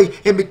went astray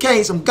and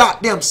became some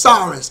goddamn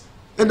sirens.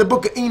 In the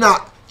book of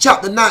Enoch,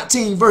 chapter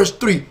 19, verse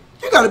 3.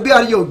 You got to be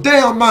out of your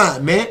damn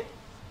mind, man.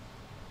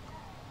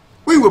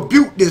 We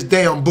rebuke this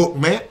damn book,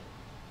 man.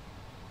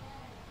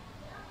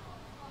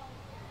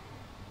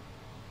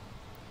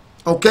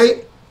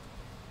 Okay?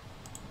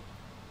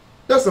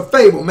 That's a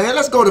fable, man.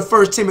 Let's go to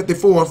 1 Timothy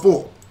 4 and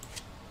 4.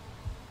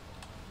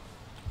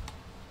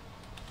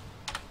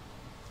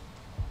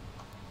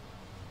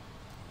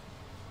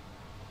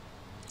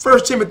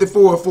 First Timothy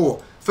 4 and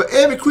 4. For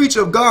every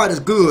creature of God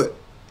is good,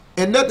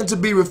 and nothing to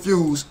be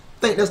refused.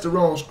 I think that's the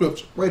wrong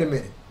scripture. Wait a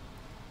minute.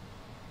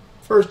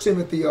 1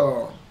 Timothy,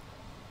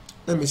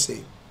 let me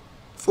see.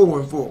 4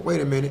 and 4.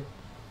 Wait a minute.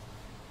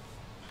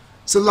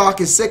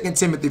 Salak is 2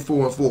 Timothy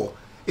 4 and 4.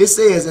 It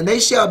says, and they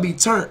shall be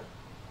turned.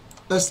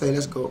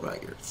 Let's go right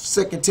here.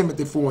 2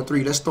 Timothy 4 and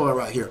 3. Let's start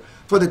right here.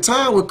 For the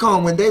time will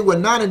come when they will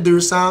not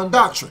endure sound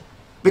doctrine.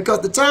 Because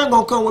the time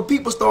gonna come when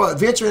people start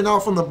venturing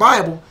off from the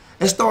Bible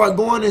and start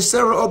going in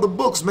several other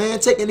books, man,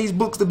 taking these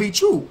books to be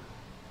true.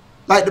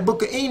 Like the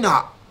book of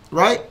Enoch,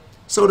 right?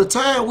 So the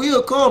time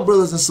will come,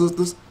 brothers and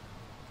sisters,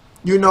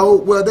 you know,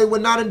 where they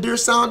would not endure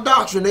sound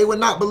doctrine. They would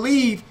not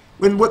believe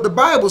in what the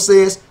Bible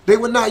says. They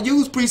would not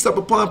use precept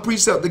upon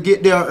precept to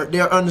get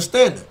their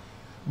understanding.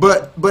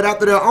 But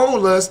after their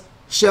own lust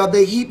shall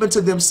they heap unto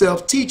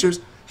themselves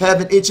teachers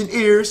having itching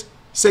ears,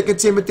 2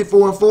 Timothy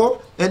 4 and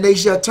 4, and they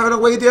shall turn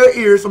away their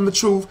ears from the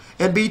truth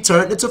and be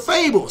turned into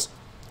fables.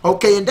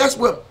 Okay, and that's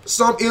what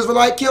some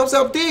Israelite camps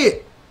have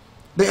did.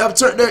 They have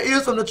turned their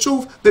ears from the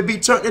truth to be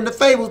turned into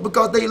fables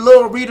because they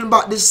love reading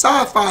about this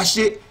sci-fi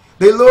shit.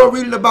 They love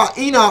reading about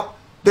Enoch.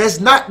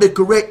 That's not the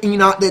correct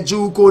Enoch that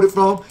Jude quoted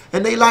from.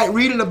 And they like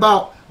reading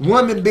about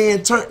women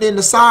being turned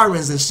into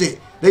sirens and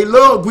shit. They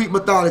love Greek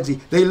mythology.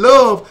 They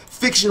love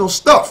fictional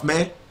stuff,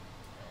 man.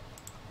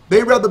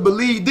 They rather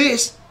believe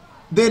this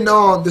than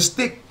to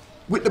stick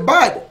with the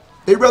Bible.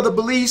 They rather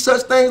believe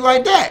such things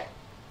like that.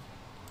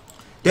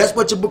 That's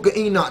what your book of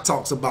Enoch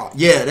talks about.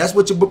 Yeah, that's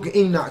what your book of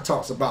Enoch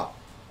talks about.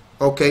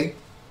 Okay.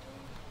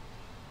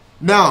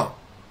 Now,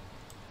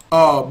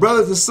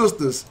 brothers and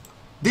sisters,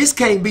 this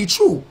can't be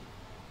true.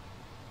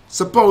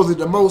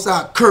 Supposedly the Most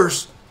High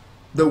cursed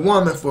the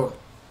woman for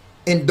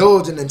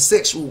indulging in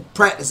sexual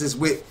practices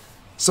with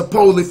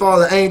supposedly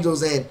fallen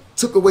angels and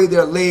took away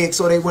their legs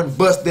so they wouldn't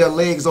bust their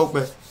legs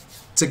open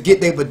to get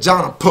their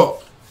vagina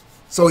pumped.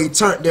 So he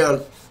turned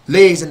their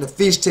legs into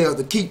fishtails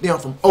to keep them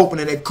from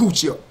opening their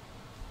coochie up.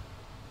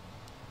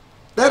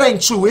 That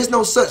ain't true. There's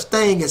no such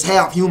thing as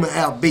half human,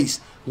 half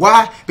beast.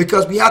 Why?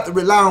 Because we have to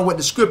rely on what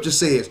the scripture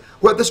says.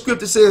 What the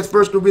scripture says,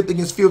 1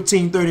 Corinthians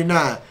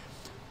 15:39.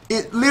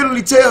 It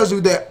literally tells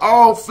you that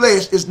all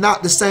flesh is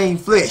not the same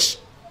flesh.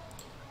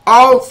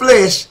 All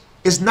flesh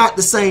is not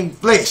the same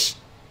flesh.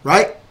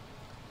 Right?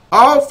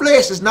 All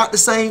flesh is not the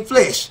same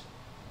flesh.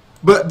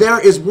 But there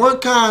is one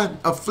kind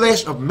of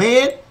flesh of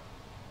man,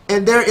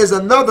 and there is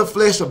another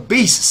flesh of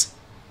beasts.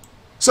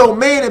 So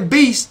man and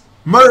beast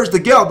merged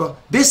together.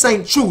 This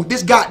ain't true.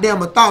 This goddamn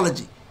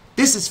mythology.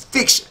 This is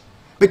fiction.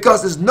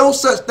 Because there's no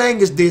such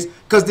thing as this,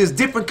 because there's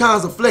different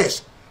kinds of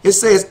flesh. It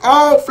says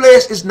all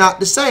flesh is not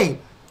the same.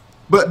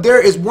 But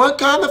there is one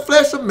kind of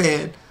flesh of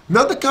man,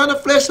 another kind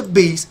of flesh of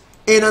beast,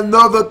 and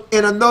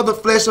another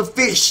flesh of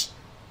fish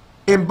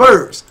and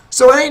birds.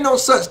 So there ain't no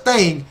such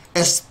thing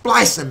as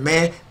splicing,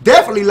 man.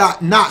 Definitely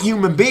not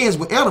human beings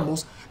with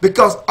animals,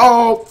 because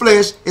all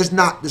flesh is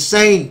not the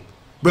same,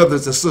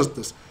 brothers and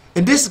sisters.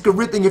 And this is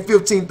Corinthians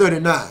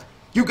 15:39.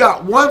 You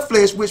got one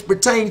flesh which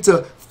pertains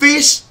to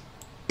fish,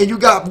 and you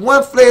got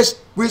one flesh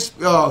which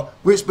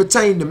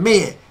pertains to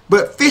men.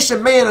 But fish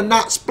and man are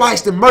not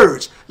spliced and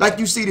merged. Like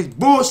you see this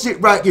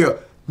bullshit right here.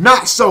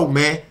 Not so,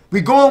 man.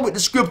 We going with the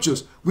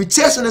scriptures. We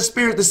testing the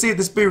spirit to see if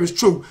the spirit is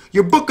true.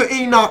 Your book of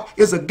Enoch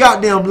is a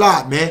goddamn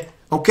lie, man.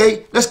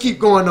 Okay? Let's keep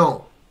going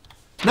on.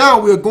 Now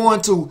we're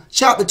going to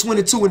chapter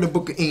 22 in the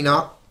book of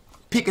Enoch.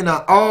 Picking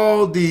out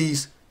all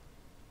these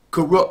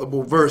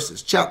corruptible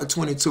verses. Chapter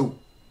 22.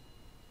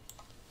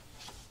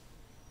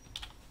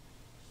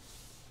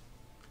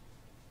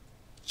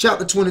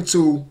 chapter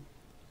 22.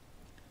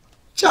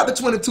 Chapter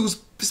 22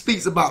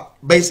 speaks about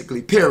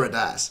basically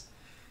paradise.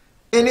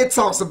 And it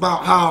talks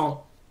about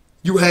how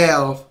you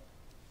have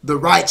the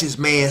righteous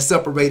man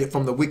separated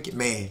from the wicked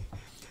man.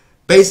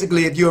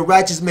 Basically, if you're a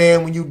righteous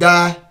man when you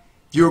die,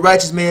 you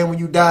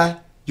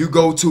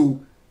go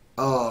to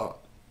a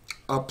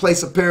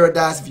place of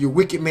paradise. If you're a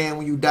wicked man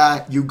when you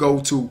die, you go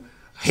to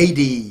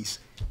Hades.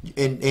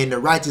 And the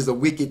righteous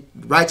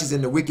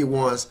and the wicked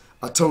ones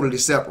are totally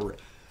separate.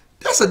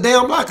 That's a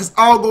damn lie, because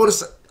all go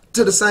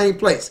to the same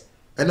place.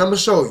 And I'm going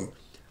to show you.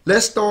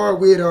 Let's start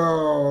with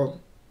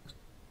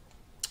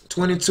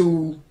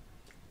 22,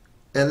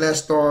 and let's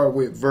start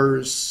with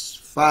verse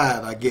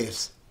 5, I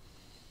guess.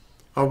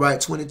 All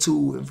right,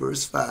 22 and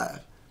verse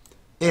 5.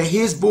 And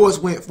his voice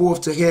went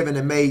forth to heaven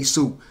and made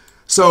soup.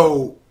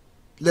 So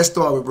let's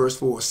start with verse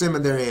 4.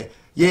 Simon therein.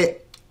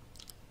 Yet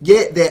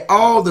that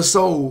all the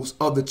souls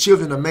of the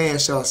children of man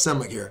shall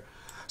assemble here.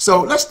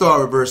 So let's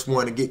start with verse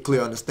 1 and get clear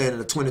understanding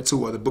of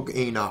 22 of the book of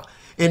Enoch.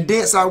 And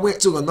thence I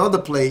went to another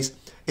place,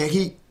 and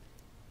he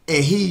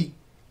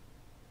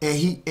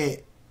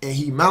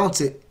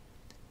mounted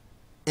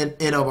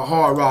and of a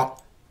hard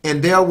rock,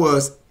 and there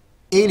was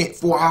in it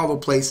 4 hollow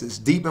places,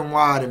 deep and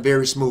wide and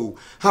very smooth.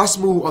 How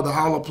smooth are the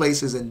hollow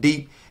places and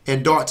deep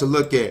and dark to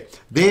look at.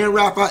 Then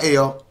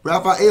Raphael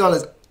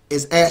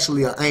is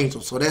actually an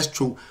angel, so that's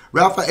true.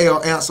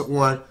 Raphael answered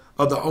one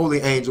of the holy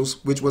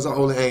angels, which was a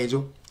holy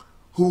angel,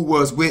 who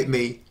was with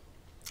me.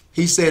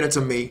 He said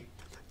unto me,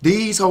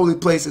 these holy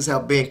places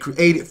have been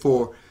created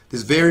for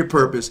this very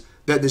purpose,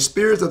 that the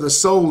spirits of the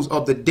souls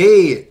of the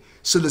dead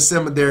should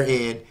assemble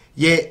therein,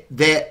 yet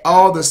that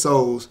all the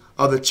souls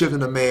of the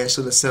children of man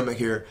should assemble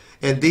here.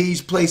 And these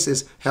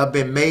places have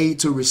been made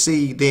to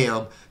receive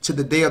them to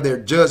the day of their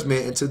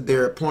judgment and to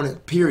their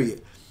appointed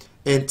period,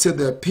 and to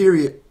the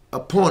period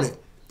appointed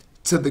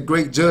till the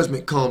great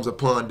judgment comes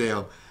upon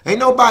them. Ain't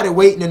nobody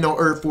waiting in no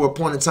earth for a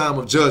appointed time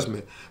of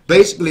judgment.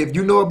 Basically, if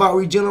you know about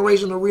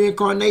regeneration or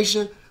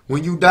reincarnation,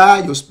 when you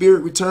die, your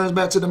spirit returns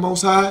back to the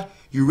Most High.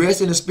 You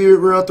rest in the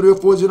spirit world 3 or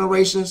 4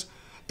 generations,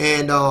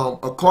 and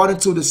according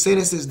to the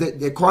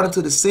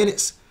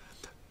sentences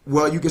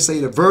well, you can say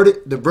the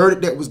verdict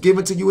that was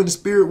given to you in the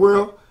spirit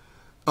world,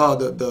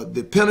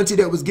 the penalty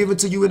that was given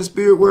to you in the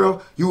spirit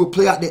world, you will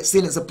play out that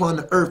sentence upon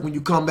the earth when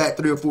you come back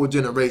 3 or 4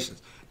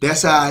 generations.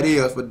 That's how it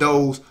is for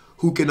those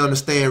who can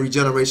understand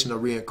regeneration or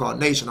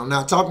reincarnation. I'm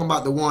not talking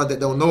about the ones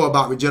that don't know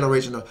about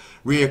regeneration or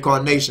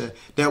reincarnation,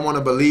 that want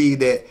to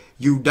believe that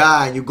you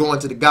die and you go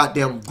into the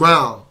goddamn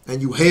ground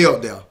and you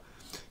held there.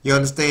 You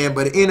understand?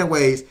 But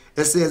anyways,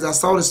 it says, I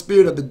saw the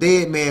spirit of the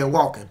dead man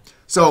walking.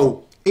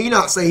 So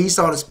Enoch say he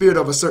saw the spirit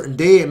of a certain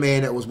dead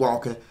man that was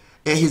walking,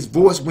 and his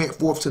voice went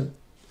forth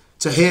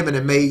to heaven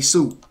and made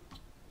soup.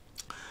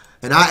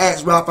 And I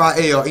asked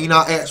Raphael,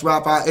 Enoch asked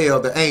Raphael,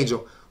 the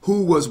angel,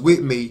 who was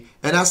with me,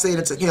 and I said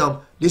unto him,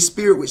 this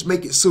spirit which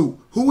maketh soup,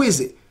 who is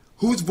it?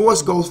 Whose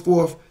voice goes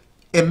forth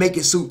and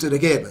maketh soup to the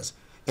heavens?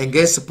 And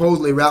guess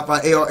supposedly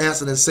Raphael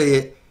answered and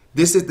said,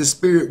 this is the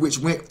spirit which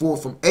went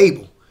forth from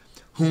Abel,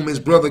 whom his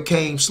brother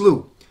Cain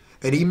slew.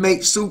 And he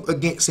makes soup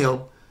against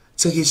him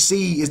till his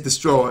seed is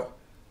destroyed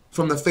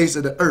from the face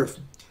of the earth,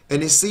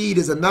 and his seed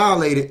is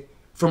annihilated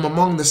from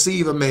among the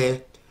seed of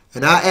man.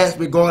 And I asked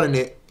regarding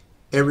it,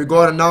 and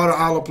regarding all the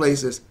hollow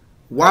places,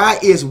 why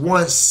is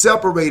one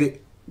separated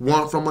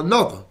one from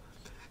another?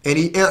 And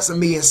he answered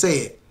me and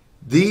said,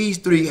 these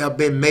 3 have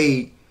been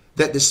made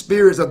that the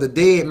spirits of the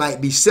dead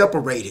might be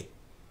separated.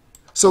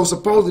 So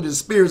supposedly the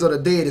spirits of the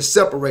dead is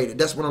separated.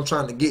 That's what I'm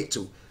trying to get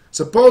to.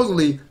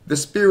 Supposedly the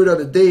spirit of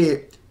the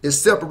dead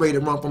is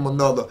separated one from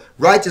another.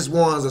 Righteous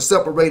ones are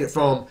separated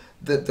from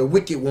the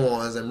wicked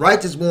ones, and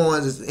righteous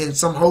ones is in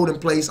some holding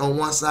place on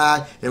one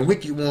side, and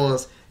wicked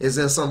ones is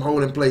in some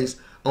holding place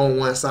on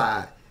one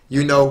side.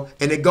 You know,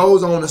 and it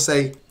goes on to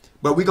say,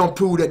 but we're going to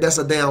prove that that's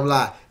a damn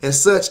lie. And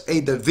such a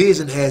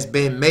division has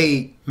been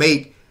made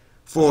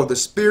for the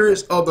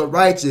spirits of the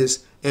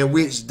righteous, in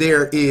which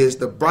there is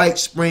the bright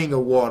spring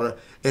of water,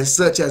 and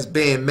such has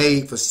been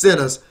made for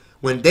sinners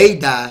when they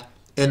die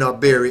and are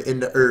buried in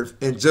the earth,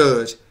 and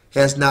judged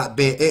has not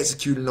been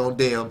executed on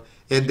them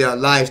in their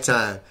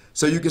lifetime.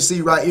 So you can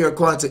see right here,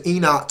 according to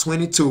Enoch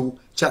 22,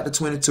 chapter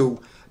 22,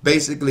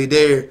 basically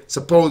there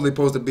supposedly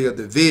supposed to be a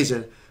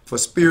division for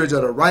spirits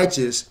of the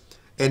righteous,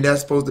 and that's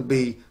supposed to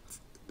be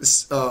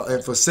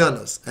and for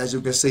sinners, as you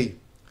can see.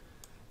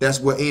 That's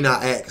what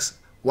Enoch asks.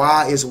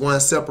 Why is one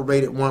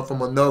separated one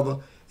from another?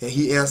 And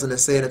he answered and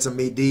said unto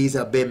me, these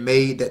have been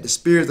made that the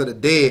spirits of the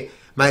dead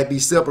might be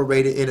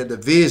separated in a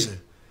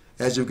division,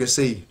 as you can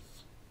see.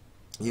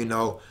 You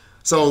know,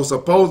 so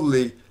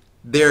supposedly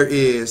there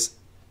is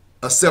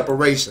a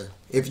separation.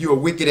 If you're a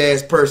wicked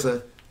ass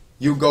person,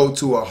 you go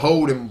to a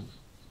holding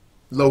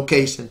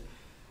location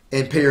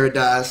in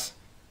paradise,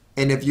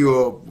 and if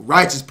you're a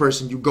righteous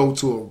person, you go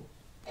to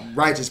a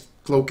righteous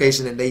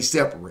location and they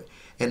separate.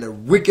 And the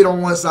wicked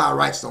on one side,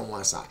 righteous on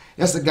one side.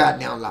 That's a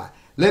goddamn lie.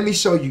 Let me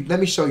show you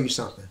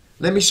something.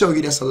 Let me show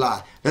you that's a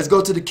lie. Let's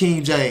go to the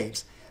King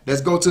James.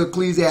 Let's go to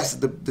Ecclesiastes,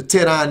 the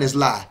Ted on this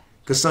lie.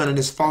 concerning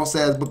this false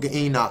ass book of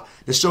Enoch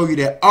to show you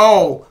that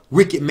all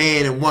wicked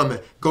man and woman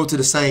go to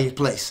the same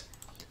place.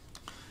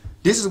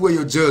 This is where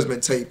your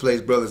judgment take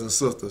place, brothers and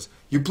sisters.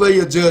 You play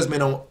your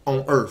judgment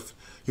on earth.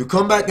 You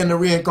come back in the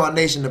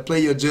reincarnation to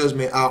play your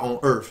judgment out on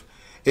earth.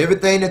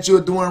 Everything that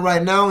you're doing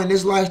right now in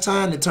this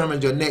lifetime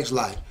determines your next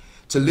life.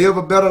 To live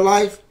a better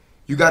life,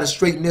 you got to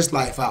straighten this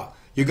life out.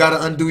 You got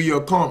to undo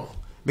your karma.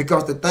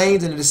 Because the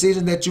things and the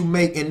decisions that you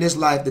make in this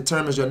life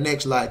determines your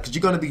next life. Because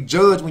you're going to be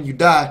judged when you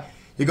die.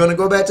 You're going to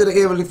go back to the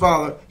Heavenly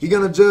Father. He's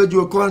going to judge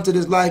you according to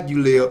this life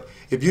you live.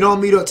 If you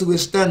don't meet up to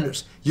His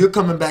standards, you're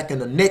coming back in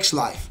the next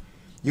life.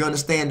 You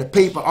understand? The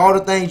pay for all the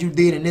things you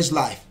did in this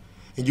life.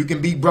 And you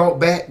can be brought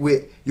back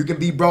with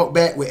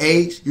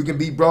AIDS. You can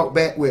be brought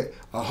back with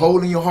a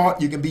hole in your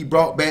heart. You can be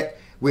brought back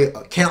with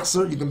a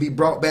cancer. You can be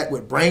brought back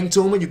with brain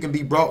tumor. You can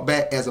be brought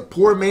back as a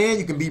poor man.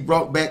 You can be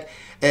brought back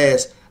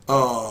as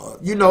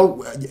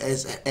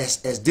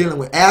as dealing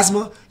with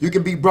asthma. You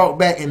can be brought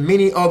back in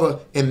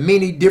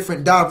many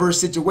different diverse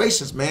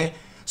situations, man.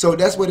 So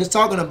that's what it's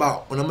talking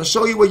about. And I'm going to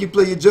show you where you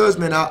play your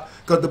judgment out,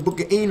 because the book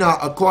of Enoch,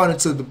 according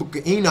to the book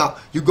of Enoch,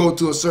 you go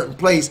to a certain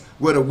place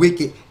where the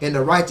wicked and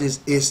the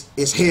righteous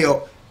is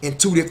held in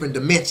two different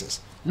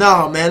dimensions.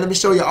 No, man, let me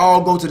show you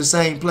all go to the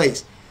same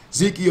place.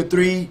 Ezekiel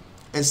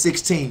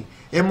 3:16.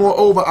 And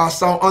moreover, I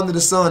saw under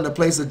the sun the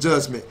place of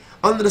judgment.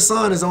 Under the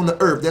sun is on the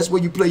earth. That's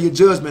where you play your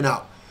judgment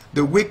out.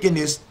 The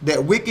wickedness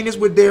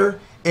was there,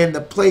 and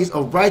the place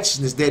of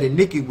righteousness, that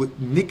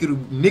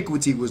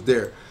iniquity was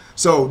there.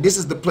 So this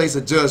is the place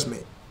of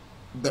judgment,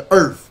 the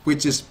earth,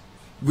 which is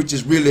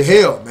really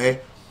hell, man.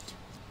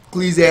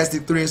 Ecclesiastes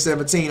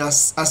 3:17.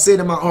 I said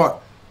in my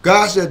heart,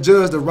 God shall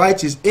judge the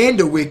righteous and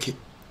the wicked.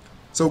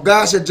 So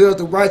God shall judge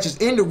the righteous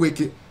and the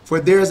wicked, for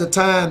there is a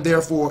time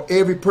there for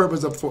every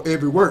purpose of for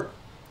every work.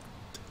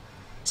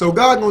 So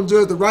God gonna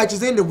judge the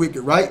righteous and the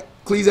wicked, right?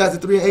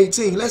 Ecclesiastes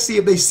 3:18. Let's see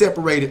if they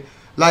separated,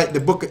 like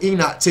the book of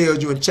Enoch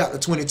tells you in chapter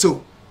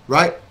 22,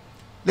 right?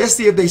 Let's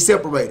see if they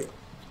separated.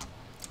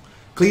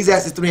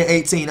 Ecclesiastes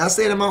 3:18. I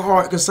said in my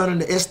heart concerning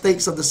the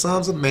estates of the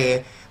sons of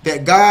man,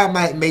 that God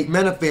might make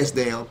manifest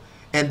them,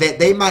 and that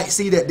they might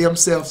see that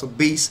themselves are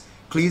beasts.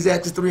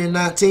 Ecclesiastes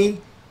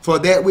 3:19. For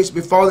that which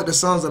befalleth the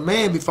sons of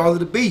man befalleth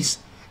the beasts.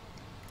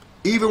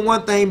 Even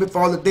one thing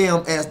befalleth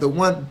them, as the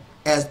one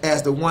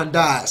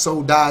died,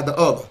 so died the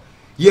other.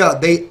 Yeah,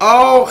 they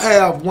all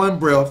have one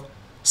breath,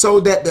 so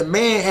that the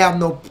man have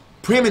no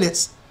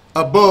preeminence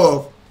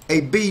above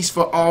a beast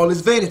for all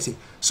his vanity.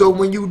 So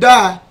when you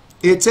die,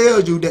 it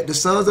tells you that the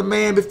sons of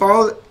man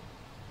befall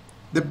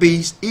the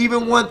beast.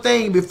 Even one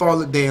thing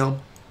befalleth them,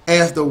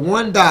 as the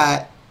one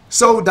died,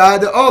 so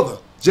died the other.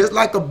 Just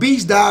like a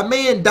beast died,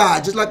 man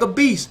died, just like a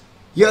beast.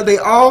 Yeah, they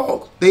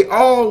all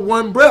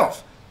one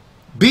breath.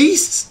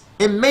 Beasts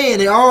and man,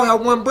 they all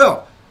have one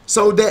breath.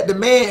 So that the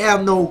man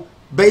have no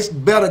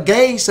better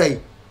gainsay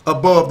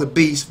above the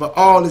beast for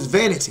all his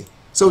vanity.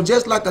 So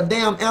just like a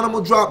damn animal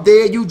drop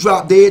dead, you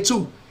drop dead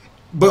too.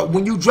 But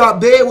when you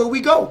drop dead, where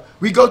we go?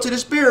 We go to the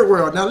spirit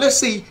world. Now let's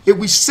see if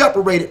we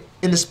separate it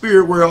in the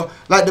spirit world,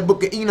 like the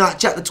book of Enoch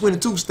chapter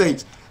 22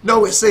 states.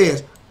 No, it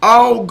says,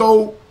 all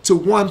go to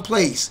one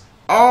place.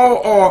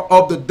 All are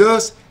of the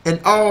dust,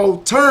 and all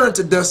turn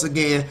to dust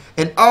again,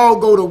 and all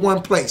go to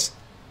one place.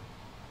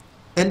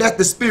 And that's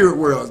the spirit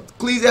world.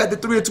 Ecclesiastes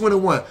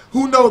 3:21.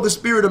 Who know the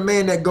spirit of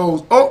man that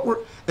goes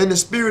upward, and the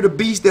spirit of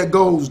beast that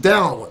goes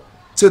downward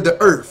to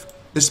the earth?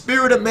 The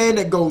spirit of man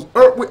that goes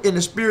upward and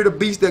the spirit of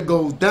beast that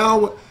goes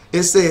downward,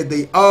 it said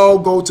they all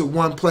go to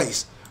one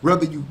place.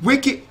 Whether you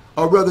wicked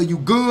or whether you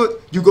good,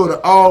 you go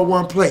to all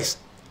one place.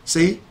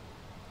 See?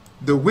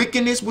 The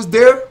wickedness was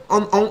there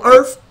on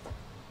earth,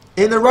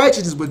 and the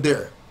righteousness was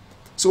there.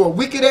 So a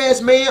wicked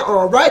ass man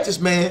or a righteous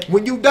man,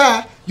 when you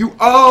die, you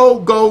all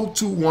go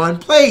to one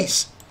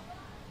place.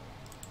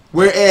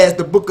 Whereas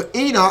the book of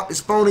Enoch,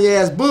 this phony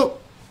ass book,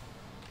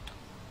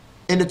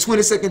 in the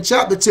 22nd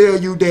chapter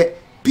tell you that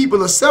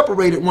people are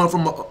separated one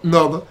from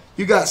another.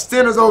 You got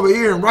sinners over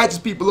here and righteous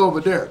people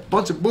over there.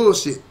 Bunch of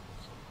bullshit.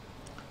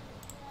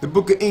 The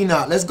book of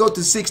Enoch. Let's go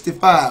to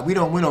 65. We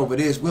don't went over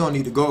this. We don't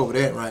need to go over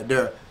that right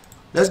there.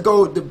 Let's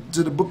go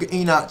to the book of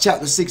Enoch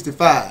chapter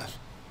 65.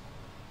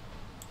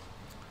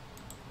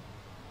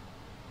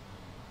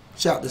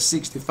 Chapter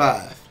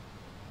 65.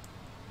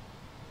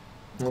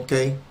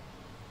 Okay.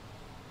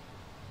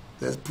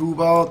 Let's prove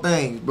all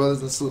things,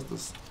 brothers and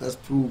sisters. Let's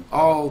prove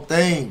all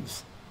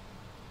things.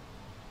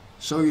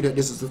 Show you that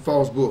this is a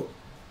false book.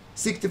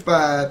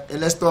 65, and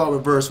let's start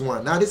with verse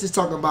 1. Now this is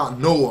talking about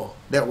Noah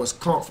that was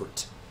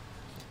comfort.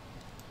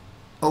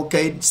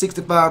 Okay,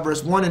 65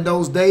 verse 1. In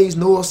those days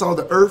Noah saw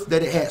the earth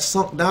that it had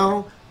sunk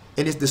down,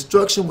 and its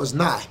destruction was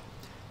nigh.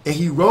 And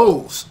he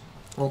rose.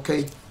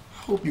 Okay,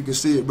 I hope you can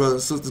see it,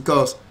 brothers and sisters,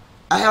 because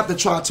I have to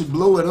try to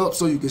blow it up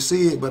so you can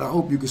see it, but I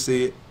hope you can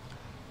see it.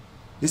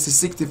 This is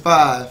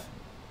 65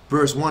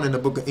 verse 1 in the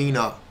book of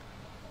Enoch.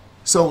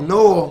 So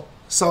Noah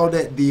saw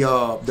that the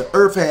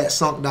earth had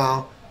sunk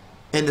down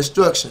in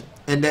destruction,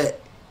 and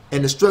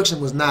destruction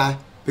was nigh,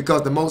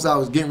 because the Most High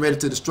was getting ready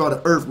to destroy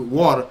the earth with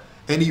water.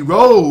 And he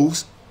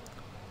rose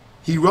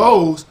he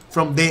rose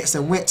from thence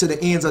and went to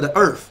the ends of the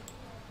earth.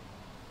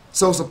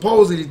 So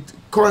supposedly,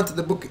 according to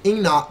the book of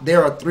Enoch,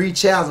 there are 3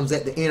 chasms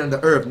at the end of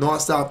the earth,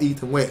 north, south,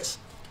 east, and west.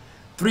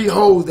 3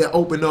 holes that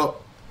open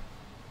up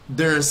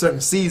during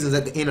certain seasons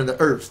at the end of the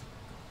earth,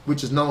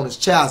 which is known as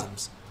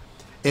chasms.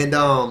 And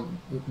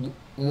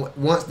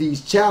once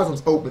these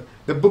chasms open,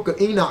 the book of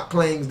Enoch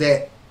claims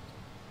that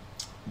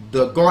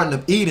the Garden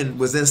of Eden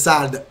was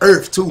inside of the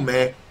earth too,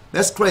 man.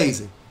 That's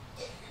crazy.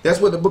 That's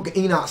what the book of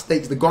Enoch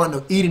states. The Garden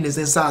of Eden is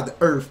inside the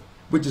earth,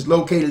 which is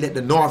located at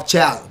the north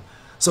chasm.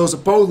 So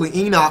supposedly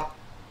Enoch,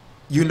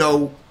 you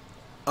know,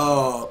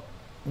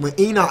 when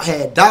Enoch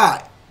had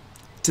died,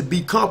 to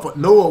be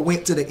comforted, Noah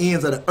went to the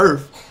ends of the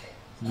earth,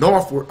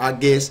 northward, I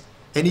guess,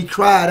 and he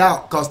cried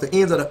out, because the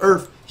ends of the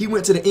earth, he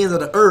went to the ends of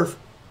the earth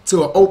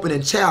to an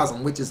opening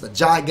chasm, which is a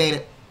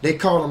gigantic, they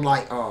call them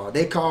like,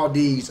 they call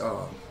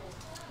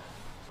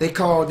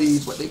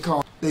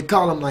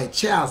them like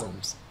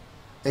chasms.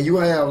 And you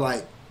have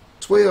like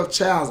 12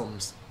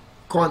 chasms,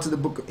 according to the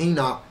book of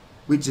Enoch,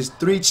 which is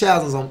 3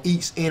 chasms on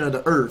each end of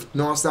the earth,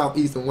 north, south,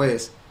 east, and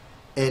west.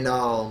 And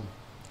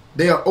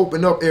they'll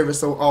open up every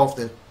so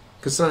often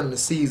concerning the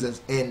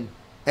seasons. And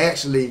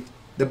actually,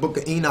 the book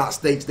of Enoch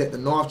states that the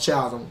north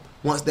chasm,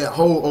 once that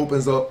hole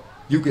opens up,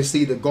 you can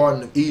see the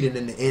Garden of Eden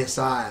in the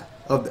inside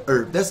of the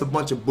earth. That's a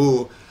bunch of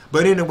bull.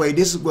 But anyway,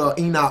 this is where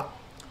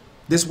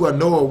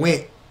Noah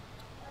went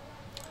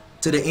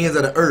to the ends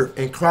of the earth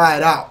and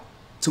cried out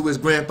to his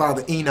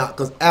grandfather Enoch,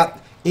 because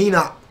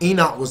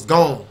Enoch was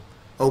gone.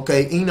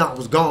 Okay, Enoch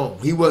was gone.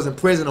 He wasn't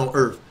present on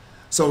earth.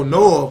 So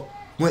Noah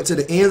went to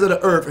the ends of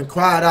the earth and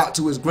cried out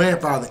to his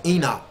grandfather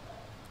Enoch.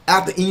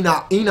 After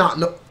Enoch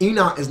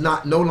is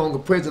no longer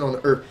present on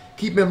the earth.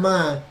 Keep in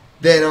mind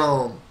that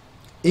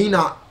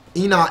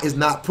Enoch is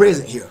not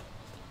present here.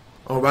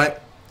 All right.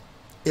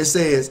 It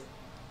says,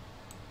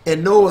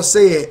 and Noah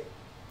said,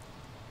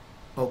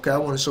 okay, I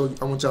want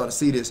y'all to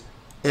see this.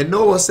 And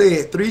Noah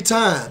said 3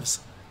 times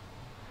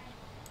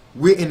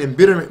with an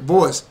embitterment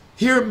voice,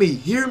 hear me,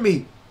 hear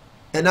me.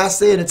 And I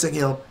said unto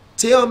him,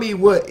 tell me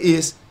what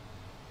is.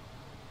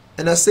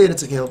 And I said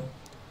unto him,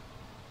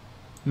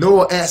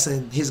 Noah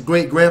asking his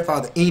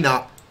great-grandfather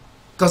Enoch,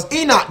 because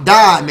Enoch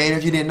died, man,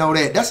 if you didn't know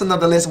that. That's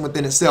another lesson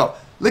within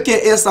itself. Look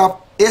at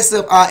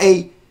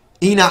S.F.I.A,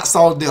 Enoch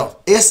saw death.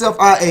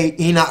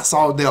 S.F.I.A, Enoch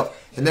saw death.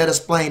 And that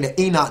explained that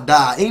Enoch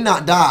died.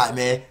 Enoch died,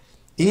 man.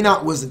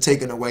 Enoch wasn't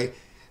taken away.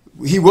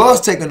 He was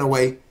taken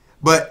away,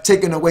 but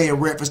taken away in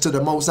reference to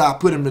the Most High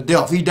put him to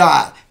death. He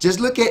died. Just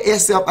look at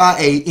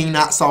S.F.I.A,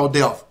 Enoch saw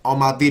death on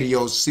my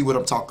videos to see what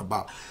I'm talking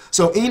about.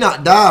 So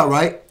Enoch died,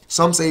 right?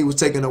 Some say he was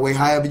taken away,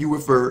 however you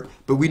refer,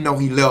 but we know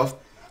he left.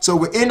 So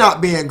with Enoch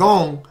being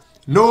gone,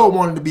 Noah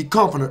wanted to be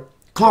comfort.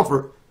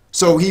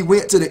 So he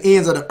went to the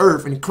ends of the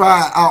earth and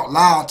cried out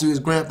loud to his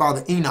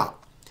grandfather Enoch.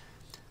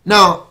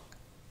 Now,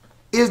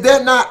 is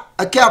that not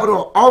a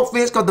capital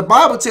offense? Because the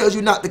Bible tells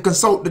you not to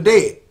consult the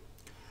dead.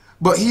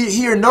 But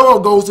here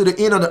Noah goes to the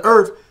end of the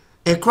earth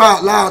and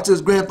cried loud to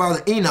his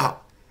grandfather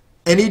Enoch.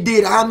 And he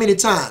did how many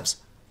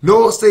times?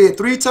 Noah said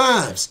 3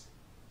 times.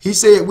 He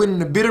said with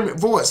an embitterment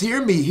voice,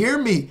 hear me, hear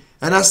me.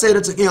 And I said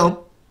unto him,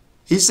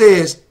 he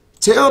says,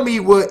 tell me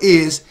what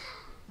is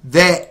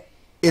that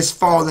is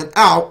falling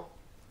out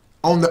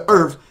on the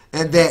earth,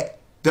 and that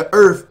the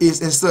earth is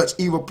in such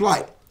evil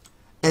plight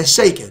and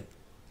shaken,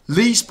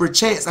 lest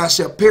perchance I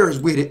shall perish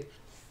with it.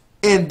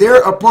 And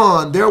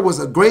thereupon there was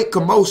a great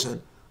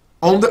commotion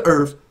on the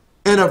earth,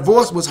 and a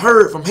voice was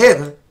heard from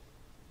heaven.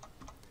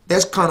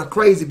 That's kind of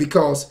crazy,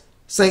 because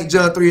St.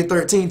 John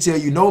 3:13 tell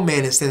you no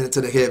man is ascended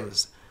to the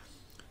heavens.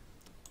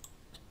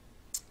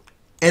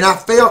 And I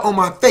fell on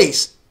my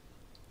face.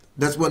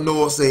 That's what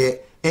Noah said.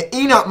 And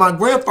Enoch, my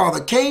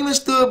grandfather, came and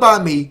stood by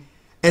me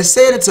and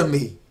said unto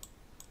me,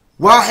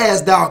 why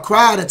hast thou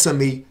cried unto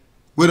me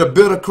with a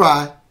bitter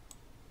cry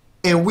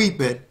and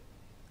weeping?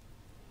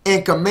 And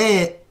a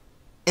command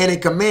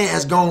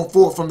has gone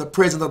forth from the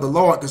presence of the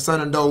Lord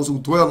concerning those who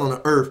dwell on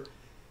the earth,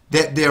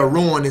 that their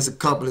ruin is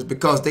accomplished,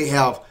 because they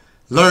have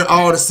learned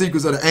all the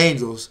secrets of the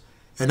angels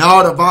and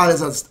all the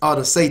violence of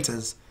the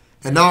Satans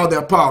and all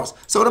their powers.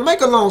 So to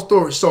make a long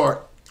story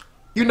short,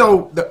 you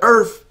know, the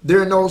earth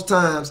during those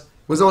times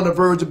was on the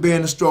verge of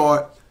being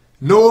destroyed.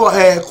 Noah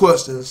had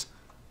questions.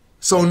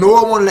 So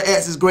Noah wanted to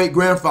ask his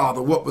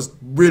great-grandfather what was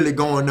really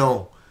going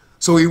on.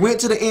 So he went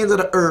to the ends of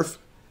the earth,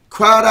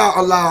 cried out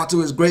aloud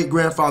to his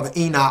great-grandfather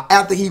Enoch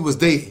after he was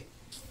dead.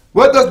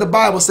 What does the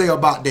Bible say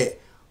about that?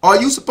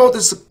 Are you supposed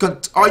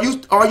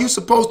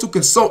to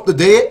consult the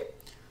dead,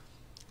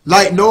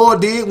 like Noah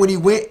did when he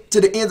went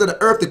to the ends of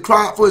the earth to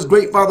cry for his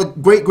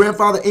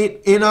great-grandfather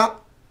Enoch?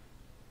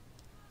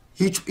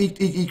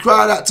 He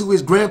cried out to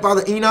his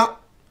grandfather Enoch.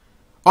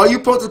 Are you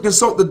supposed to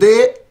consult the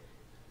dead?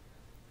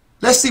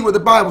 Let's see what the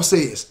Bible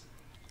says.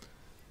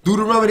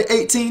 Deuteronomy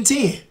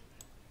 18:10.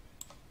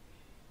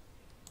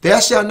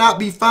 There shall not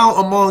be found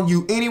among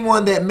you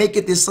anyone that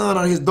maketh his son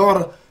or his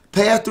daughter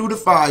pass through the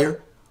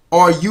fire,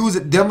 or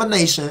useth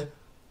divination,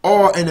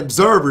 or an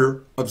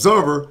observer,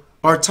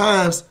 or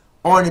times,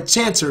 or an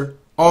enchanter,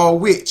 or a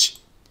witch.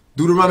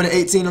 Deuteronomy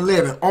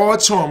 18:11. Or a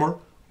charmer,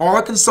 or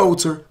a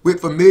consulter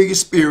with familiar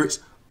spirits,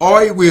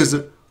 or a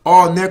wizard,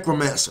 or a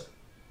necromancer.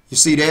 You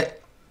see that?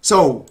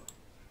 So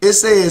it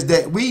says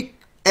that we,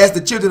 as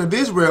the children of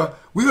Israel,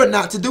 we are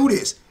not to do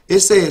this. It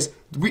says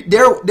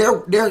they're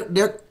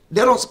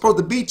not supposed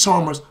to be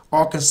charmers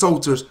or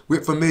consulters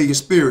with familiar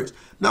spirits.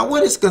 Now,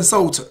 what is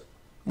consulter?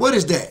 What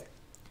is that?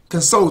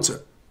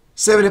 Consulter,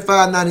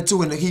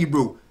 7592 in the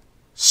Hebrew,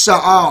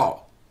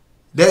 sha'al.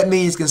 That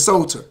means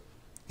consulter.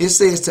 It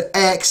says to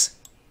ask,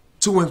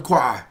 to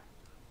inquire,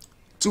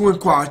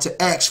 to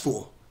ask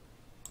for,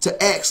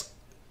 to ask.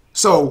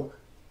 So,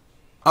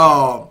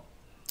 a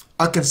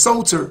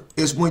consulter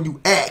is when you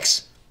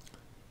ask.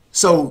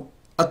 So,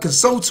 a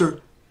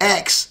consulter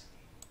asks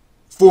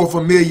for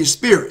familiar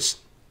spirits.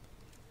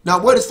 Now,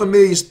 what is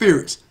familiar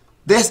spirits?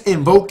 That's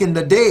invoking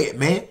the dead,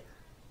 man.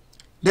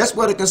 That's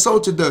what a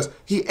consulter does.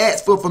 He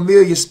asks for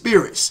familiar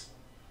spirits.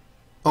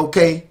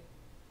 Okay?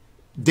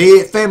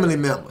 Dead family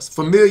members,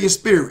 familiar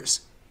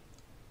spirits.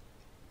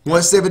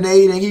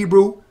 178 in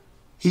Hebrew,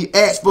 he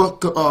asks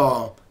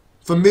for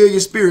familiar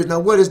spirits. Now,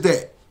 what is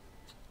that?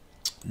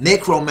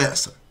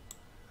 Necromancer.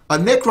 A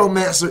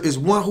necromancer is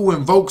one who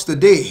invokes the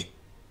dead.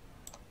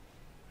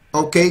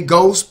 Okay,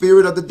 ghost,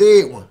 spirit of the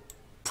dead one.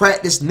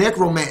 Practice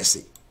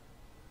necromancy.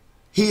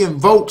 He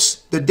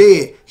invokes the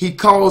dead. He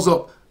calls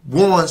up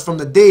ones from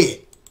the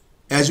dead.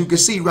 As you can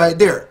see right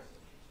there.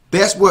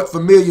 That's what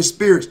familiar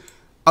spirits.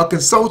 A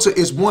consulter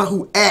is one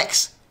who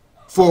acts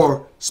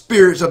for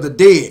spirits of the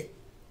dead.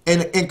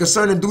 And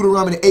concerning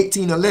Deuteronomy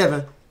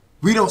 18:11,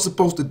 we don't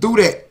supposed to do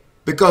that.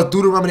 Because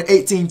Deuteronomy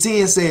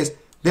 18:10 says,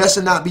 there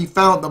shall not be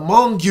found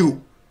among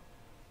you,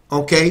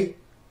 okay,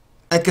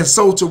 a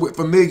consulter with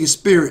familiar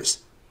spirits,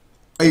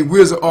 a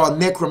wizard or a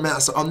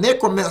necromancer. A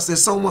necromancer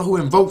is someone who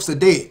invokes the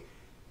dead.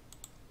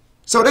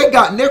 So they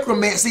got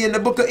necromancy in the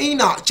book of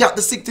Enoch,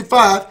 chapter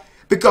 65,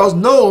 because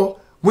Noah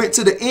went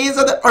to the ends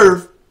of the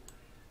earth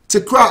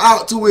to cry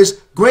out to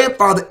his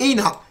grandfather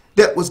Enoch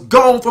that was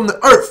gone from the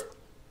earth.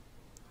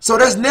 So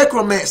that's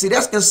necromancy.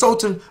 That's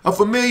consulting a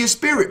familiar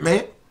spirit,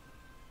 man.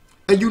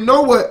 And you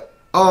know what?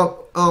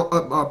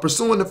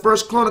 Pursuing the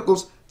First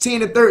Chronicles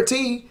 10 and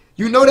 13,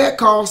 you know that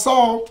cost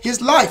Saul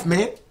his life,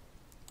 man.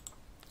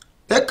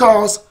 That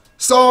cost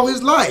Saul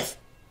his life.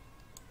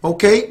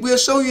 Okay, we'll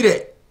show you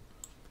that.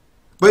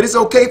 But it's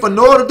okay for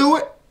Noah to do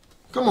it?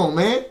 Come on,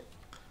 man.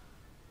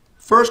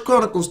 First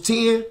Chronicles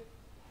 10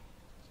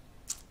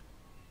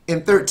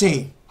 and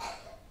 13.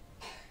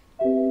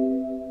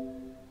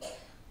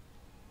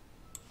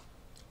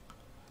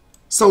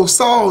 So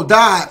Saul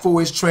died for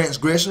his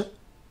transgression.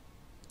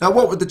 Now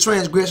what was the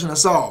transgression of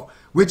Saul?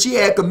 Which he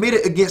had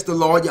committed against the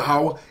Lord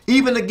Yahweh,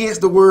 even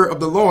against the word of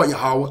the Lord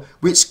Yahweh,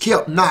 which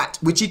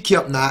he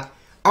kept not.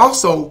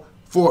 Also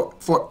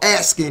for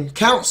asking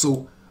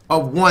counsel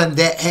of one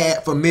that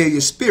had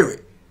familiar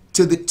spirit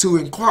to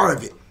inquire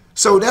of it.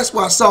 So that's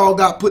why Saul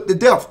got put to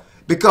death,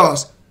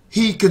 because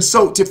he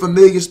consulted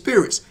familiar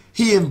spirits.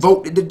 He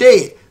invoked the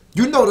dead.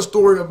 You know the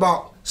story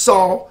about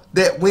Saul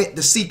that went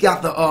to seek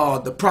out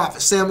the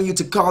prophet Samuel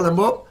to call him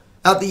up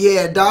after he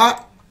had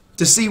died,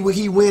 to see what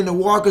he win the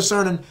war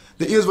concerning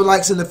the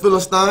Israelites and the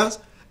Philistines.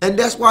 And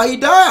that's why he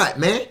died,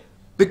 man.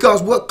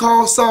 Because what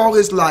cost Saul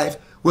his life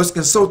was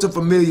consulting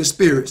familiar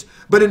spirits.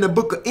 But in the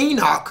book of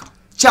Enoch,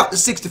 chapter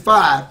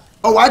 65,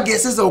 oh, I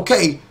guess it's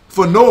okay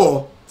for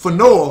Noah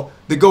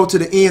to go to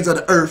the ends of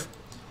the earth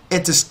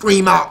and to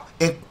scream out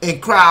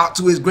and cry out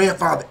to his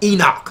grandfather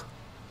Enoch.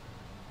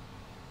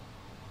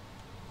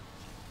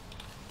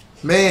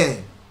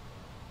 Man.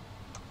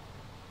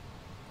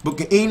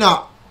 Book of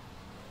Enoch.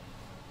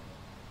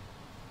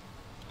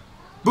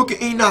 Book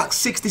of Enoch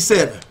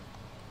 67.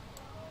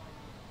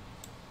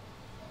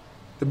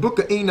 The book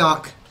of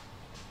Enoch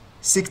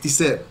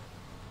 67.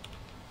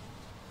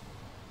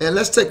 And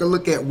let's take a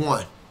look at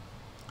 1.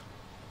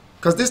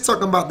 Because this is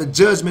talking about the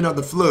judgment of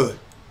the flood.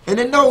 And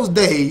in those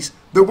days,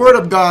 the word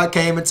of God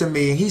came unto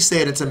me, and he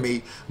said unto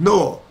me,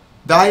 Noah,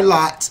 thy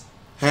lot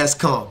has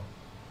come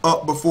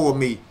up before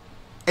me.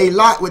 A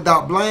lot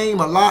without blame,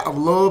 a lot of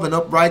love and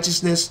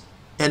uprightness.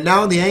 And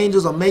now the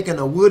angels are making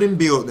a wooden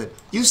building.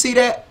 You see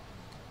that?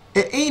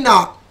 In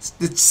Enoch,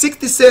 the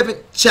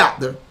 67th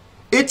chapter,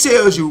 it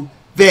tells you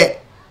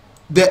that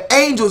the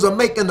angels are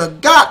making a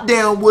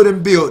goddamn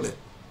wooden building.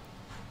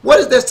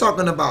 What is that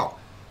talking about?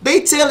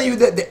 They telling you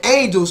that the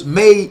angels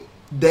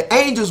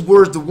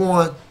were the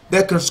one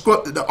that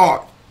constructed the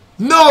ark.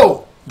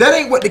 No, that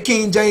ain't what the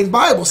King James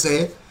Bible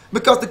said.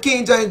 Because the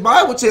King James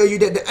Bible tells you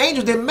that the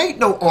angels didn't make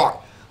no ark.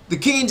 The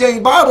King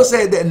James Bible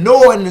said that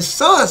Noah and his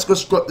sons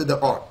constructed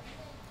the ark.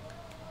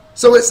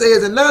 So it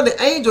says, and now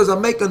the angels are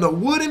making a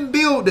wooden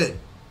building.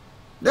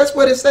 That's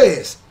what it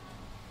says.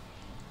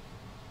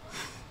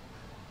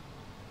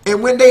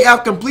 And when they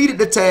have completed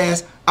the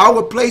task, I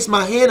will place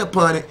my hand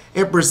upon it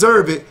and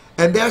preserve it,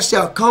 and there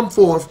shall come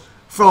forth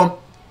from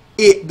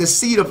it the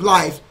seed of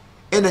life,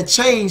 and a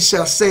change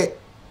shall set,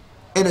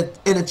 and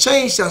a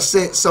change shall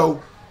set,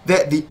 so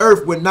that the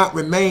earth would not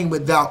remain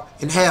without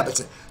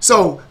inhabitant.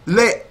 So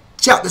let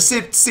chapter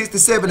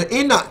 67 of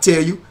Enoch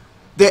tell you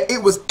that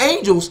it was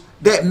angels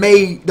that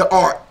made the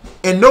ark.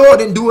 And Noah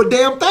didn't do a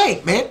damn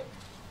thing, man.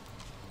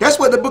 That's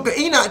what the book of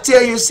Enoch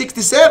tell you in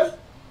 67.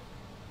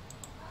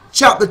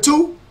 Chapter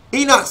 2.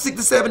 Enoch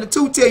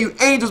 67:2 tell you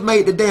angels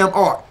made the damn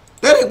ark.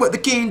 That ain't what the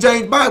King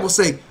James Bible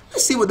say.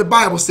 Let's see what the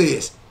Bible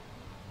says.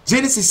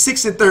 Genesis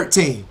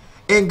 6:13.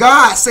 And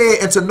God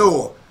said unto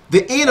Noah,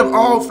 the end of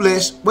all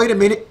flesh. Wait a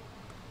minute.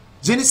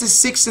 Genesis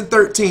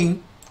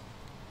 6:13.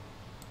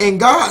 And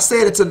God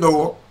said unto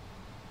Noah,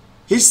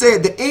 he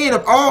said, the end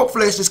of all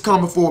flesh is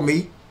come before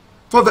me,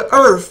 for the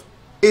earth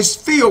is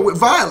filled with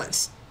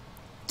violence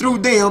through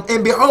them,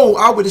 and behold,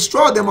 I will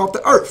destroy them off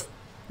the earth.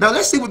 Now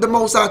let's see what the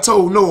Most High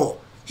told Noah.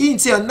 He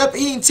didn't tell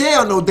nothing. He didn't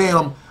tell no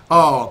damn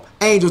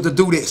angels to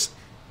do this.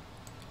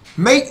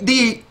 Make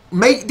thee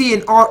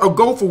an ark of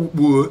gopher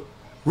wood.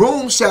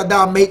 Room shalt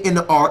thou make in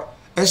the ark,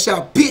 and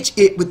shalt pitch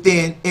it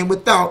within and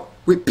without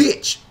with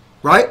pitch.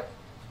 Right?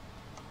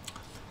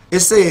 It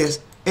says,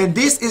 and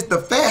this is the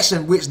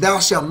fashion which thou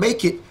shalt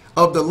make it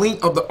of the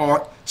length of the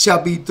ark,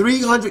 shall be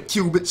 300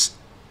 cubits.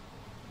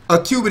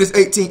 A cubit is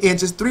 18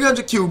 inches,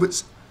 300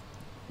 cubits.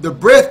 The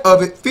breadth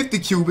of it, 50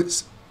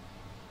 cubits.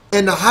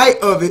 And the height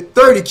of it,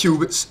 30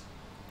 cubits.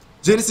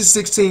 Genesis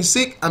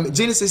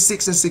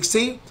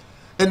 6:16.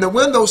 And the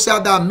window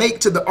shalt thou make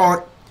to the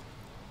ark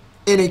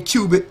in a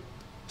cubit,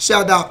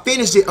 shalt thou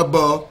finish it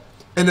above,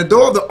 and the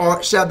door of the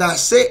ark shalt thou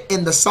set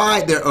in the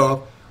side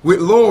thereof, with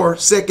lower,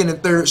 second,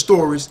 and third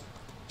stories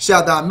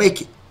shalt thou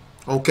make it.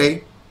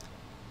 Okay?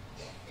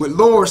 With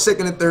lower,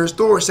 second, and third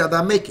stories shalt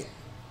thou make it.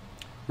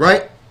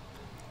 Right?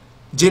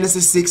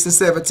 Genesis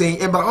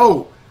 6:17. And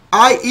behold,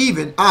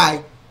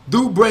 I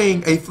do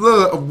bring a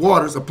flood of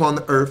waters upon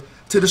the earth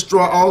to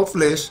destroy all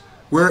flesh,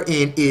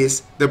 wherein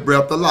is the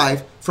breath of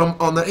life from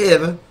under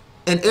heaven,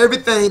 and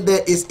everything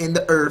that is in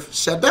the earth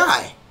shall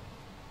die.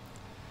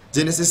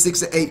 Genesis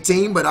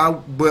 6:18.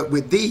 But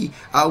with thee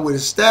I will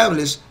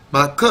establish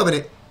my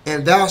covenant,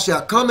 and thou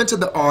shalt come into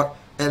the ark,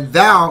 and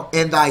thou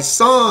and thy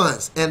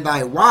sons and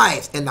thy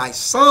wives and thy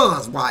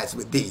sons' wives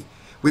with thee,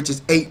 which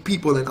is 8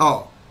 people in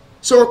all.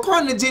 So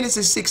according to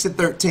Genesis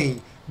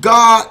 6:13,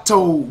 God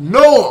told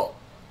Noah,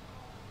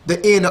 the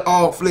end of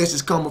all flesh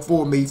is come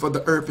before me, for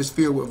the earth is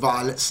filled with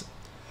violence,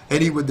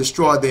 and he would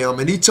destroy them.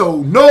 And he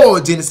told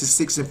Noah, Genesis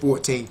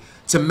 6:14,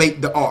 to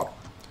make the ark.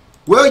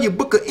 Well, your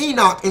book of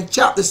Enoch in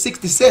chapter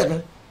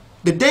 67,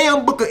 the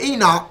damn book of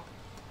Enoch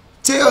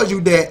tells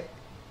you that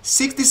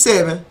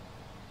 67,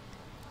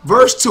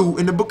 verse 2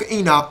 in the book of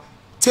Enoch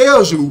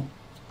tells you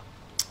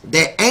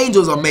that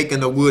angels are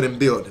making the wooden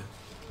building.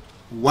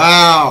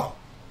 Wow,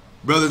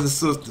 brothers and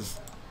sisters.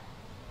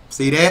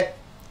 See that?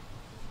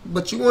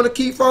 But you want to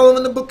keep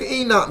following the book of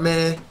Enoch,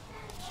 man.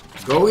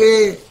 Go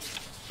ahead.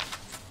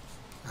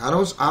 I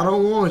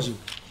don't want you.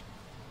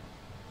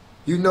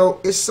 You know,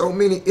 it's so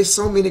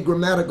many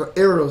grammatical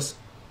errors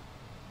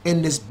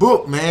in this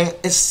book, man.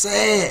 It's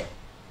sad.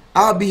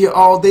 I'll be here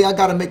all day. I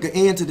gotta make an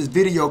end to this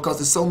video because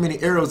there's so many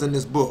errors in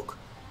this book.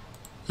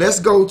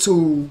 Let's go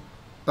to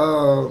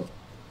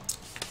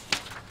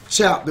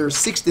chapter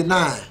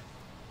 69.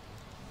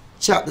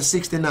 Chapter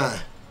 69.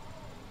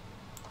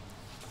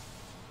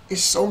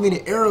 There's so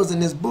many errors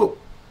in this book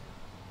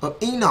of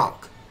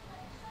Enoch.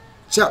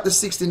 Chapter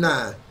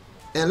 69.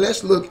 And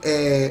let's look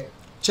at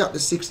chapter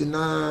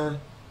 69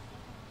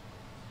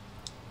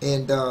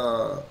 and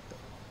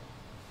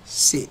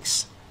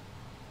 6.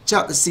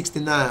 Chapter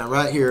 69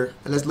 right here.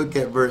 And let's look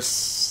at verse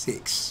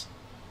 6.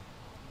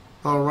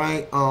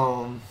 Alright.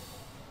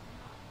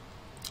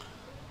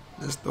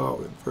 Let's start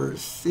with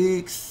verse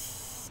 6.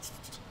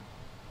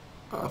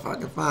 If I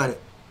can find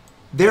it.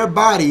 Their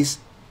bodies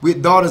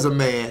with daughters of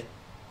man.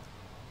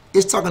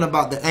 It's talking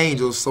about the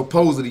angels,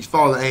 supposedly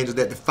fallen angels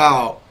that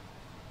defiled.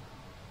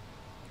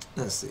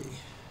 Let's see.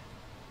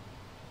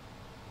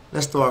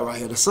 Let's start right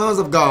here. The sons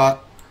of God.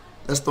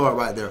 Let's start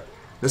right there.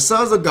 The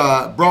sons of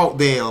God brought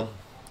them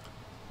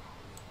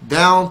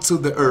down to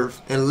the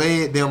earth and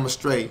led them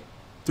astray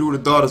through the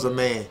daughters of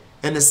man.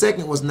 And the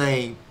second was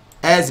named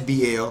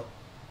Asbiel.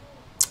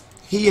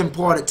 He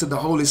imparted to the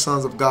holy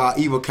sons of God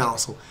evil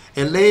counsel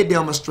and led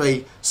them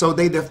astray, so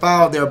they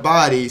defiled their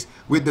bodies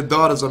with the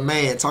daughters of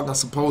man, talking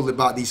supposedly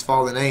about these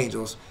fallen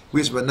angels,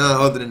 which were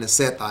none other than the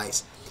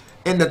Sethites.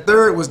 And the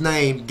third was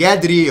named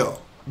Gadriel.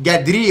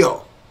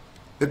 Gadriel.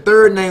 The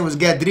third name was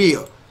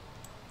Gadriel.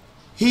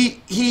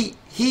 He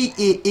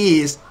it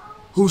is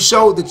who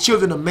showed the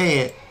children of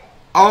man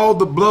all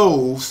the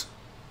blows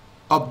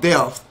of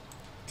death,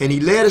 and he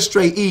led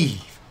astray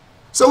Eve.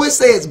 So it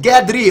says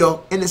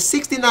Gadriel in the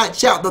 69th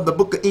chapter of the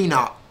book of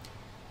Enoch.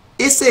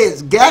 It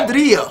says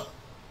Gadriel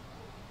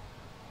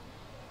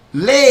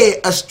led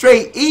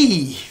astray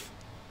Eve.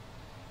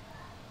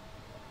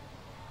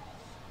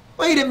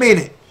 Wait a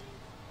minute.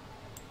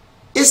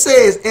 It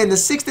says in the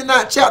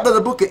 69th chapter of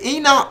the book of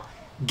Enoch,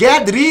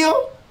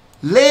 Gadriel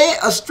led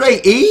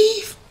astray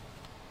Eve?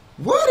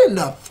 What in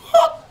the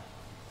fuck?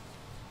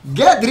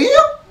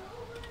 Gadriel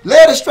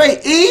led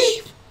astray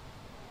Eve?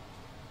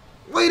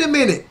 Wait a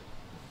minute.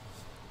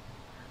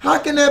 How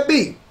can that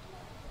be?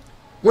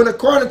 When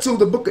according to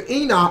the book of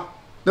Enoch,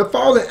 the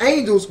fallen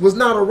angels was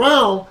not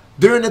around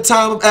during the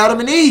time of Adam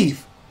and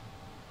Eve.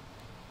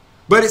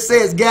 But it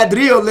says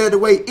Gadriel led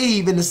away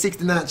Eve in the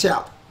 69th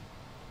chapter.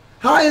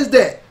 How is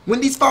that? When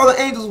these fallen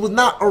angels was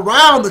not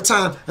around the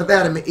time of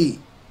Adam and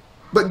Eve.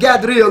 But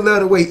Gadriel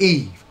led away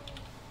Eve.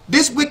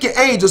 This wicked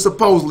angel,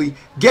 supposedly,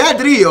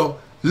 Gadriel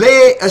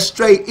led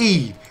astray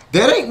Eve.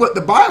 That ain't what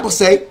the Bible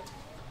say.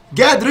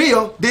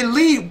 Gadriel didn't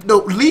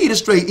lead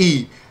astray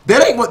Eve.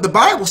 That ain't what the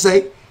Bible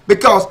say.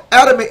 Because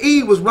Adam and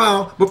Eve was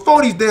around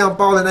before these damn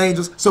fallen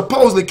angels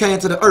supposedly came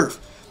to the earth.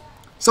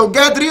 So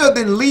Gadriel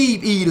didn't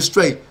lead Eve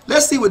astray.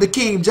 Let's see what the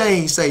King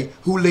James say,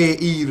 who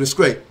led Eve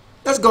astray.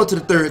 Let's go to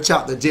the 3rd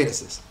chapter of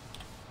Genesis.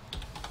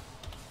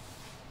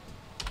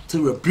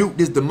 To rebuke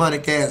this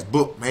demonic ass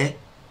book, man.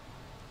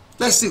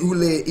 Let's see who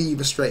led Eve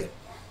astray.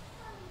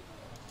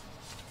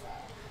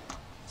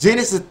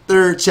 Genesis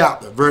 3rd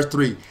chapter, verse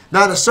 3.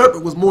 Now the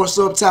serpent was more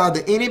subtle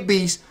than any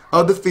beast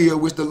of the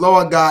field which the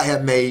Lord God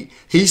had made.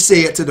 He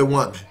said to the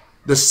woman.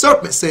 The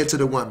serpent said to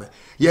the woman,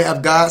 "Yet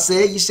have God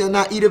said, you shall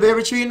not eat of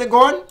every tree in the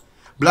garden?"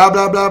 Blah,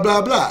 blah, blah,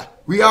 blah, blah.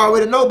 We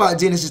already know about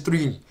Genesis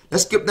 3.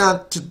 Let's skip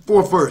down to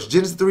 4 first.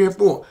 Genesis 3 and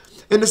 4.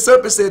 And the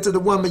serpent said to the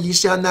woman, "You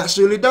shall not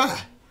surely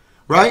die."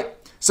 Right?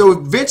 So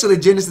eventually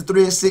Genesis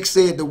 3 and 6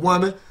 said the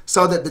woman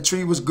saw that the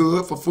tree was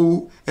good for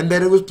food and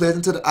that it was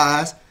pleasant to the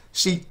eyes.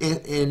 She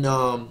and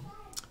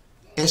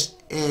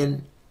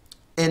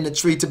the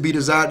tree to be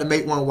desired to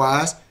make one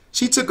wise.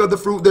 She took of the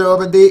fruit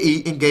thereof and did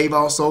eat, and gave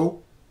also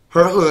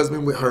her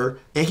husband with her,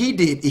 and he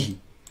did eat.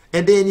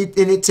 And then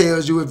it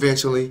tells you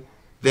eventually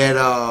that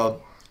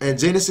in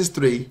Genesis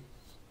 3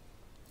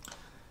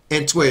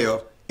 and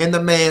 12, and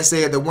the man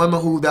said, "The woman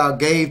who thou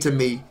gave to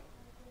me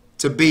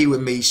to be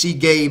with me, she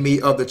gave me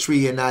of the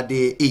tree, and I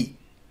did eat."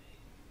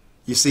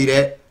 You see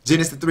that?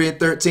 Genesis 3 and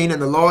 13,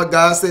 and the Lord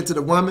God said to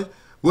the woman,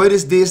 "What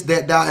is this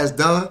that thou hast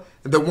done?"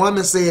 And the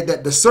woman said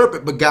that the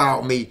serpent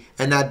beguiled me,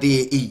 and I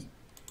did eat.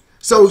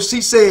 So she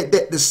said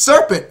that the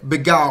serpent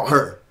beguiled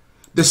her.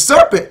 The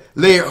serpent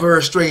led her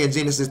astray in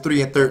Genesis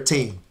 3 and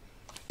 13.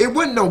 It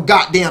wasn't no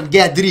goddamn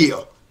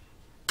Gadriel.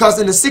 Because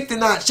in the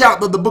 69th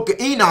chapter of the book of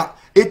Enoch,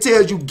 it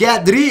tells you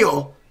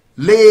Gadriel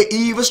led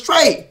Eve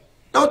astray.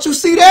 Don't you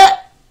see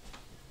that?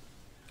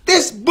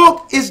 This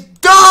book is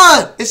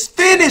done. It's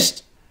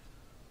finished.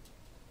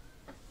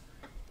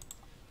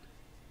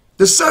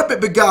 The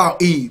serpent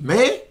beguiled Eve,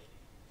 man.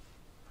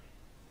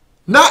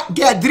 Not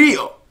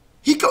Gadriel.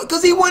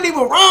 Because he wasn't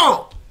even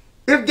around.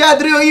 If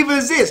Gadriel even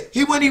exists,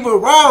 he wasn't even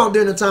around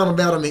during the time of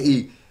Adam and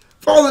Eve.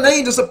 Fallen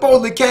angels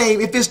supposedly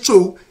came, if it's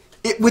true,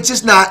 which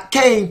is not,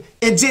 came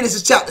in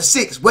Genesis chapter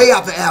 6, way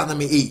after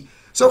Adam and Eve.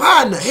 So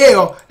how in the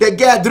hell that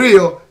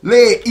Gadriel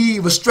led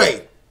Eve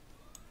astray?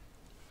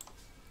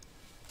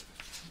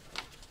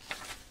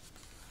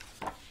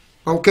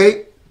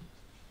 Okay.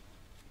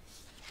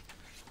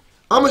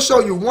 I'm going to show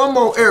you one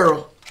more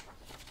error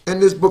in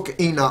this book of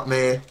Enoch,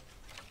 man.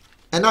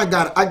 And I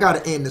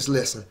gotta end this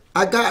lesson.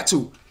 I got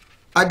to,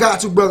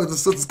 brothers and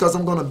sisters, because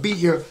I'm going to be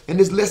here, and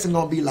this lesson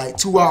going to be like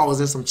 2 hours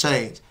and some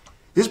change.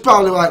 This is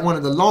probably like one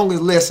of the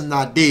longest lessons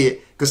I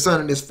did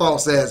concerning this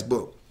false-ass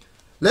book.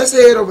 Let's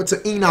head over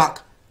to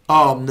Enoch,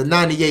 the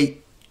 98th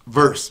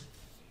verse.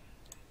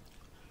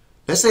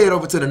 Let's head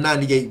over to the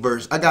 98th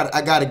verse. I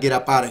gotta get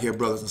up out of here,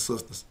 brothers and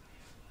sisters.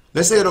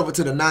 Let's head over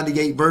to the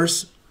 98th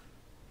verse.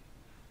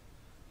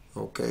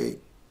 Okay,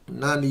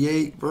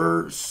 98th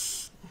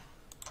verse.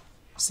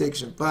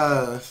 Section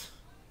 5,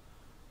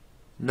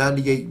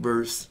 98th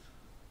verse.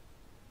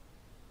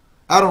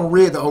 I don't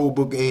read the whole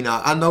book of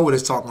Enoch. I know what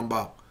it's talking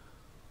about.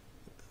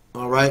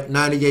 All right,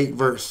 98th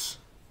verse.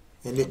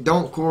 And it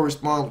don't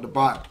correspond with the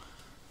Bible.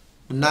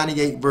 The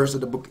 98th verse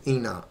of the book of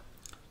Enoch.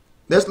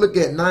 Let's look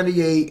at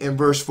 98 and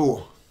verse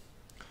 4.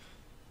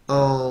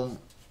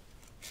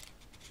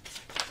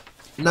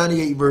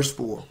 98 verse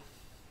 4.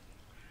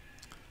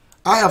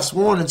 "I have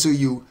sworn unto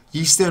you,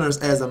 ye sinners,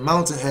 as a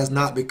mountain has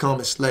not become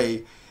a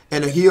slave,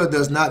 and a hill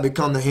does not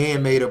become the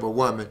handmaid of a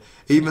woman.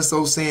 Even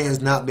so sin has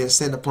not been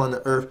sent upon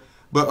the earth,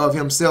 but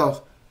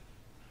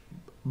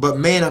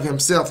man of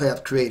himself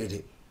hath created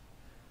it."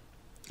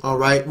 All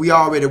right, we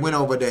already went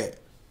over that.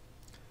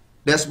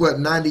 That's what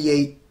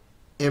 98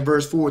 and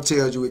verse 4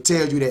 tells you. It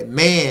tells you that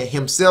man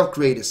himself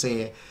created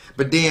sin.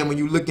 But then when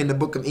you look in the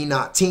book of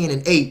Enoch 10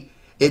 and 8,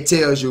 it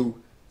tells you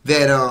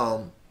that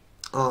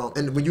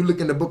and when you look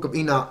in the book of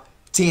Enoch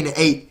 10 and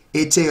 8,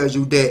 it tells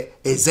you that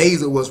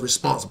Azazel was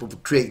responsible for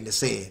creating the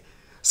sin.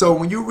 So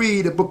when you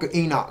read the book of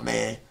Enoch,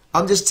 man,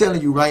 I'm just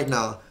telling you right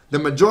now, the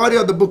majority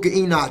of the book of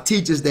Enoch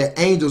teaches that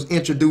angels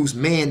introduce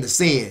man to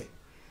sin.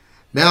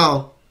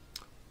 Now,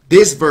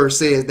 this verse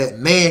says that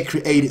man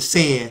created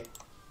sin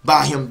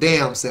by him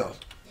damn self.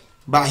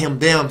 By him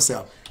damn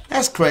self.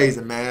 That's crazy,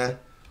 man.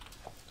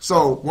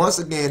 So, once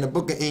again, the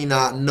book of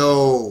Enoch,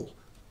 no,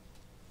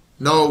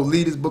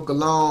 leave this book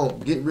alone.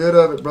 Get rid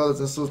of it, brothers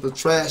and sisters.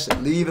 Trash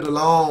it. Leave it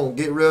alone.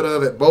 Get rid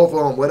of it. Both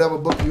of them. Whatever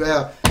book you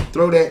have,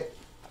 throw that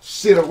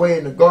shit away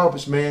in the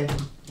garbage, man.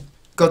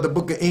 Because the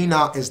book of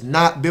Enoch is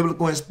not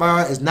biblical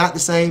inspired. It's not the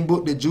same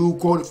book that Jude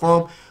quoted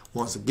from.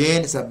 Once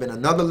again, this has been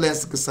another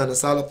lesson concerning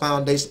solid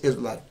foundation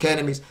Israelite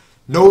academies.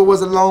 No, it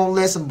was a long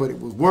lesson, but it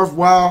was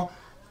worthwhile.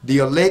 The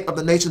elect of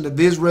the nation of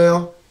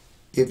Israel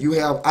If you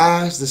have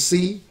eyes to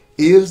see,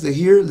 ears to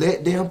hear,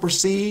 let them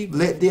perceive,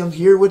 let them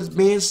hear what is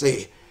being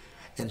said.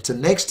 Until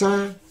next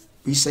time,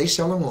 we say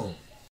shalom.